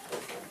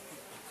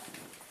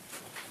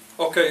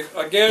 Okay,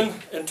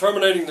 again, in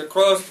terminating the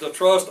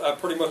trust, I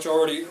pretty much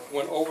already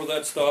went over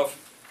that stuff.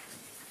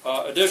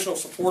 Additional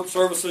support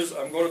services,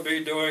 I'm going to be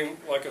doing,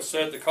 like I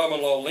said, the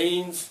common law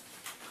liens,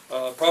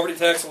 property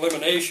tax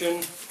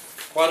elimination,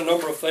 quite a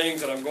number of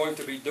things that I'm going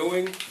to be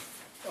doing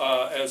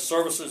as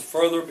services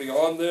further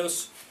beyond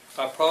this.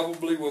 I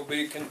probably will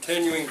be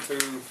continuing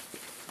to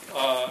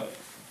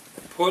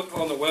put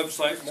on the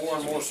website more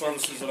and more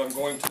services that I'm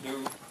going to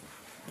do.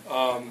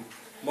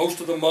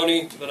 Most of the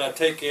money that I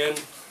take in,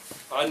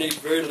 I need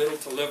very little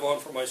to live on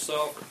for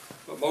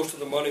myself, but most of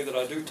the money that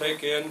I do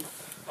take in,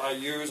 I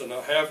use and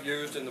I have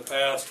used in the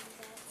past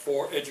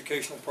for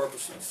educational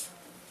purposes.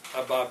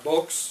 I buy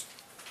books,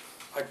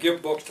 I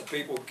give books to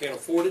people who can't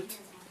afford it,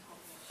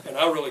 and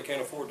I really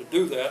can't afford to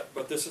do that,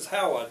 but this is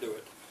how I do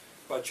it.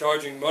 By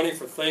charging money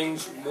for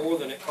things more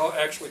than it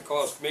actually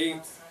cost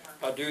me,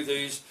 I do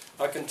these.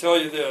 I can tell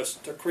you this,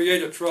 to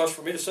create a trust,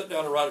 for me to sit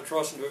down and write a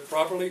trust and do it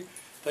properly,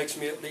 takes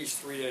me at least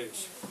 3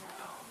 days.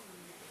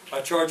 I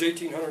charge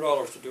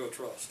 $1,800 to do a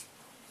trust.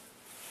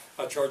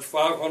 I charge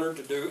 $500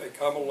 to do a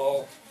common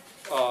law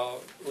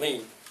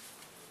lien.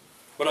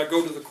 But I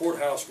go to the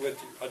courthouse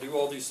with you. I do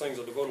all these things.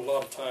 I devote a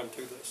lot of time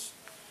to this.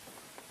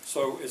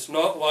 So it's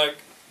not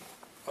like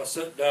I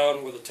sit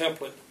down with a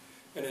template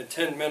and in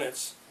 10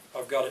 minutes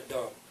I've got it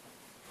done.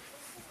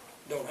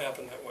 Don't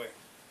happen that way.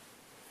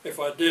 If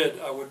I did,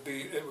 it would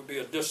be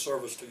a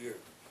disservice to you.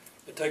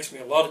 It takes me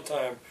a lot of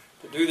time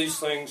to do these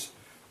things.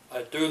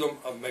 I do them.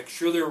 I make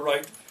sure they're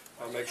right.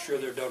 I make sure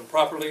they're done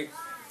properly.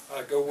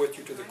 I go with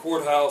you to the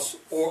courthouse,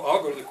 or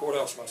I'll go to the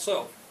courthouse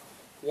myself.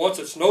 Once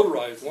it's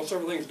notarized, once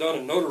everything's done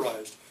and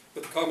notarized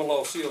with the common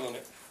law seal in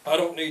it, I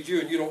don't need you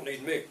and you don't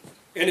need me.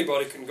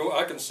 Anybody can go.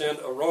 I can send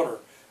a runner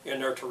in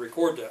there to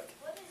record that.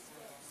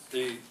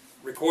 The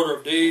recorder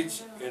of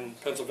deeds in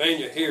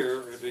Pennsylvania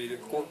here, it'd be the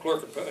court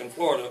clerk in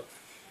Florida,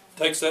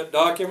 takes that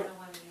document,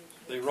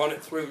 they run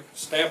it through,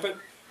 stamp it,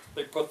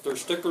 they put their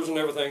stickers and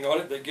everything on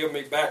it, they give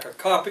me back a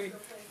copy,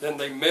 then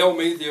they mail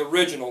me the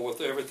original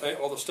with everything,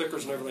 all the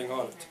stickers and everything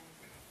on it.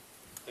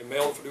 They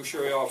mail the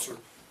fiduciary officer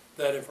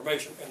that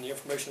information, and the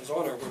information is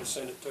on there where to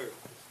send it to.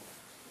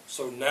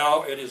 So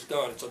now it is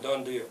done. It's a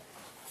done deal.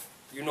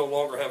 You no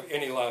longer have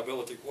any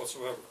liability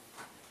whatsoever.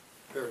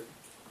 Period.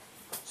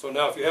 So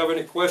now if you have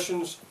any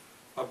questions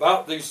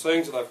about these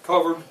things that I've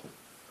covered,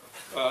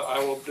 I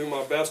will do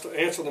my best to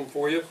answer them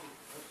for you.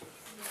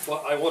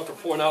 But I want to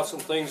point out some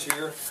things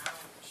here.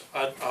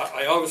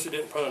 I obviously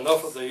didn't print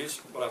enough of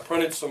these, but I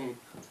printed some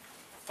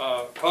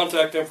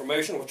contact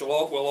information, which will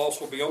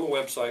also be on the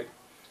website,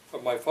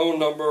 of my phone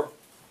number,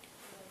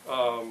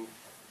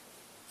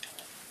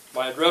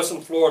 my address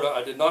in Florida.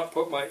 I did not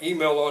put my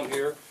email on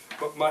here,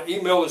 but my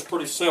email is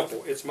pretty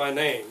simple. It's my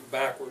name,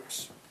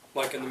 backwards,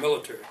 like in the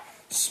military.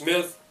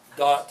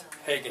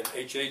 Smith.Hagan,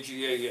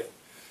 H-A-G-A-N.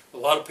 A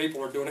lot of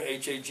people are doing it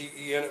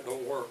H-A-G-E-N, it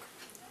don't work.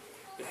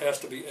 It has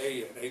to be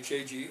A-N,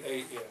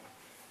 H-A-G-A-N.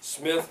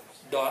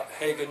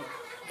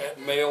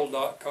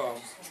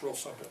 Smith.hagan@mail.com. It's real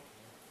simple.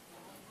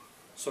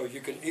 So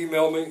you can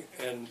email me,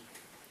 and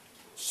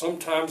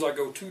sometimes I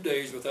go 2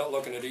 days without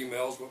looking at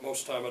emails, but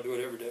most of the time I do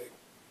it every day.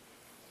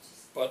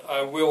 But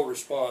I will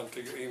respond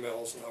to your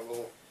emails, and I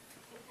will,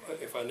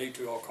 if I need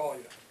to, I'll call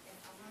you,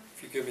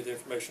 if you give me the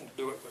information to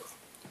do it with.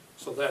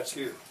 So that's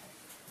here.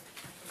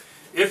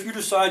 If you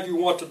decide you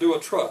want to do a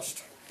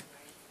trust,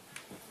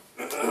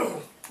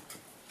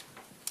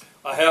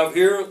 I have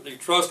here the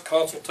trust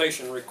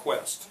consultation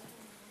request.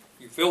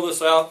 You fill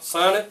this out,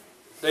 sign it,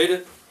 date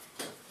it,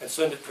 and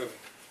send it to me.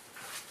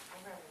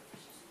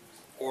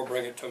 Or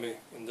bring it to me,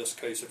 in this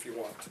case, if you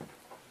want.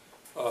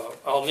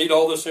 I'll need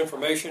all this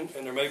information,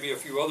 and there may be a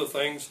few other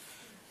things.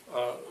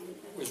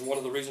 Is one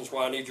of the reasons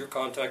why I need your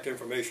contact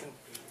information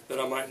that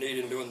I might need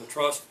in doing the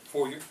trust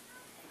for you.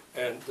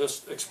 And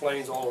this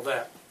explains all of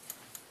that.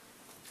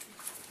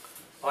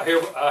 I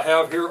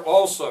have here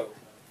also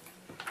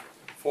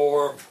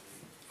for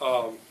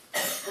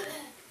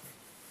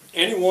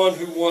anyone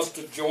who wants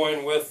to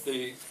join with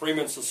the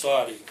Freeman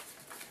Society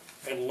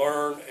and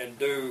learn and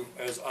do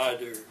as I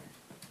do,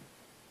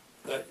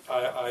 that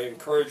I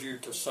encourage you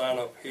to sign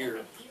up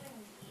here.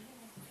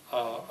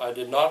 I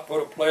did not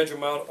put a pledge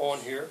amount on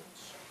here.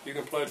 You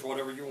can pledge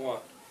whatever you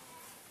want,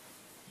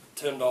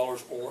 $10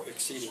 or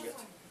exceeding it.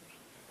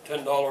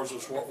 $10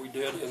 is what we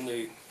did in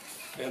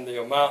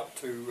the amount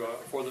to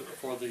for the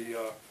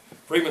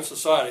Freeman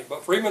Society.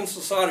 But Freeman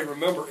Society,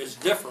 remember, is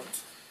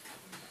different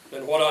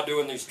than what I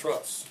do in these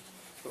trusts.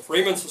 The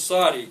Freeman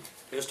Society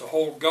is to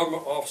hold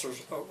government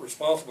officers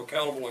responsible,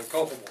 accountable, and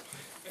culpable,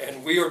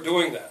 and we are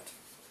doing that.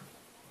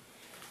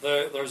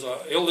 There's an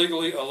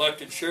illegally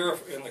elected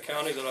sheriff in the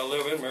county that I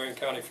live in, Marion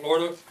County,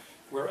 Florida.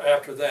 We're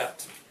after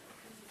that.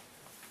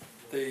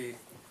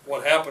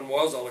 What happened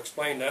was, I'll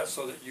explain that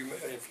so that you,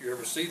 if you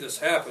ever see this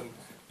happen,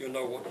 you'll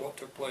know what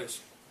took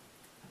place.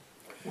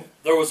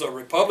 There was a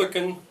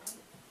Republican,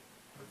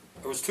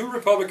 there was 2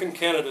 Republican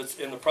candidates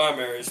in the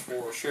primaries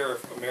for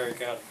sheriff of Marion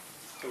County.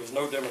 There was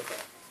no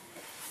Democrat.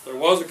 There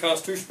was a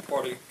Constitution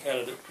Party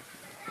candidate.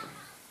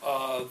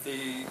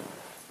 The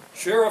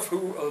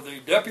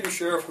deputy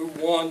sheriff who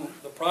won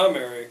the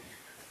primary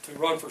to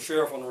run for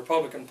sheriff on the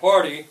Republican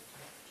Party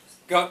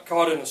got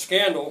caught in a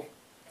scandal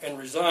and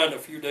resigned a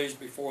few days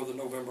before the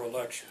November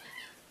election.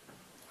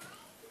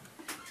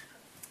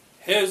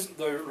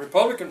 The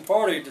Republican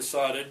Party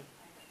decided,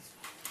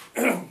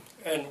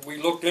 and we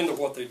looked into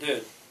what they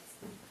did,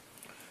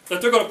 that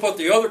they're going to put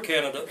the other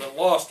candidate that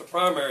lost the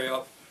primary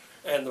up,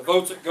 and the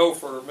votes that go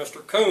for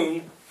Mr.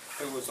 Coon,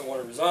 who was the one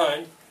who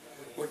resigned,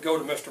 would go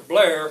to Mr.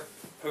 Blair,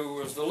 who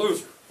was the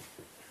loser.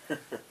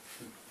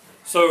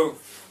 So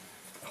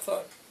I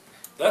thought,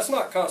 that's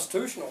not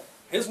constitutional.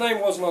 His name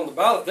wasn't on the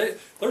ballot.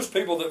 There's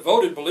people that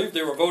voted, believed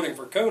they were voting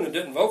for Coon and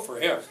didn't vote for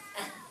him.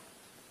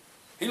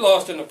 He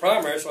lost in the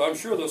primary, so I'm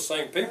sure those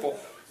same people,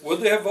 would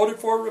they have voted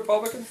for a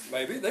Republican?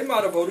 Maybe. They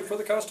might have voted for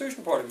the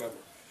Constitution Party member.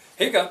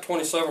 He got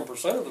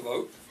 27% of the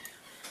vote.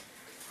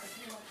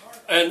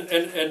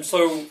 And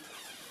so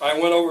I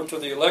went over to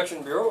the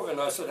Election Bureau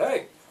and I said,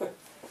 hey,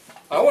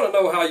 I want to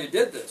know how you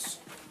did this.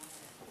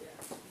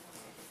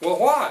 Well,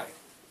 why?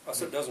 I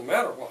said, it doesn't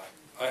matter why.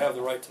 I have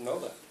the right to know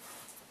that.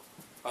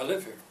 I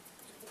live here.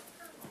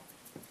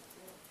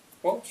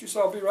 Well, she said,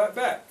 I'll be right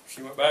back.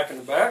 She went back in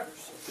the back.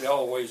 They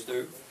always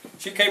do.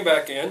 She came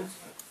back in,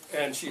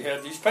 and she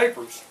had these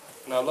papers.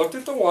 And I looked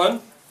at the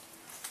one,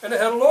 and it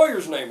had a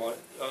lawyer's name on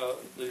it,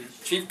 the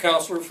chief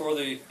counselor for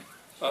the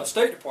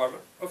State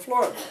Department of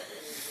Florida.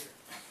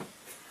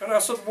 And I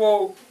said,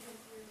 well,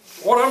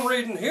 what I'm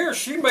reading here,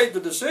 she made the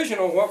decision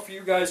on what for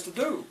you guys to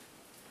do.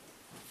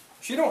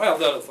 She don't have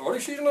that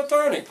authority. She's an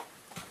attorney.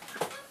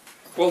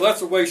 Well,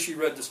 that's the way she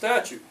read the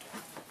statute.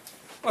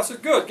 I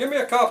said, good, give me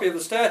a copy of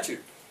the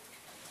statute.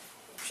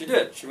 She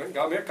did. She went and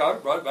got me a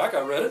copy, brought it back, I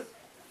read it.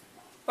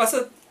 I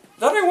said,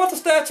 that ain't what the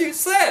statute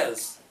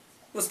says.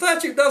 The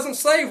statute doesn't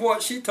say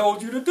what she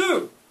told you to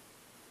do.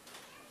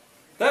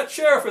 That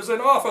sheriff is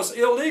in office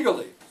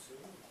illegally.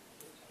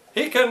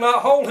 He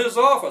cannot hold his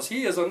office.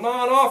 He is a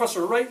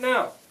non-officer right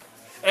now.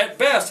 At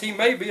best, he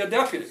may be a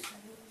deputy.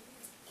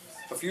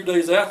 A few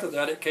days after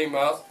that, it came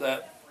out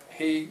that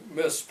he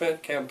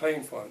misspent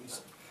campaign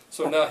funds.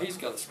 So now he's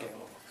got a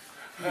scandal.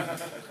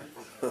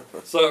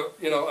 So,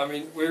 you know, I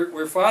mean,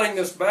 we're fighting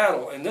this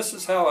battle, and this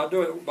is how I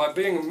do it, by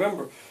being a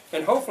member.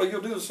 And hopefully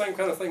you'll do the same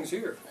kind of things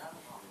here.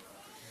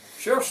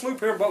 Sheriff Sloop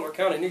here in Butler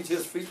County needs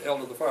his feet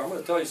held to the fire. I'm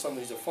going to tell you something,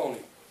 he's a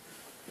phony.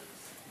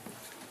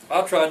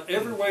 I tried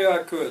every way I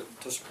could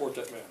to support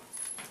that man.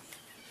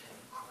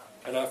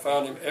 And I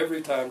found him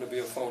every time to be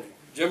a phony.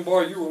 Jim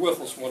Boyer, you were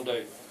with us one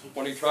day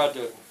when he tried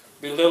to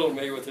belittle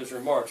me with his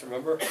remarks,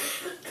 remember?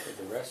 At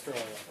the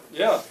restaurant.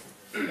 Yeah,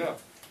 yeah.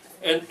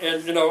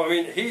 And you know, I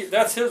mean,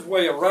 that's his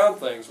way around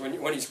things.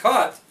 When he's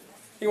caught,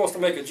 he wants to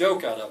make a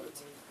joke out of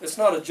it. It's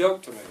not a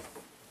joke to me.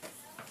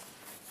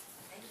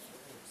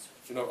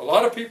 You know, a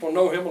lot of people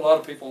know him, a lot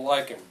of people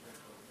like him.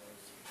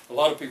 A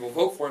lot of people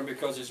vote for him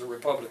because he's a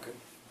Republican.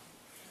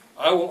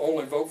 I will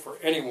only vote for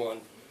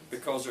anyone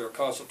because they're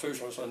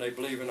constitutionalists and they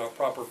believe in a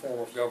proper form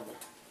of government.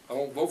 I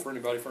won't vote for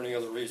anybody for any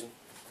other reason.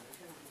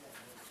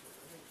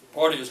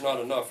 Party is not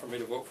enough for me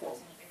to vote for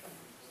them.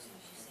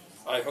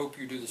 I hope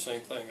you do the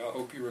same thing. I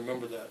hope you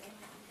remember that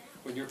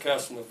when you're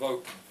casting a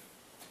vote.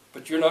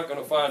 But you're not going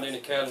to find any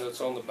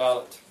candidates on the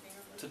ballot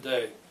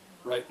today,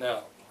 right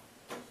now,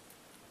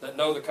 that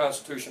know the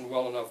Constitution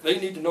well enough. They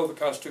need to know the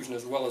Constitution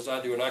as well as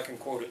I do, and I can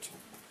quote it.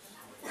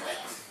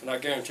 And I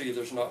guarantee you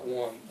there's not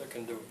one that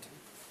can do it.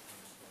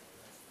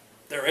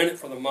 They're in it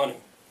for the money.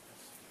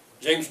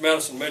 James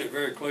Madison made it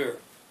very clear.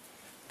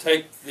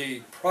 Take the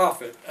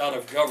profit out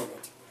of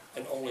government,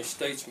 and only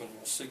statesmen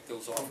will seek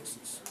those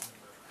offices.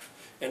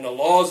 And the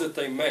laws that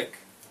they make,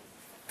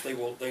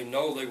 they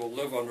know they will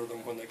live under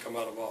them when they come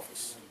out of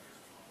office.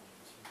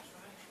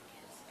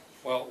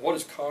 Well, what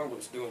is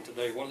Congress doing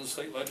today? What are the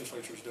state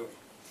legislatures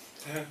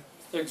doing?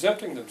 They're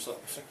exempting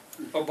themselves.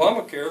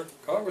 Obamacare,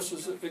 Congress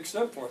is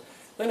exempt for it.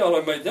 They not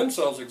only made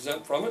themselves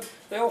exempt from it,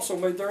 they also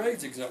made their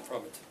aides exempt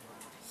from it.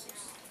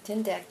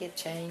 Didn't that get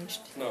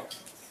changed? No.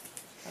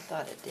 I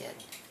thought it did.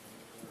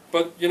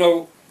 But, you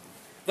know,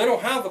 they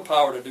don't have the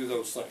power to do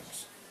those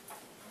things.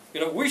 You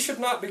know, we should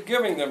not be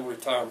giving them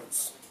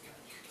retirements.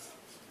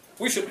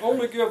 We should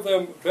only give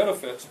them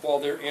benefits while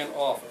they're in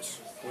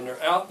office. When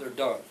they're out, they're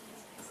done.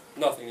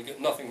 Nothing, you get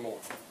nothing more.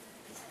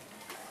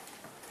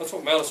 That's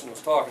what Madison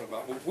was talking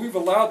about. Well, we've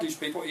allowed these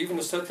people even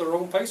to set their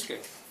own pay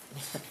scale.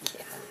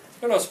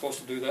 They're not supposed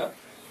to do that.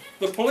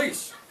 The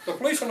police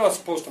are not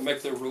supposed to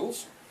make their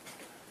rules.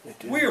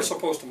 We are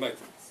supposed to make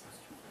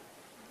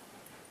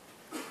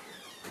them.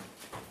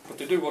 But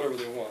they do whatever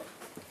they want.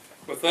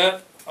 With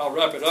that, I'll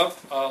wrap it up.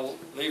 I'll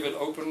leave it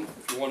open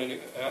if you want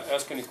to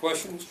ask any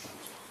questions,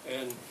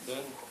 and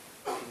then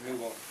we'll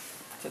move on.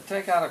 To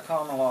take out a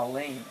common law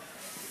lien,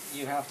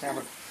 you have to have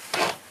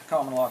a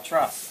common law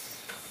trust,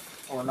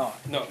 or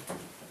not? No.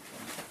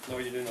 No,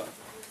 you do not.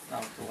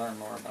 I'll have to learn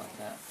more about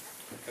that.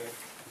 Okay.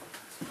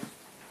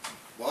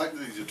 Why do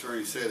these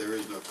attorneys say there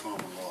is no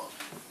common law?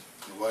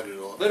 And why did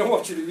all? They don't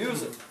want you to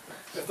use it.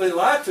 If they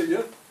lie to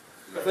you,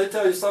 if they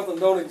tell you something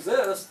don't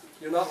exist,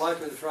 you're not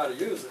likely to try to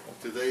use it.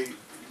 Do they,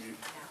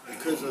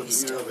 because of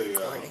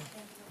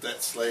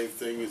that slave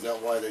thing? Is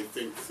that why they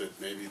think that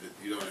maybe that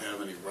you don't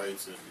have any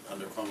rights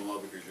under common law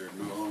because you're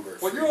no longer?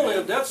 Well, you're only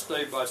a debt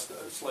slave by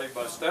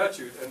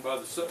statute and by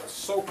the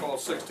so-called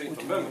 16th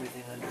Amendment.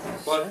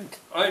 But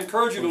I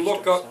encourage you to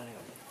look up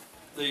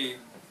the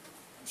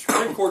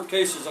Supreme Court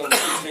cases on the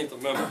 16th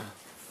Amendment.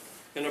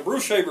 In the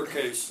Bruce-Haber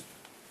case,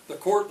 the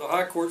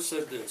High Court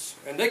said this,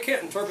 and they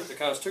can't interpret the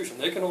Constitution.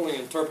 They can only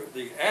interpret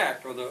the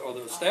Act or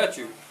the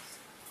statute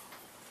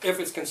if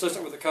it's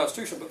consistent with the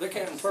Constitution, but they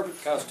can't interpret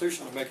the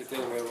Constitution to make it the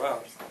other way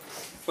around.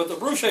 But the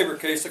Bruce-Haber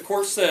case, the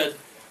court said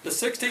the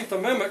 16th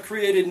Amendment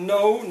created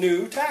no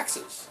new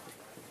taxes.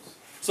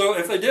 So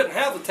if they didn't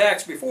have the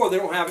tax before, they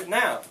don't have it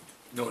now.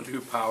 No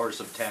new powers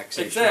of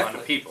taxation on the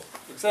people.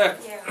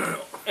 Exactly.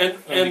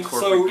 And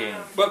so,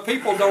 but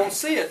people don't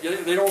see it.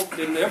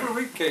 They never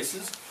read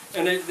cases,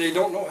 and they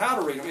don't know how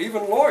to read them.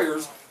 Even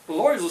lawyers, the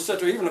lawyers will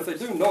sit there, even if they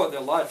do know it,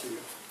 they'll lie to you.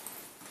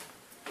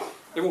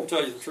 They won't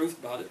tell you the truth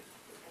about it.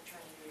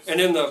 And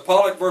in the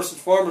Pollock versus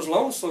Farmers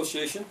Loan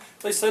Association,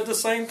 they said the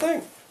same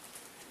thing.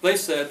 They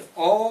said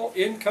all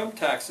income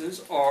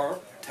taxes are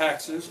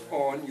taxes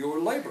on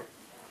your labor.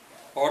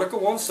 Article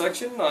 1,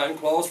 Section 9,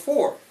 Clause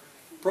 4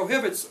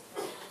 prohibits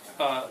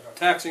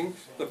taxing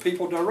the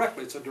people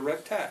directly. It's a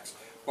direct tax.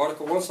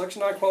 Article 1,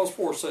 Section 9, Clause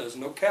 4 says,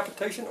 no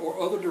capitation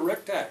or other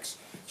direct tax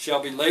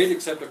shall be laid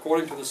except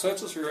according to the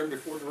census herein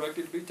before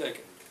directed to be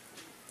taken.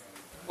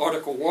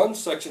 Article 1,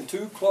 Section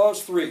 2,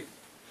 Clause 3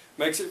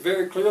 makes it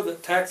very clear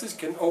that taxes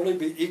can only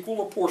be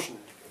equal apportioned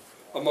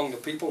among the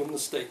people in the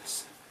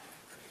states.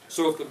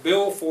 So if the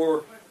bill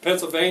for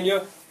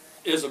Pennsylvania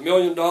is $1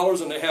 million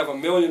and they have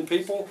 1 million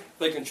people,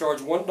 they can charge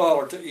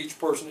 $1 to each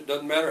person. It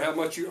doesn't matter how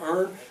much you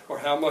earn or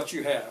how much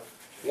you have.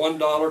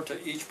 $1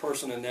 to each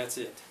person, and that's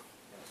it.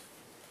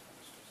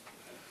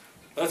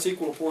 That's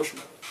equal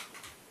apportionment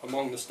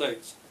among the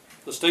states.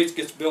 The states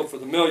gets billed for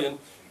the million,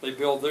 they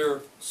bill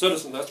their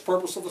citizens. That's the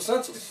purpose of the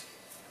census.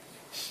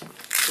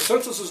 The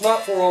census is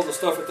not for all the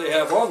stuff that they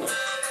have on there.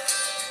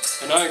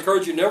 And I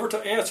encourage you never to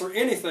answer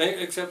anything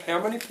except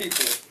how many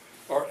people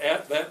are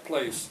at that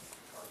place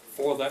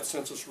for that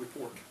census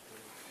report.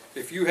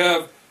 If you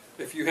have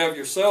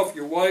yourself,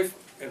 your wife,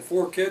 and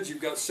 4 kids,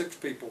 you've got 6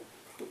 people.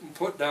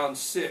 Put down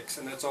 6,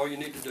 and that's all you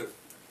need to do.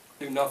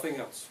 Do nothing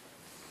else.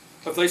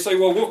 If they say,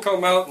 well, we'll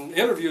come out and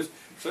interview,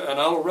 and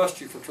I'll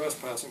arrest you for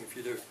trespassing if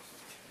you do.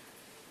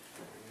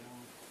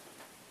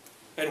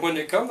 And when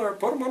they come there,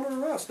 put them under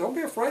arrest. Don't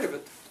be afraid of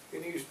it.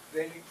 Then you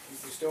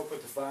still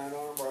put the fine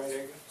on them, right,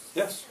 Hagan?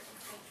 Yes.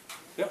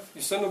 Yeah,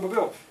 you send them a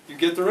bill. You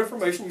get their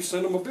information, you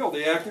send them a bill.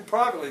 They acted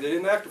privately. They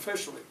didn't act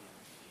officially.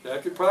 They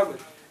acted privately.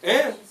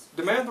 And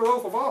demand their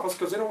oath of office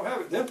because they don't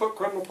have it. Then put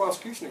criminal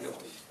prosecution against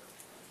them.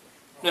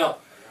 Now,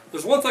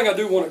 there's one thing I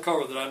do want to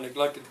cover that I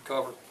neglected to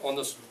cover on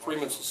this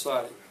Freeman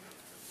Society.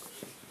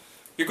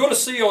 You're going to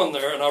see on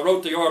there, and I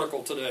wrote the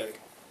article today,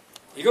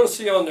 you're going to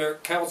see on there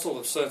Council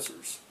of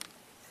Censors.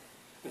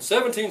 In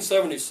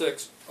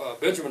 1776,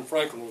 Benjamin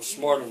Franklin was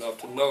smart enough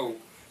to know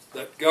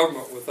that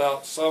government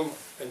without some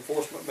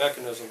enforcement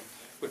mechanism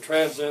would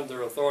transcend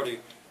their authority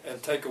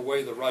and take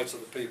away the rights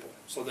of the people.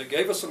 So they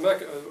gave us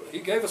he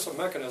gave us a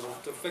mechanism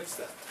to fix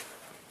that.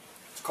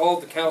 It's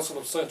called the Council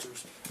of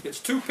Censors. It's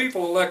 2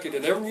 people elected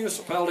in every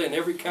municipality and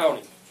every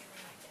county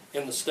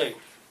in the state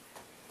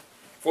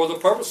for the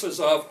purposes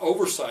of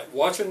oversight,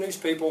 watching these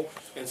people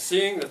and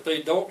seeing that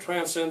they don't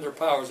transcend their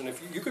powers. And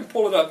if you can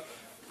pull it up,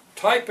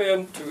 type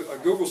into a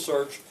Google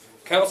search,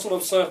 Council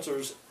of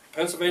Censors,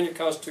 Pennsylvania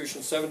Constitution,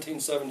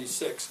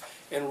 1776,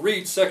 and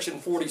read section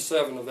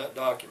 47 of that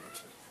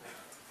document.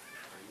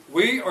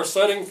 We are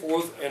setting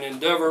forth an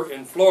endeavor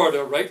in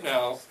Florida right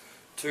now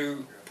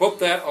to put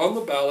that on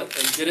the ballot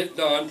and get it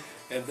done,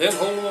 and then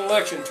hold an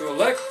election to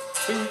elect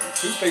two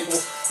people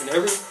in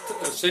every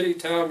city,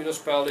 town,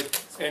 municipality,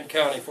 and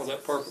county for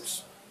that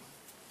purpose.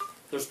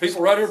 There's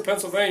people right here in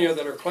Pennsylvania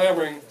that are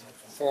clamoring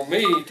for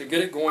me to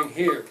get it going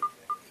here.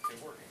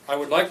 I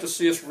would like to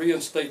see us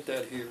reinstate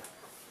that here.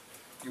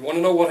 You want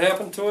to know what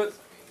happened to it?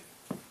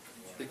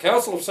 The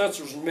Council of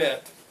Censors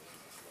met,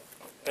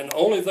 and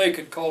only they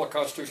could call a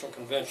constitutional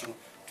convention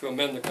to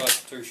amend the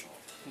Constitution,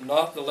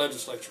 not the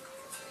legislature.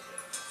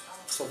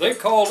 So they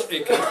called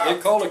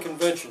a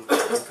convention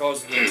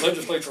because the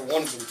legislature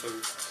wanted them to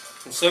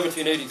in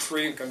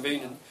 1783 and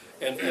convened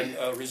and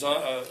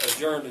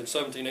adjourned in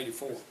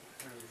 1784.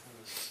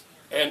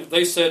 And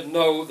they said,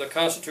 no, the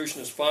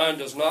Constitution is fine,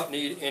 does not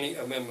need any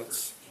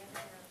amendments.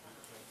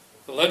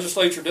 The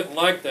legislature didn't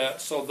like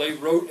that, so they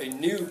wrote a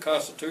new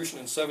Constitution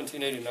in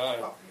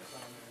 1789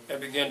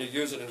 and began to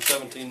use it in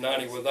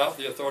 1790 without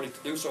the authority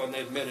to do so, and they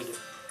admitted it.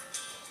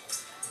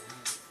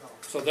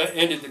 So that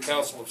ended the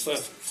Council of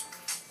Censors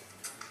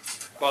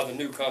by the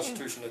new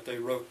Constitution that they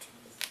wrote.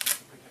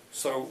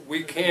 So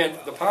we can,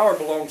 the power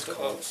belongs to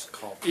us.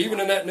 Even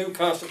in that new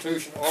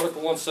Constitution,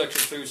 Article 1,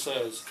 Section 2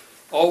 says,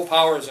 all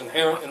power is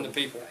inherent in the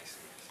people,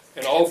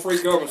 and all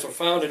free governments are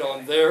founded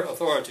on their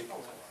authority.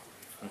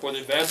 For the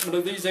advancement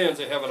of these ends,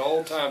 they have at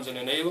all times an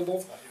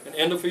inalienable and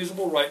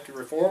indefeasible right to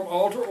reform,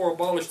 alter, or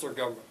abolish their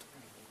government,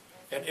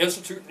 and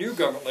institute new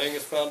government laying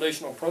its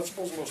foundation on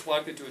principles most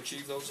likely to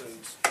achieve those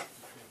ends.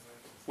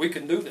 We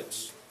can do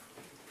this.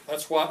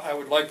 That's why I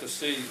would like to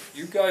see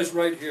you guys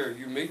right here.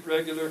 You meet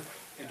regular,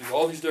 you do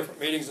all these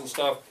different meetings and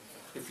stuff.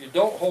 If you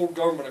don't hold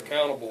government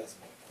accountable,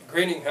 the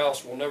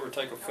greenhouse will never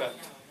take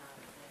effect.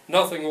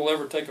 Nothing will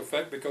ever take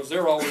effect because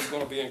they're always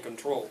going to be in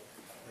control.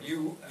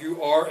 You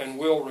are and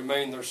will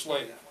remain their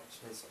slave.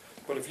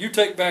 But if you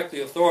take back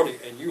the authority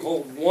and you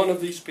hold one of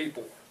these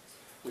people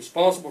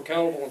responsible,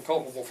 accountable, and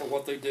culpable for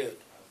what they did,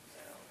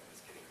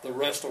 the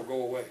rest will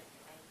go away.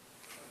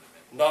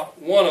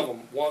 Not one of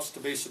them wants to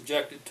be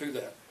subjected to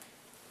that.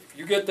 If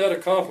you get that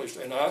accomplished,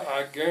 and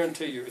I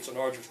guarantee you it's an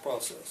arduous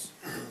process,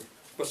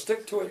 but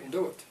stick to it and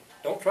do it.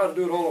 Don't try to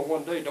do it all in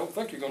one day. Don't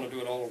think you're going to do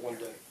it all in one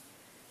day.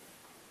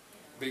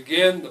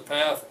 Begin the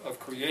path of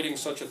creating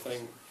such a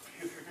thing.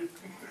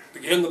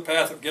 Begin the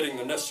path of getting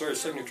the necessary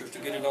signatures to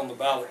get it on the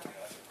ballot.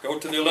 Go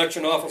to the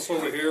election office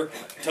over here.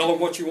 Tell them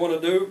what you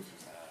want to do.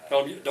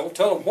 Don't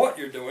tell them what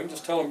you're doing.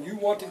 Just tell them you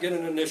want to get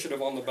an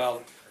initiative on the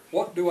ballot.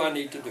 What do I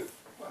need to do?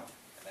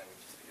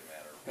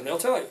 And they'll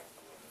tell you.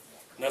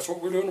 And that's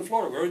what we're doing in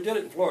Florida. We already did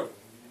it in Florida.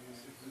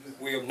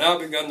 We have now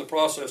begun the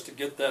process to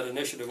get that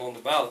initiative on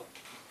the ballot.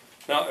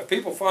 Now, if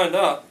people find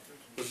out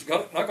there's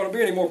not going to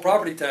be any more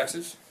property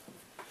taxes,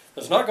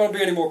 there's not going to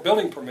be any more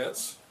building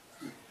permits,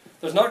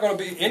 there's not going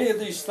to be any of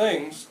these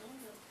things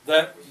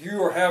that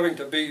you are having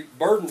to be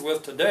burdened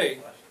with today,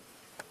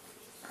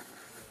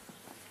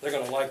 they're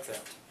going to like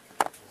that.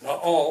 Not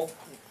all,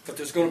 but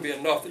there's going to be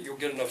enough that you'll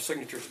get enough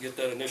signatures to get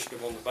that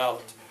initiative on the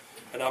ballot.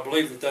 And I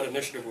believe that that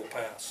initiative will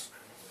pass.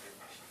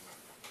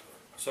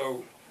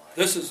 So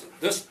this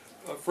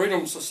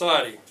Freedom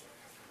Society,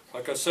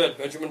 like I said,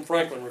 Benjamin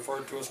Franklin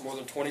referred to us more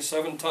than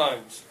 27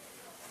 times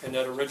in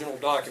that original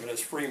document as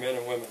free men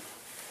and women.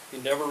 He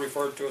never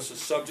referred to us as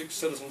subjects,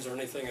 citizens, or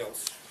anything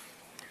else.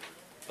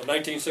 The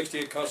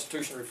 1968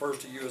 Constitution refers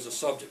to you as a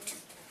subject.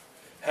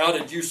 How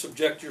did you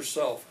subject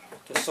yourself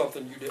to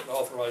something you didn't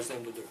authorize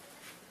them to do?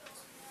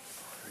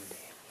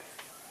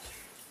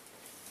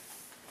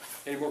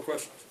 Any more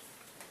questions?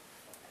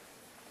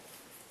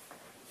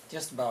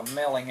 Just about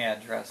mailing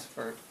address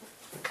for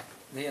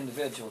the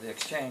individual, the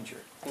exchanger.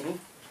 Mm-hmm.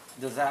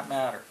 Does that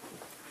matter?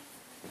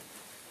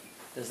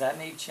 Does that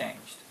need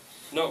changed?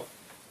 No.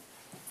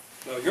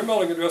 No, your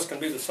mailing address can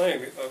be the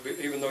same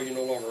even though you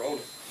no longer own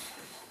it.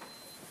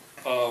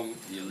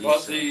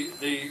 But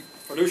the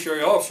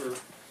fiduciary officer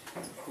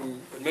who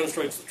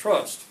administrates the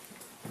trust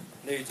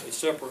needs a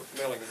separate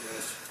mailing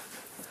address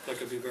that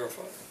could be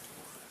verified.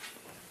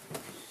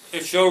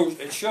 It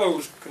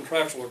shows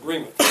contractual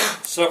agreement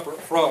separate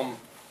from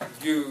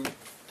you,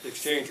 the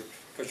exchanger,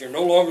 because you're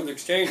no longer the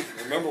exchanger.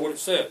 Remember what it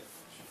said.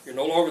 You're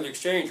no longer the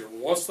exchanger.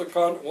 Once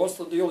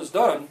the deal is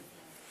done,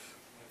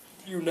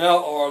 you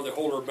now are the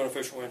holder of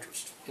beneficial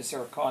interest. Is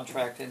there a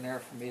contract in there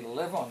for me to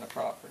live on the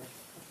property?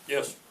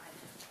 Yes.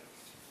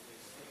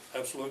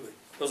 Absolutely.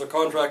 There's a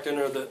contract in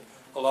there that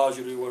allows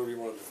you to do whatever you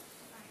want to do.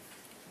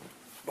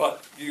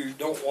 but you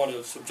don't want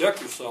to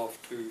subject yourself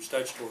to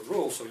statutory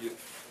rules, so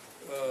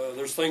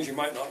there's things you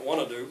might not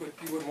want to do, but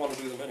you wouldn't want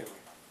to do them anyway.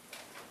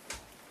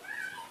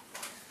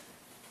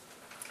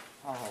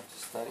 I'll have to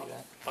study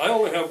that. I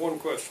only have one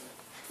question.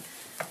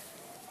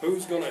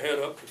 Who's going to head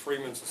up the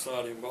Freeman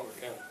Society in Butler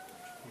County?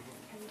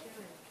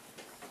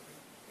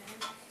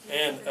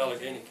 And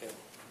Allegheny County.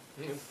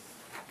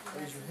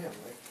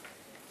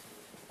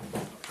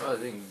 Well, I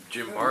think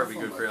Jim Harvey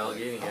good for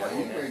Allegheny.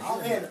 I'll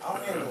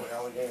handle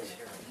Allegheny.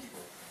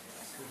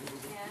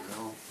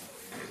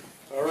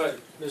 All right.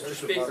 Mr.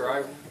 Speaker,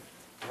 I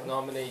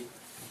nominate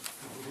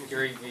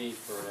Gary V.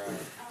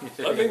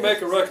 for, Let me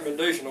make a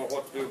recommendation on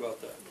what to do about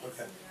that.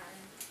 Okay.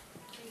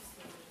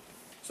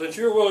 Since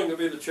you're willing to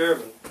be the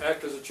chairman,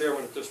 act as a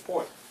chairman at this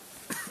point,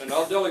 and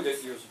I'll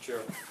delegate you as the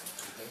chairman.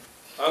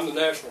 I'm the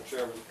national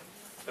chairman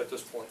at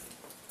this point.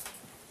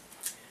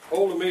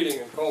 Hold a meeting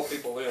and call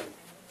people in.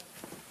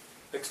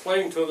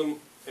 Explain to them,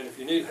 and if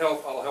you need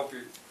help, I'll help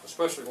you,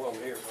 especially while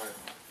I'm here.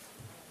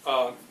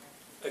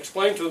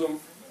 Explain to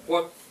them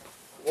what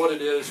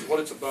it is, what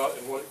it's about,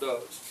 and what it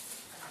does.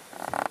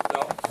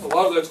 Now, a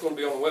lot of that's going to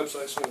be on the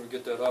website as soon as we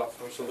get that up,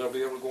 so they'll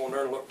be able to go on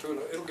there and look too.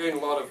 And it'll gain a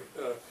lot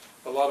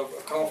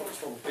of confidence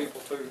from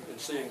people too in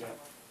seeing that.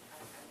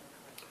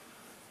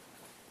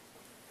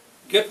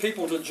 Get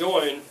people to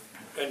join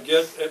and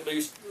get at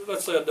least,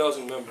 let's say,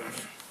 12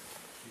 members.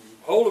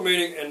 Hold a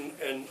meeting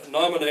and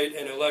nominate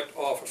and elect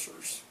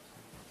officers.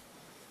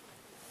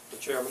 The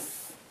chairman,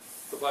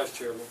 the vice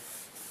chairman,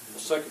 the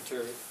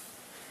secretary.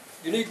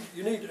 You need,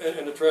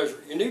 and the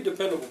treasurer. You need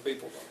dependable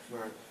people, though.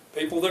 Right.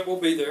 People that will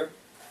be there,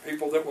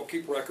 people that will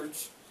keep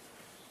records.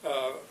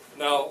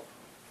 Now,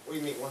 We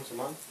meet once a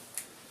month?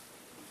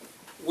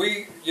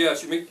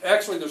 yes, you meet.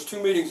 Actually, there's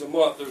 2 meetings a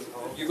month.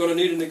 You're going to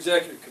need an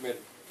executive committee.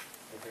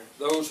 Okay.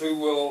 Those who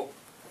will,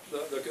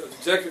 the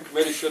executive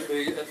committee should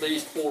be at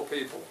least 4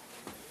 people.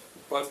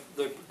 But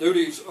the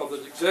duties of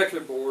the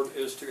executive board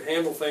is to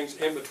handle things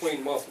in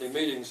between monthly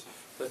meetings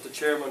that the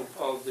chairman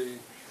of the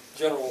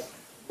general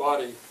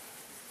body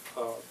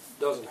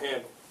doesn't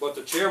handle. But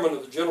the chairman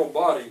of the general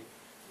body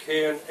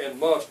can and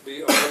must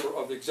be a member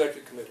of the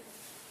executive committee.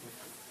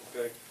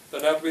 Okay,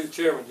 doesn't have to be the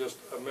chairman, just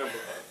a member.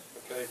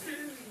 Okay,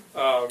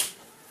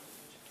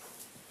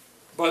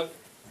 but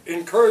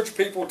encourage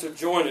people to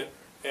join it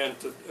and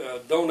to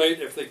donate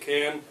if they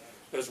can,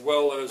 as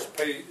well as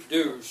pay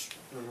dues,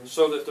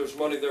 so that there's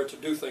money there to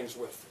do things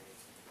with.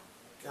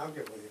 I'll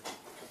get with you.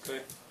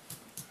 Okay.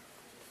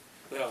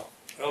 Now,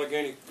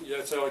 Allegheny, yeah,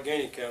 it's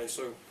Allegheny County,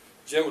 so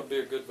Jim would be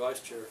a good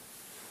vice chair.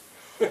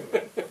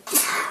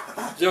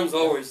 Jim's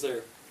always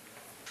there.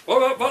 What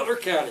about Butler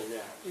County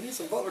now? You need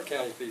some Butler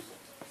County people.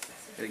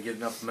 Gotta get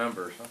enough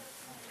members, huh?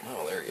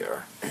 oh, there you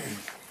are.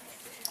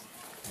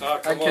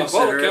 Come on,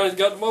 consider Butler it. County's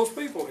got the most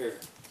people here.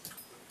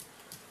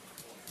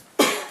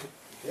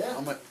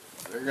 Yeah.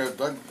 There you go,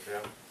 Doug.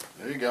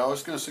 There you go. I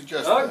was going to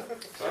suggest Doug?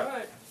 that. All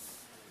right.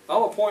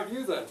 I'll appoint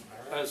you then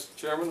as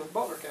chairman of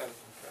Butler County.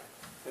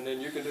 And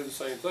then you can do the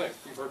same thing.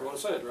 You've heard what I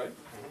said, right?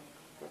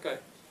 Okay.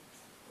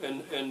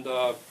 And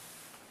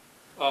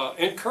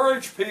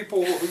encourage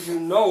people who you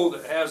know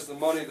that has the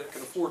money that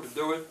can afford to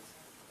do it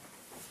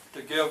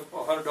to give a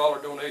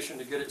 $100 donation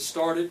to get it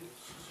started.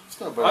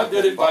 I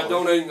did it by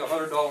donating the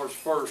 $100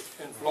 first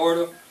in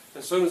Florida.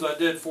 As soon as I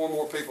did, 4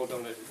 more people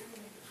donated.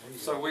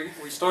 So we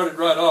started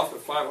right off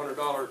with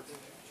 $500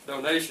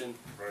 donation.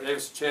 Gave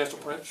us a chance to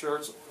print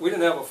shirts. We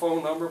didn't have a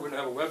phone number. We didn't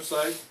have a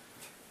website.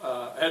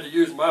 I had to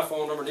use my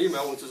phone number and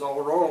email, which is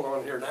all wrong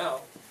on here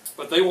now.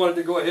 But they wanted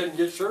to go ahead and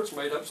get shirts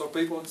made up so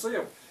people would see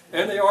them.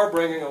 And they are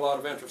bringing a lot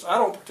of interest. I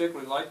don't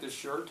particularly like this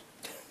shirt.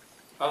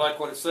 I like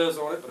what it says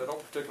on it, but I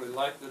don't particularly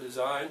like the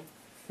design.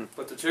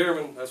 But the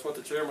chairman, that's what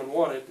the chairman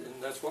wanted,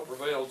 and that's what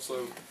prevailed,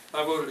 so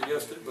I voted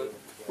against it. But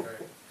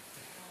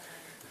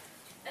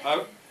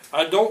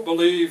I don't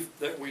believe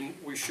that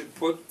we should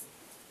put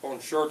on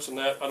shirts and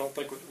that. I don't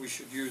think we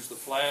should use the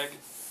flag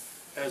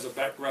as a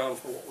background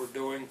for what we're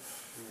doing.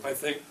 I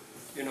think,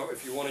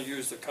 if you want to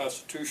use the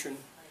Constitution,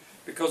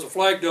 because the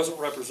flag doesn't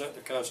represent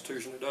the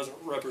Constitution, it doesn't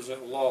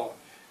represent law,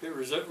 it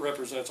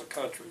represents a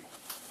country.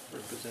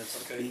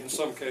 Okay, in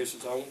some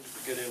cases, I won't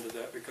get into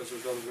that because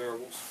there's other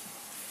variables.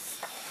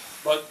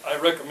 But I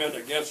recommend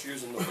against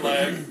using the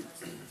flag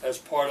as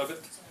part of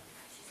it,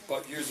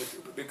 but use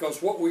it,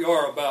 because what we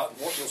are about, and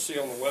what you'll see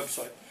on the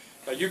website,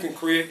 you can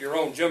create your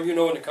own. Jim, in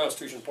the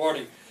Constitution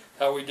Party,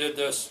 how we did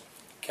this,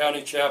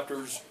 county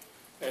chapters,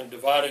 and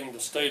dividing the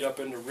state up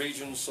into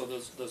regions so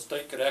the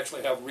state could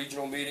actually have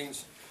regional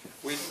meetings.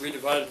 We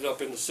divided it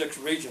up into 6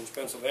 regions,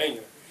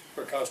 Pennsylvania,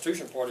 for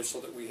Constitution Party, so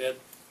that we had,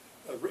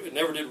 it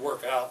never did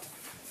work out,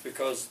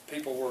 because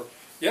people were,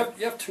 you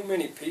have too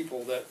many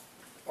people that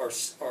are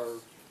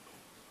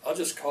I'll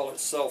just call it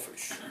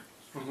selfish.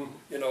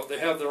 They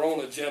have their own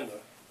agenda.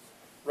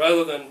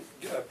 Rather than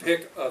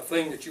pick a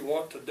thing that you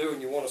want to do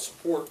and you want to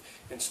support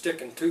and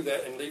sticking to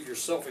that and leave your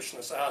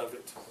selfishness out of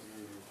it.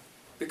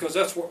 Because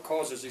that's what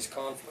causes these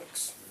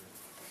conflicts.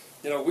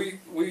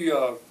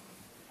 I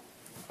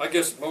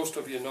guess most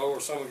of you know, or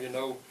some of you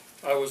know,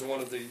 I was one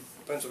of the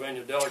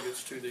Pennsylvania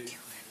delegates to the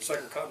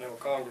Second Continental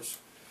Congress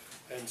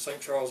in St.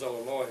 Charles,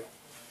 Illinois.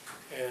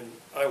 And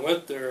I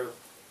went there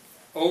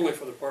only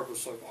for the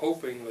purpose of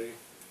hopingly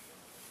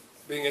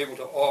being able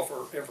to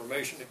offer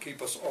information to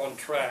keep us on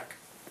track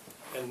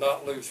and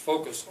not lose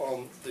focus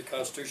on the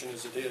Constitution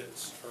as it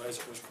is, or as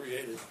it was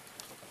created.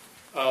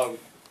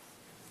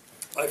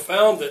 I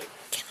found that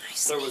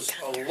there was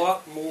a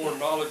lot more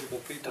knowledgeable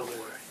people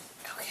there,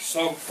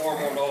 some far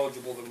more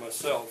knowledgeable than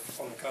myself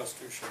on the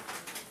Constitution.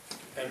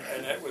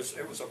 And it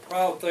was a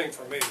proud thing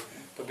for me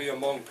to be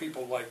among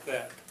people like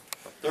that.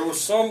 There were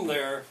some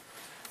there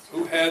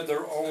who had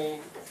their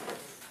own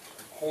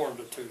horn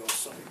to toot, I'll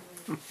say.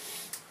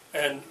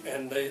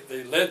 And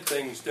they led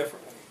things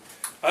differently.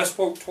 I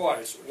spoke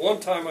twice. One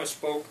time I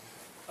spoke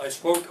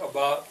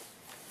about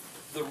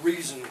the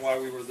reason why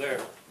we were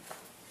there.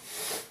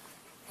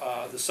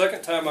 The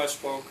second time I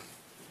spoke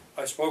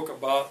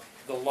about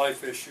the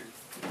life issue.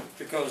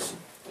 Because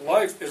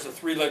life is a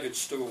three-legged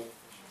stool.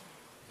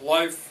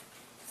 Life,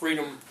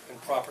 freedom,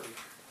 and property.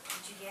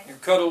 You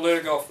cut a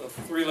leg off the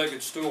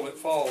three-legged stool, it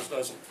falls,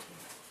 doesn't it?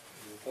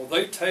 Well,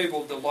 they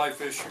tabled the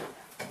life issue.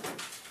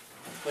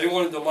 They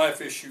wanted the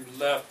life issue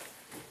left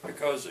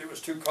because it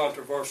was too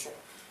controversial.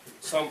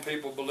 Some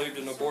people believed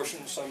in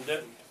abortion, some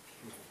didn't.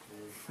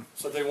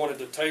 So they wanted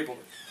to table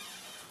it.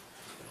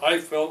 I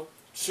felt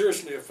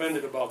seriously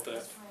offended about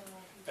that,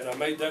 and I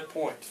made that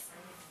point.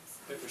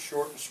 It was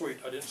short and sweet.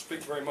 I didn't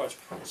speak very much.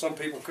 Some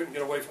people couldn't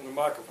get away from the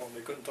microphone.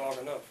 They couldn't talk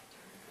enough.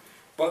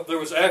 But there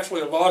was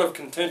actually a lot of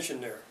contention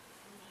there.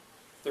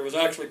 There was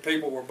actually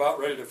people who were about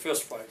ready to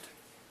fist fight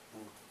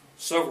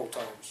several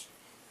times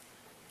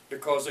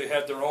because they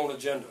had their own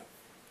agenda.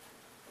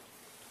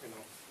 You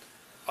know,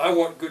 I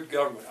want good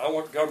government. I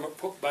want government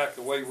put back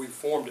the way we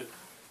formed it,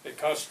 a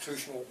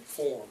constitutional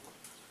form.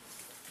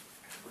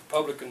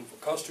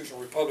 Constitutional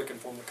Republican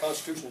form. The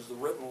Constitution is the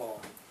written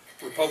law.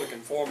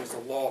 Republican form is the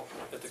law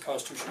that the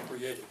Constitution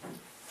created.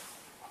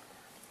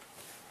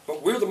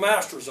 But we're the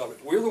masters of it.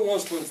 We're the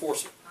ones to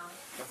enforce it.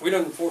 If we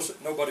don't enforce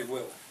it, nobody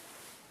will.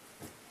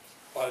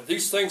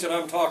 These things that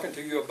I'm talking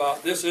to you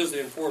about, this is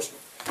the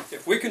enforcement.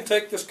 If we can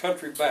take this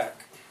country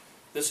back,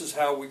 this is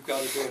how we've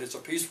got to do it. It's a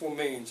peaceful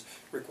means.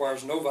 It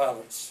requires no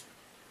violence.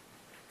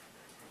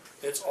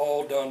 It's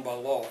all done by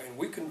law, and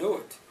we can do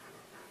it.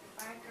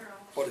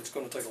 But it's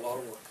going to take a lot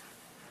of work.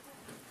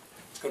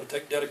 It's going to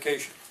take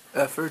dedication.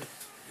 Effort.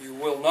 You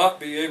will not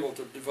be able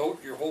to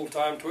devote your whole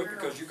time to it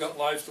because you've got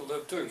lives to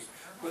live too.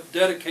 But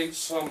dedicate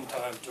some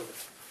time to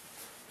it.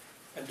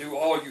 And do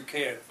all you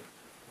can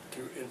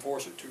to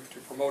enforce it, to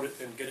promote it,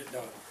 and get it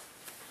done.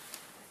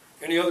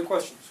 Any other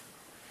questions?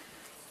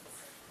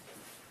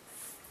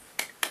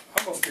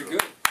 I must be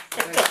good.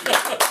 Okay,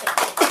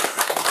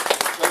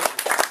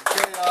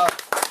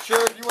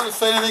 Sherry, do you want to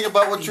say anything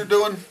about what you're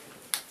doing?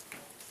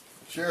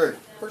 Sherry.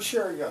 Where's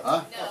Sherry go?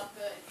 Huh?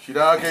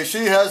 Okay,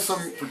 she has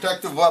some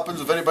protective weapons.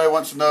 If anybody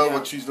wants to know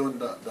what she's doing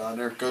down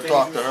there, go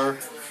talk to her.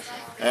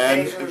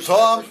 And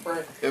Tom,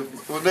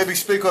 if we'll maybe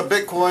speak on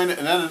Bitcoin,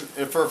 and then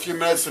for a few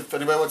minutes, if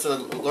anybody wants to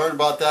learn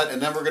about that,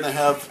 and then we're going to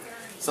have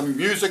some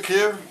music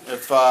here.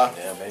 If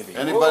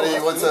anybody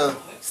wants to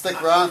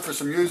stick around for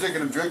some music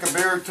and a drink a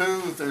beer or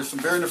two, there's some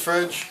beer in the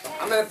fridge.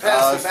 I'm going to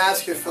pass the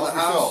basket for the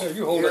house.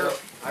 You hold it up.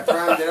 I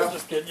primed it up.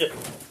 Just kidding you.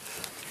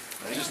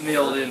 I just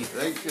nailed in.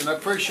 Thank you, and I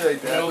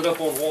appreciate that. Nailed up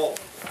on the wall.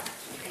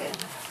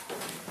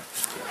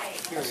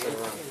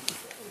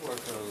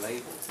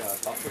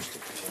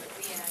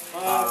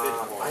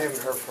 I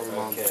haven't heard from him.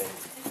 Okay.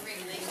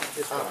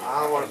 I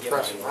don't want to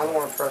press him. I don't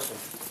want to press him.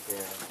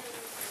 Yeah.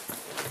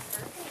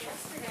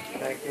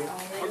 Thank you.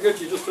 I'll get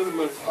you just in a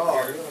minute.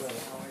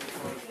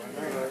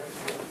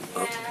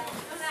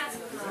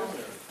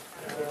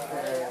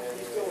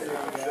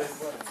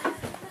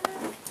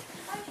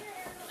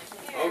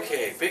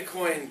 Okay,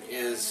 Bitcoin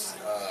is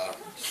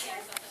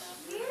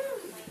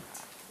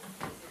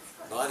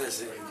not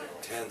as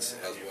intense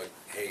as what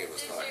Hagan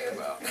was talking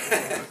about.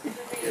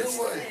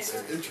 It's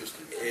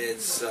interesting.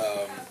 It's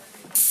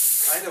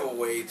kind of a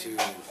way to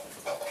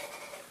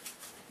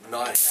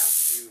not have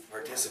to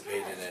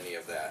participate in any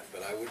of that,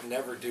 but I would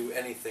never do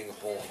anything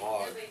whole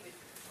hog.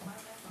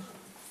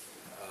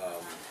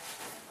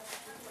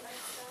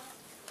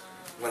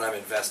 When I'm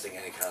investing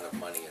any kind of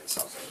money in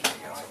something, I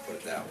guess I'll put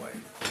it that way.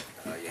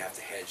 You have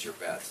to hedge your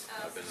bets.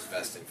 I've been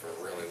investing for a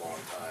really long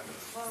time, and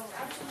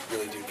you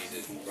really do need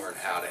to learn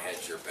how to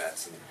hedge your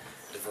bets and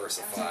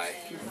diversify.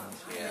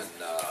 And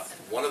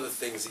one of the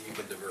things that you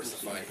can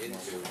diversify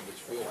into,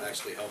 which will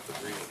actually help the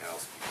breeding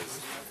house, because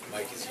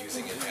Mike is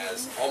using it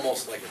as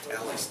almost like a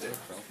tally stick.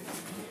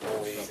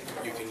 Only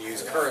you can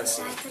use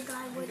currency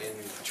in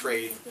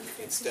trade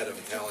instead of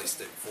a tally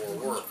stick for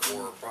work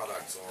or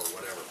products or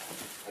whatever.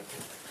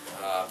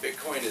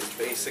 Bitcoin is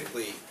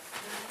basically,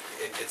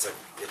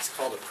 it's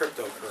called a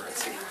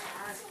cryptocurrency,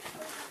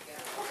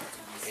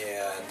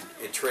 and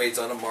it trades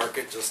on a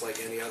market just like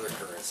any other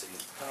currency,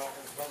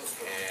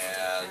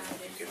 and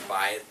you can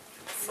buy it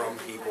from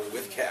people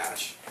with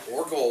cash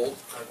or gold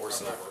or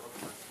silver,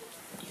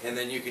 and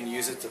then you can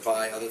use it to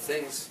buy other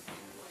things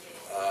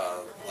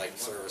like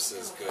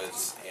services,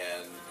 goods,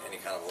 and any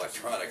kind of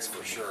electronics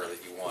for sure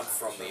that you want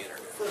from the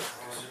internet.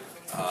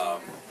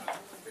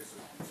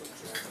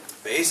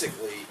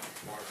 Basically,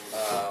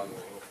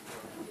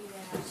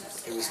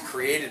 it was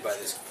created by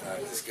this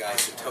guy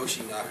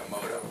Satoshi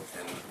Nakamoto,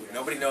 and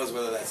nobody knows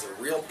whether that's a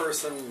real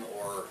person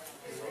or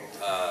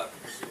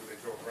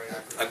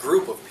a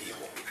group of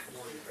people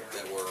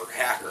that were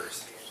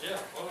hackers.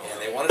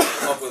 And they wanted to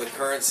come up with a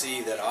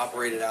currency that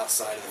operated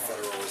outside of the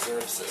Federal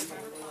Reserve System.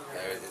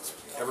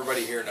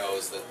 Everybody here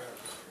knows that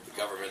the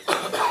government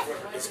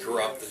is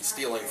corrupt and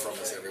stealing from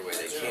us every way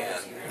they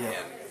can.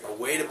 And a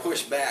way to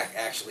push back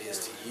actually is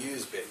to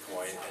use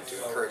Bitcoin and to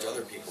encourage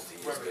other people to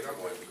use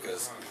Bitcoin,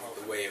 because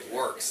the way it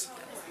works,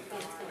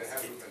 it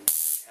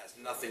has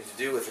nothing to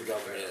do with the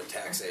government and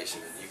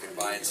taxation. You can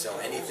buy and sell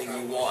anything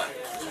you want,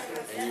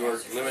 and you are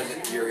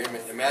limited to your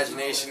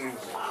imagination.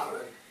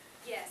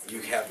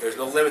 There's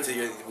no limit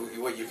to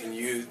what you can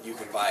use. You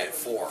can buy it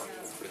for,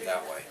 put it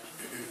that way,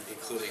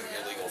 including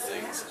illegal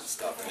things and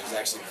stuff. And there's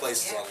actually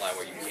places online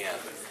where you can,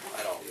 but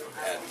I don't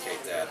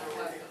advocate that.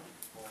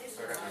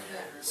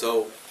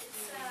 So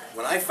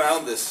when I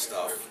found this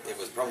stuff, it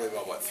was probably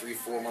about, what,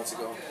 3-4 months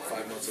ago,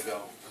 5 months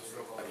ago.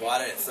 I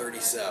bought it at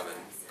 37,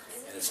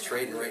 and it's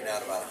trading right now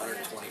at about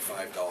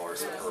 $125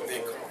 per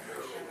Bitcoin.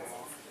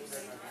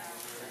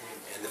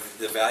 And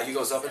the value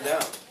goes up and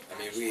down. I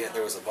mean,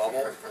 there was a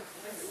bubble. It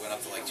went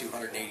up to like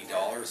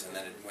 $280, and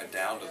then it went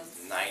down to $90.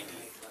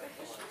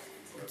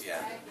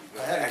 Yeah.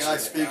 I had a guy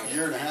speak a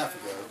year and a half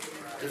ago,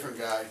 different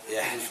guy.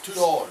 Yeah. It was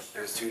 $2.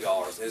 It was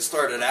 $2. It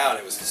started out,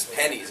 it was just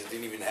pennies. It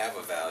didn't even have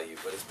a value,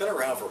 but it's been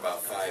around for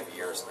about 5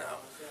 years now.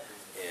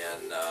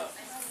 And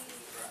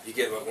you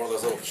get one of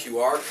those little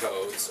QR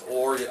codes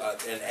or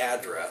an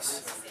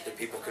address that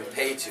people can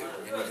pay to,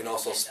 and you can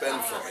also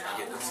spend from it.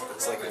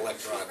 It's like an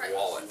electronic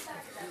wallet.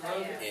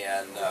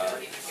 And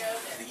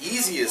the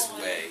easiest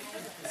way,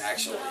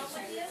 actually,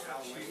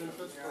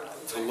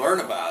 to learn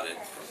about it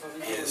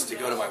is to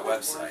go to my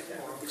website,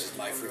 which is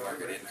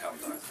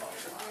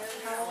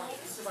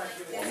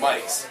myfreemarketincome.com. Or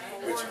Mike's,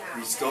 which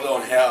we still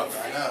don't have.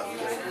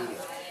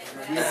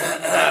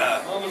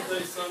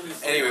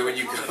 Anyway, when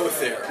you go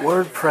there,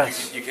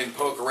 WordPress. You can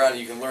poke around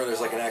and you can learn.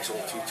 There's like an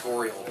actual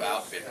tutorial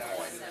about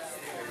Bitcoin.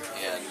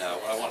 And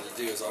what I wanted to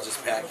do is I'll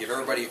just give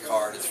everybody a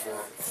card. It's for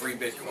free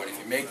Bitcoin. If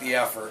you make the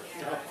effort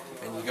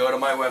and you go to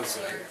my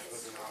website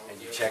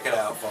and you check it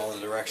out, follow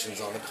the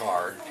directions on the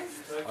card,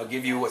 I'll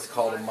give you what's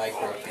called a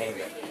micro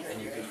payment.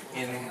 And you can,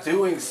 in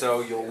doing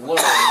so, you'll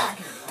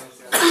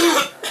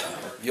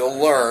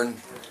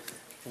learn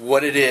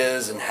what it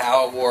is and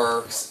how it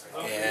works,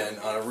 and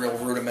on a real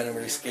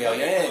rudimentary scale,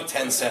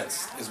 10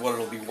 cents is what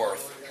it'll be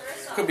worth.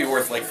 It could be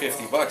worth like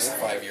 $50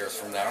 5 years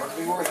from now, or it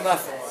could be worth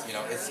nothing. You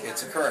know,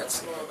 it's a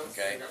currency,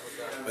 okay?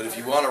 But if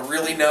you want to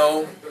really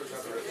know,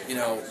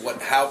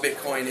 how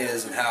Bitcoin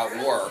is and how it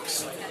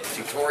works,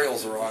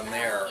 tutorials are on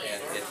there,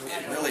 and it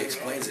really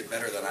explains it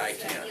better than I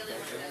can,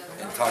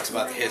 and talks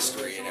about the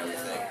history and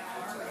everything.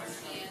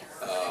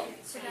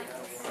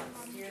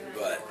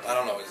 But I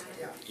don't know.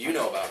 You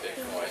know about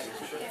Bitcoin.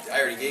 I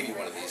already gave you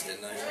one of these,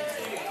 didn't I?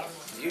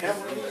 Do you have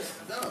one of these?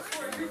 No.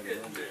 I'm going to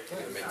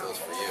make those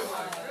for you.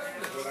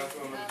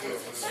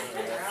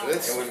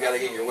 And we've got to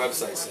get your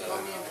website set up.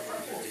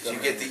 Did you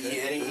get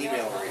any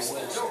email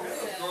recently? I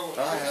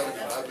haven't.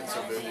 I've been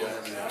so busy. I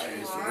haven't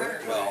changed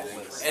it. Well,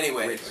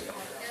 anyway,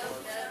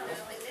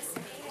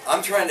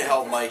 I'm trying to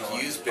help Mike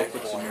use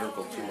Bitcoin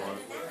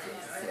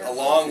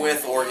along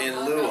with or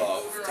in lieu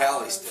of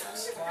tally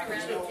sticks.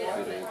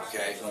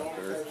 Okay,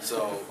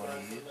 so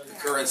the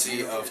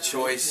currency of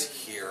choice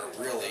here,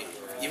 really,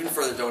 even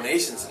for the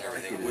donations and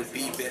everything, would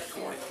be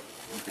Bitcoin.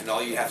 And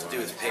all you have to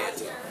do is pay it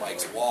to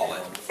Mike's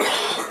wallet.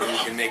 And you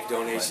can make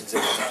donations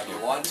anytime you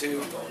want to.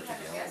 You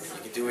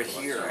can do it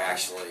here,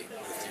 actually,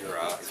 with your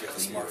if you have a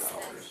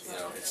smartphone.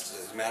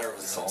 It's a matter of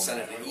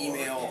sending an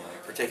email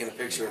or taking a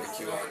picture of the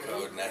QR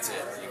code, and that's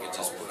it. You can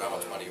just put how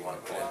much money you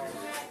want to put in.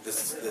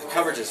 The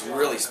coverage is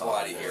really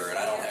spotty here, and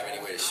I don't have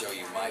any way to show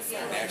you my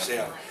phone. They actually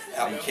have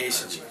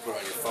applications you can put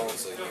on your phone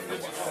so you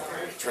can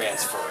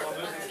transfer it.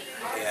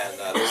 And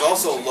there's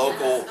also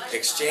local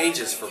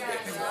exchanges for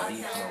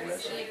Bitcoin.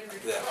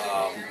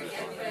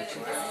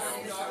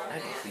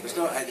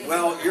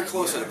 Well, you're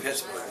closer to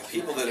Pittsburgh. The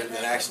people that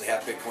actually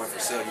have Bitcoin for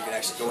sale, you can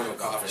actually go into a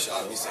coffee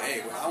shop and you say,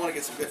 hey, I want to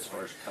get some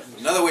Bitcoin.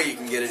 Another way you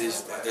can get it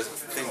is there's a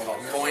thing called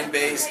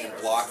Coinbase and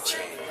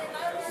Blockchain,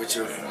 which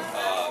are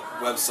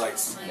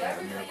websites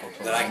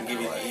that I can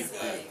give you the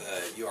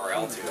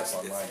URL to. It's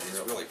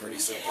really pretty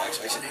simple.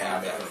 Actually, I should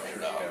have that.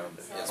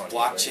 It's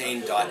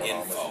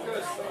blockchain.info.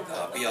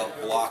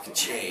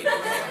 Blockchain,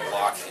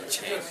 block and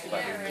chain,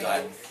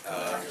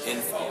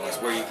 .info is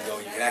where you can go.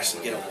 You can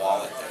actually get a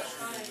wallet there.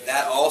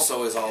 That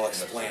also is all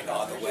explained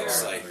on the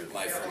website,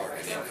 My Free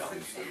Market Income.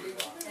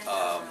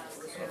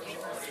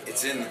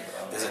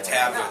 There's a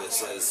tab there that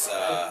says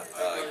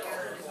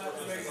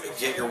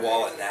get your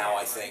wallet now,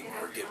 I think,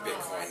 or get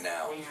Bitcoin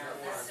now.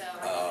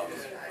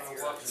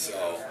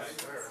 So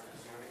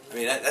I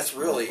mean, that's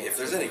really, if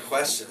there's any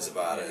questions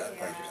about it,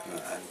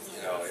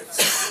 you know,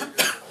 it's,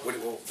 what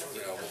would you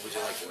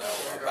like to know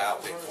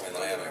about Bitcoin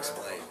that I haven't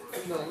explained?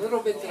 The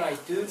little bit that I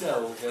do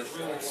know, but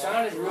it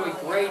sounded really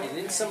great, and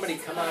then somebody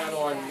come out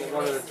on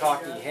one of the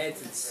talking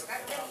heads and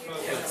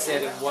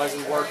said it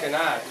wasn't working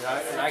out,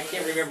 and I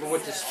can't remember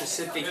what the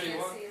specific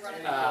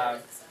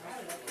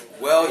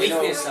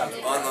weakness of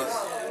it.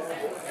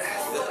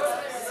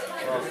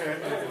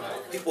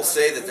 People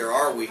say that there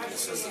are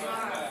weaknesses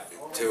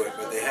to it,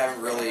 but they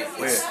haven't really.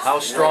 How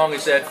strong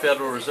is that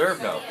Federal Reserve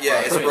note?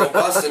 Yeah, it's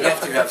robust enough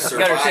to have survived. You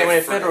gotta understand, when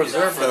a Federal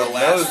Reserve for the note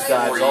last 4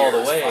 nosedives all the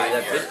years, way, 5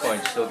 that years.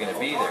 Bitcoin's still going to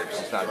be there because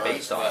it's not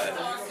based on it.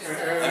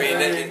 I mean,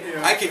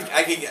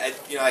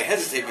 I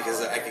hesitate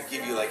because I could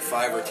give you like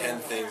 5 or 10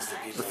 things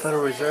that people. The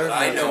Federal Reserve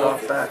I note's know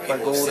not backed by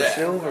people gold or say.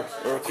 silver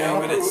or Yeah,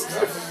 but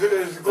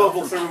It's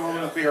global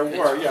thermonuclear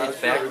war, yeah. It's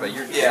backed by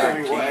your Yeah.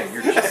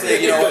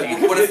 guarantee. You know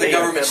what if the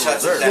government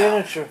shuts it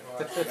down? Signature.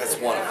 That's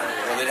one of them.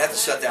 Well, they'd have to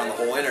shut down the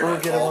whole We'll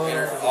internet. get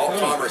All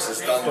commerce is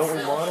done Don't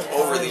we want it?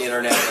 over the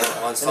internet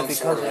or on some And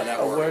sort because of a a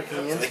network.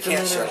 working So they can't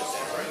instrument shut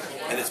it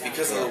down. And it's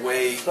because of the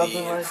way the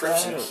Something like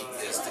encryption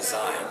that. is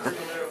designed.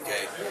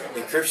 Okay,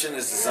 the encryption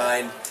is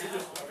designed.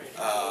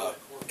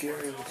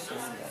 Gary was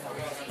saying that.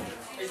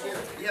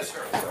 Yes,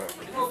 sir.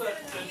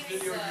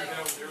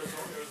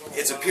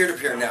 It's a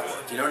peer-to-peer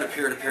network. Do you know what a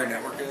peer-to-peer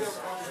network is?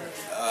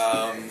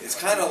 It's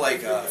kind of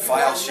like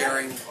file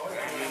sharing.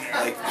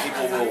 Like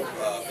people will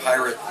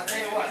pirate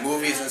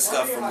movies and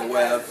stuff from the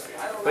web.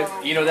 But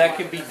you know, that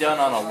could be done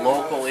on a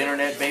local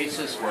internet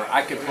basis where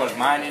I could plug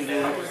mine into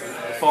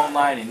the phone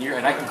line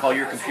and I can call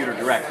your computer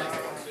directly.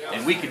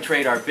 And we could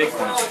trade our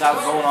Bitcoins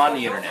without going on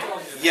the internet.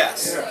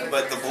 Yes,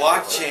 but the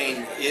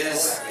blockchain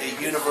is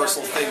a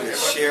universal thing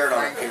that's shared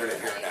on a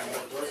peer-to-peer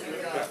network.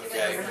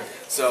 Okay,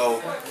 so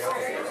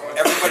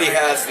everybody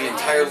has the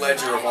entire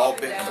ledger of all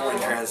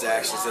Bitcoin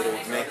transactions that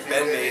have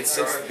been made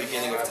since the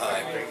beginning of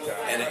time,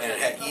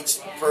 and each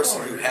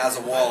person who has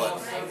a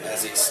wallet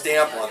has a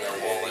stamp on their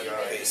wallet,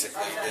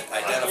 basically, that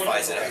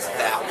identifies it as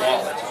that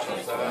wallet,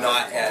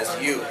 not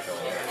as you.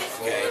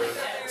 Okay,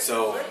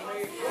 so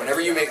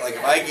whenever you make, like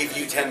if I give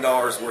you $10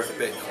 worth of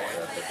Bitcoin.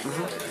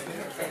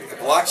 The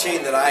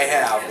blockchain that I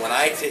have, when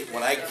I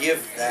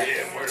give that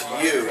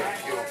to you,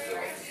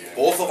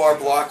 both of our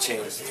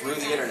blockchains through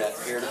the internet,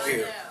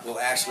 peer-to-peer, will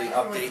actually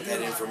update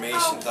that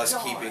information, thus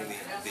keeping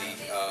the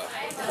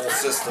whole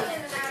system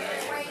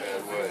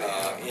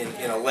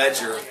in a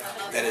ledger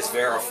that is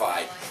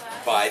verified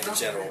by the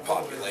general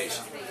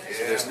population.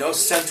 So there's no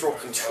central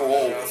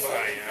control with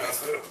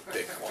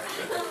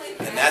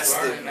Bitcoin, and that's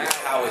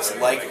how it's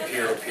like a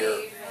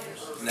peer-to-peer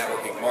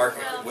networking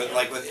market.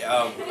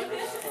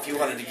 If you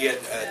wanted to get,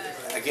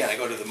 again, I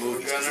go to the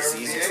movies because it's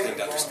the easiest thing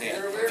to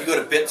understand. If you go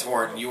to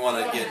BitTorrent and you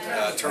want to get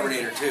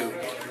Terminator 2,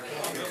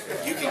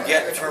 you can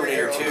get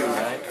Terminator 2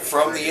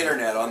 from the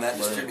internet on that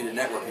distributed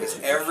network because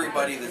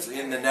everybody that's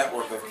in the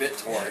network of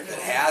BitTorrent that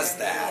has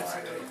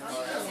that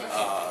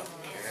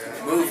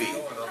movie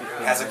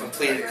has a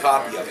completed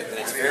copy of it, and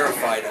it's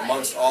verified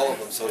amongst all of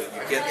them so that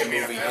you get the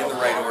movie in the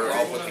right order,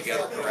 all put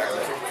together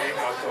correctly.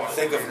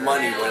 Think of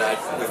money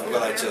with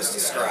what I just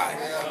described.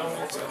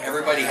 So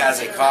everybody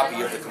has a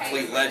copy of the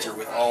complete ledger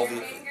with all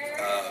the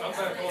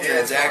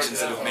transactions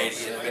that have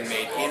been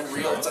made in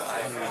real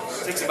time.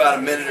 It takes about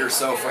a minute or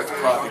so for it to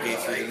propagate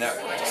through the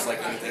network, just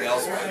like anything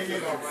else.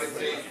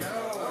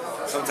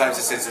 Sometimes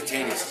it's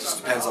instantaneous. It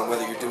just depends on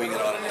whether you're doing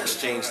it on an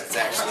exchange that's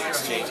actually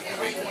exchanging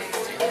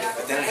Bitcoin.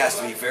 But then it has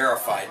to be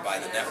verified by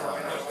the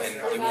network.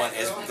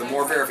 And the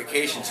more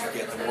verifications you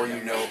get, the more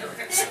you know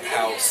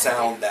how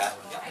sound that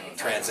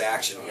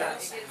transaction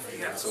was.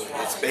 So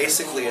it's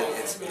basically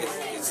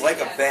it's like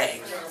a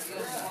bank.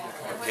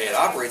 Okay, it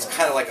operates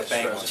kind of like a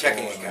bank with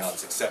checking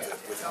accounts, except that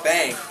with a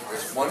bank,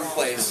 there's one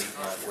place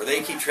where they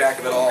keep track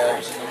of it all,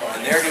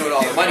 and they're doing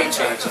all the money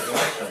changing.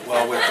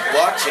 Well, with the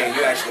blockchain,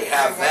 you actually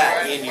have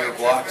that in your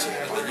blockchain,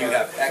 and you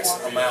have X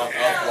amount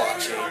of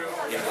blockchain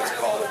in what's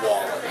called a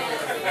wallet.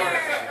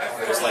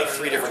 There's like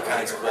 3 different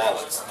kinds of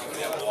wallets. You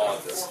can have a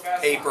wallet that's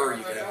paper,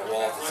 you can have a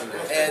wallet that's in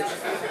your head,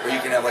 or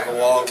you can have like a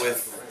wallet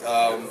with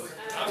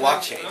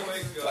blockchain.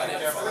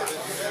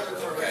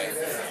 Okay.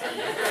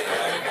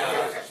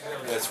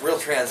 It's real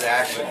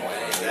transactional,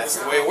 and that's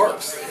the way it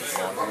works. It's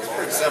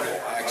pretty simple,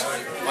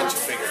 actually, once you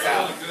figure it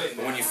out.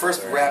 But when you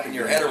first wrapping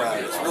your head around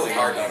it, it's really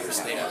hard to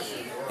understand.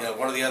 You know,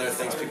 one of the other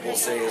things people will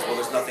say is, well,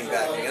 there's nothing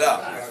backing it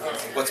up.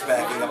 What's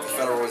backing up the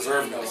Federal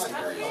Reserve notes?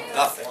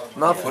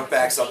 Nothing. What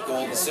backs up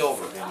gold and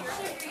silver?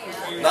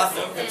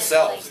 Nothing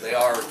themselves. There's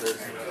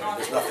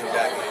nothing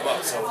backing them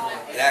up. So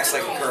it acts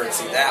like a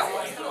currency that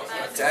way.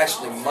 It's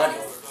actually money.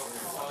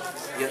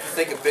 You have to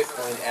think of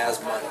Bitcoin as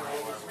money.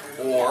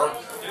 Or,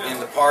 in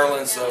the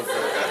parlance of the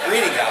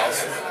breeding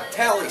house,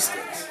 tally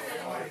sticks.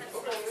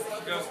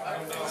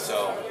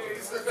 So,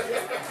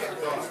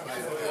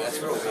 that's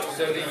really good.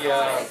 So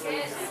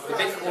the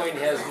Bitcoin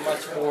has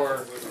much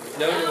more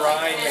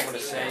notoriety, I'm going to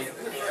say,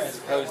 as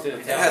opposed to the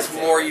It has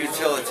more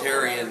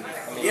utilitarian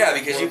I mean, Yeah,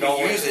 because you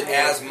can use it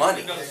as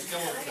money.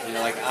 You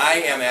know, like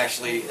I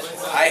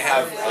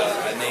have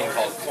a name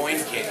called Coin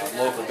King on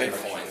local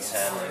Bitcoins,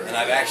 and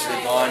I've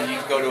actually gone. You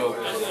can go to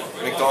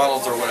a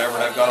McDonald's or whatever,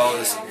 and I've got all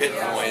this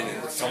Bitcoin,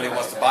 and somebody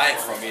wants to buy it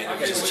from me, and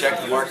we just check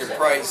the market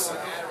price,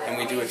 and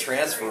we do a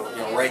transfer. You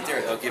know, right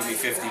there, they'll give me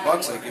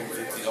 $50, and they give me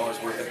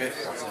 $50 worth of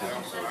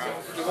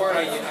Bitcoin. The word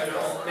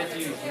I meant to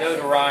use,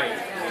 notoriety.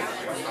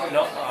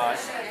 No,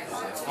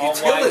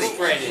 Utility.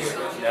 Spread is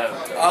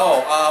no.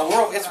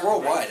 Oh, it's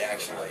worldwide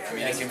actually. I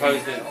mean, As it can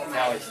opposed be, to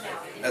tally stick.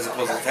 as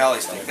opposed to tally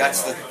stick.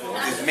 That's the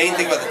main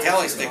thing about the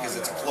tally stick is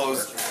it's a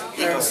closed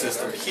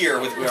ecosystem here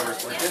with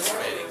whoever's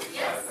participating.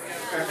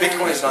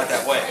 Bitcoin is not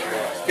that way.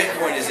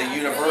 Bitcoin is a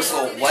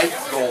universal like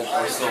gold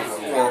or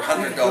silver or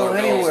 $100 Go bills.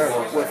 anywhere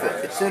Or, with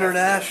it. It's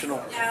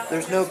international.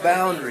 There's no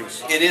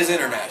boundaries. it is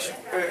international.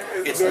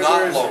 It's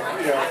not local.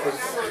 Yeah,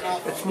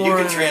 It's You more.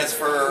 can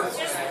transfer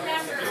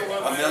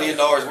 $1 million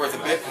worth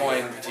of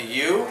Bitcoin to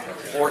you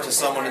or to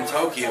someone in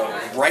Tokyo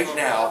right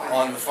now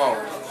on the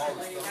phone.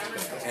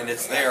 And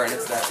it's there, and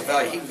that's the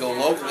value. He can go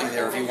locally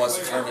there if he wants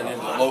to turn it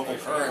into local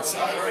currency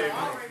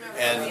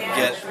and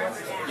get,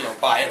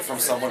 buy it from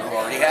someone who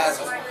already has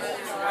it.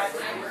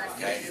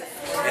 Okay?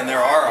 And there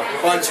are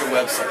a bunch of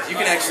websites. You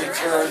can actually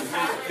turn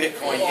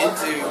Bitcoin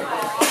into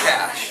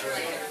cash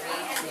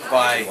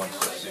by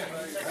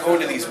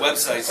going to these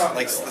websites.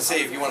 Like, let's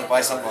say if you want to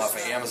buy something off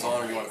of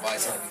Amazon, or you want to buy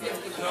something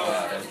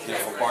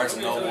from Barnes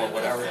and Noble or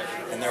whatever,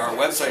 and there are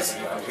websites that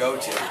you can go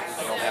to.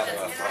 I don't have it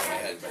off the top of my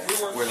head,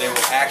 where they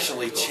will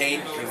actually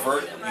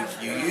convert.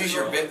 You use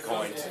your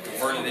Bitcoin to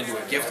convert it into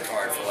a gift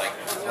card for like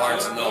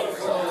Barnes and Noble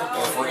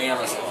or for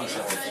Amazon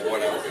or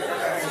whatever.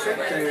 I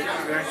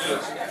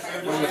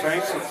think when the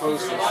banks were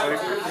closed in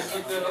Cyprus,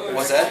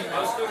 What's that?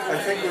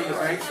 I think when the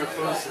banks were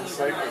closed in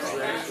Cyprus,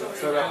 they actually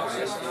set up an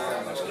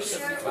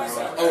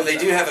ATM. Oh, they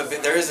do have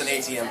there is an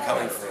ATM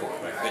coming for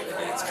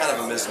Bitcoin. It's kind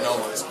of a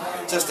misnomer. It's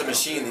just a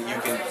machine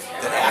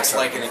that acts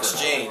like an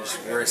exchange,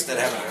 where instead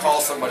of having to call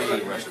somebody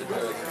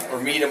or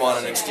meet them on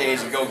an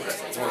exchange and go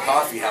to a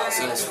coffee house,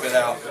 it'll spit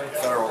out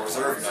Federal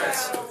Reserve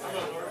notes.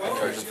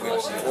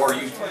 Or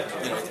you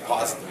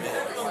deposit them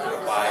in,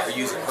 or buy or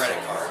use a credit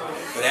card.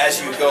 But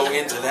as you go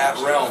into that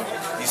realm,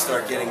 you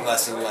start getting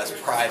less and less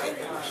private.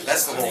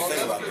 That's the whole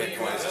thing about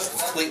Bitcoin, is it's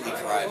completely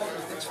private.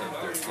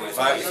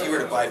 If you were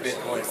to buy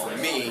Bitcoin from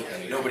me,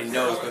 nobody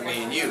knows but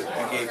me and you.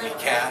 You gave me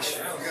cash.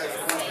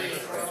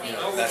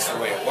 That's the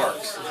way it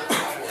works.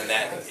 And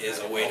that is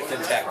a way to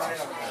protect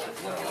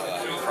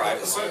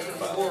privacy.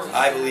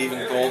 I believe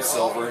in gold,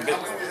 silver, and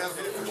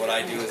Bitcoin. And what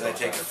I do is I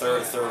take a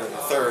third, and a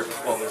third.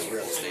 Well, there's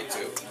real estate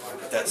too.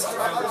 But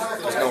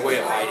there's no way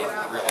of hiding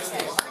real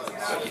estate.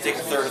 So you take a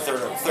third,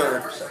 and a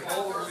third.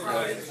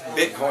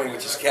 Bitcoin,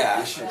 which is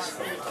cash,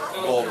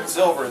 gold and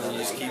silver, and then you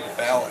just keep it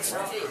balanced.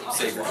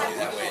 Save your money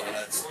that way. And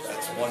that's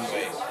one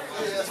way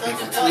to be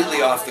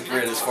completely off the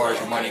grid as far as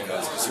your money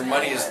goes. Because your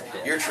money is,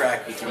 you're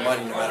tracked with your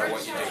money no matter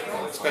what you do,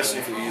 especially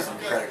if you're using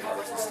credit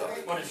cards and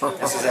stuff.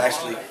 This is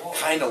actually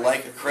kind of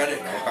like a credit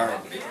card,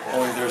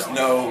 only there's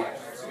no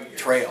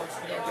trail.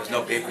 There's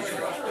no paper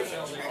trail.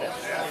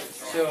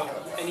 So,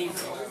 any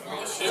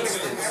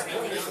instance,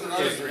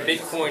 does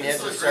Bitcoin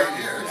has a certain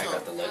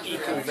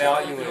equal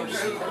value in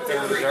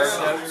Federal Reserve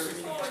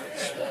notes?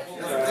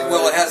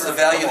 Well, it has the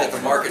value that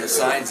the market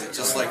assigns it,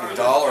 just like a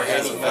dollar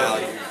has a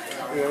value.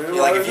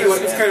 Like if you,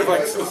 It's kind of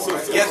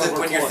like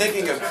when you're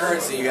thinking of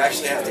currency, you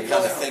actually have to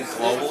kind of think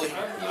globally,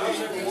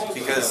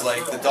 because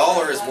like the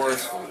dollar is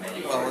worth,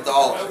 well, a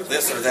dollar,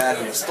 this or that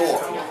in the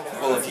store.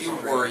 Well, if you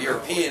were a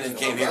European and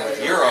came here with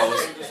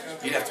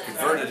euros, you'd have to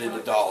convert it into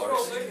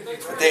dollars.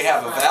 But they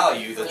have a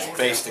value that's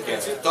based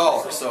against the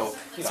dollar. So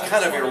it's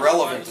kind of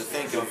irrelevant to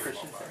think of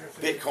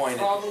Bitcoin,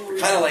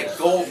 kind of like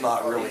gold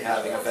not really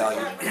having a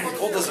value.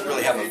 Gold doesn't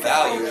really have a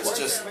value, it's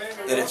just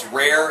that it's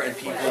rare and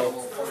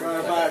people...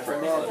 Trying to buy it for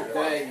 $1 a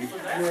day,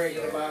 you ain't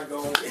gonna buy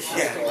gold.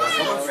 Yeah. You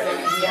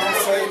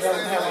say it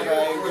doesn't have a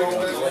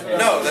value.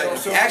 No,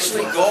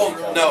 actually gold,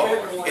 no.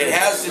 It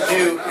has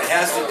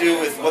to do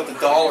with what the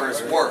dollar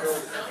is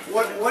worth.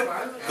 What?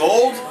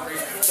 Gold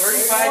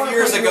 35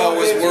 years ago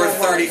was worth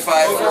 $35,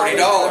 $40.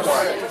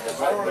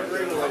 I don't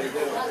agree with what he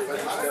did.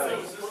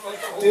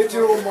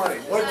 Digital money.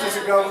 What does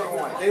the government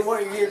want? They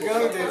want you to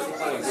go digital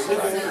money. Think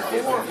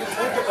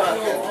about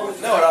that.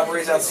 No, it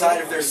operates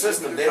outside of their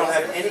system. They don't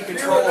have any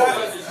control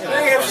over it.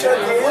 They have shut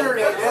the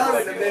internet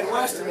down in the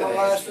Midwest in the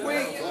last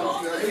week.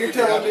 You're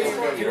telling me you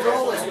can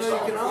control this? No, you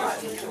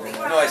cannot.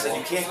 No, I said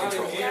you can't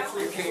control it.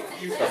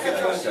 You can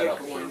control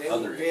Bitcoin. They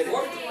will get it.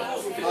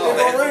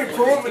 They've already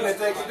proven that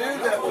they can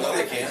do that. No,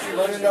 they can't.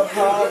 Running up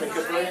high, they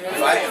could bring it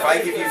If I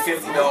give you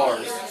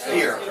 $50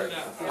 here,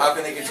 how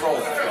can they control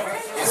it?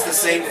 It's the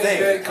same thing.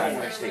 They're going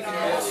to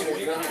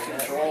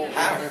control it.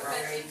 How?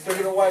 They're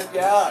going to wipe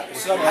you out.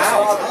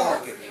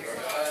 How?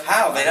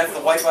 How? They'd have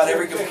to wipe out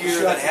every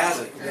computer that has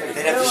it.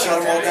 They'd have to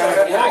shut them all down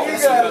at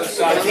once.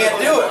 They can't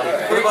do it.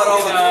 What about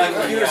all the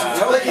computers in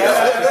Tokyo?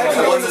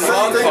 The ones in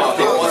Hong Kong,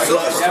 the ones in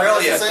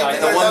Australia, and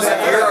the ones in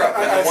Europe,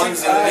 and the ones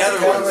in the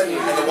Netherlands,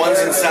 and the ones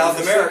in South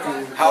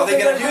America. How are they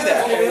going to do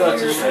that?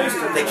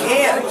 They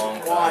can't.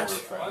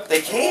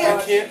 They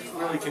can't. They can't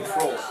really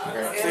control it.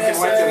 They can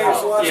wipe them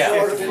out. Yeah,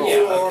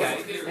 okay.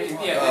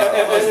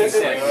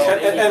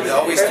 It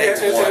always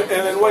takes one. And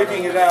then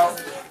wiping it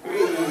out,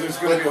 there's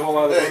going to be a whole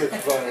lot of other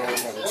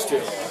violations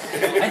too.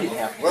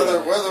 Whether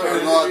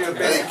or not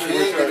they can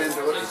get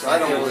into it, I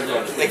don't believe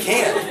it. They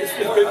can't.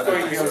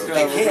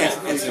 They can't.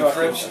 It's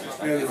encryption.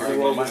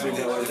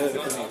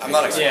 I'm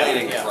not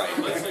explaining it right,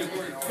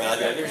 but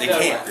they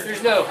can't.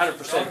 There's no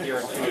 100%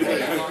 guarantee.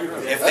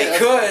 If they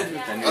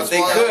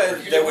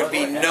could, there would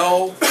be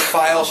no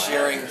file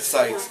sharing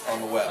sites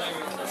on the web.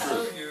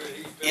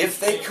 If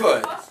they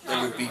could,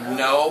 there would be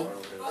no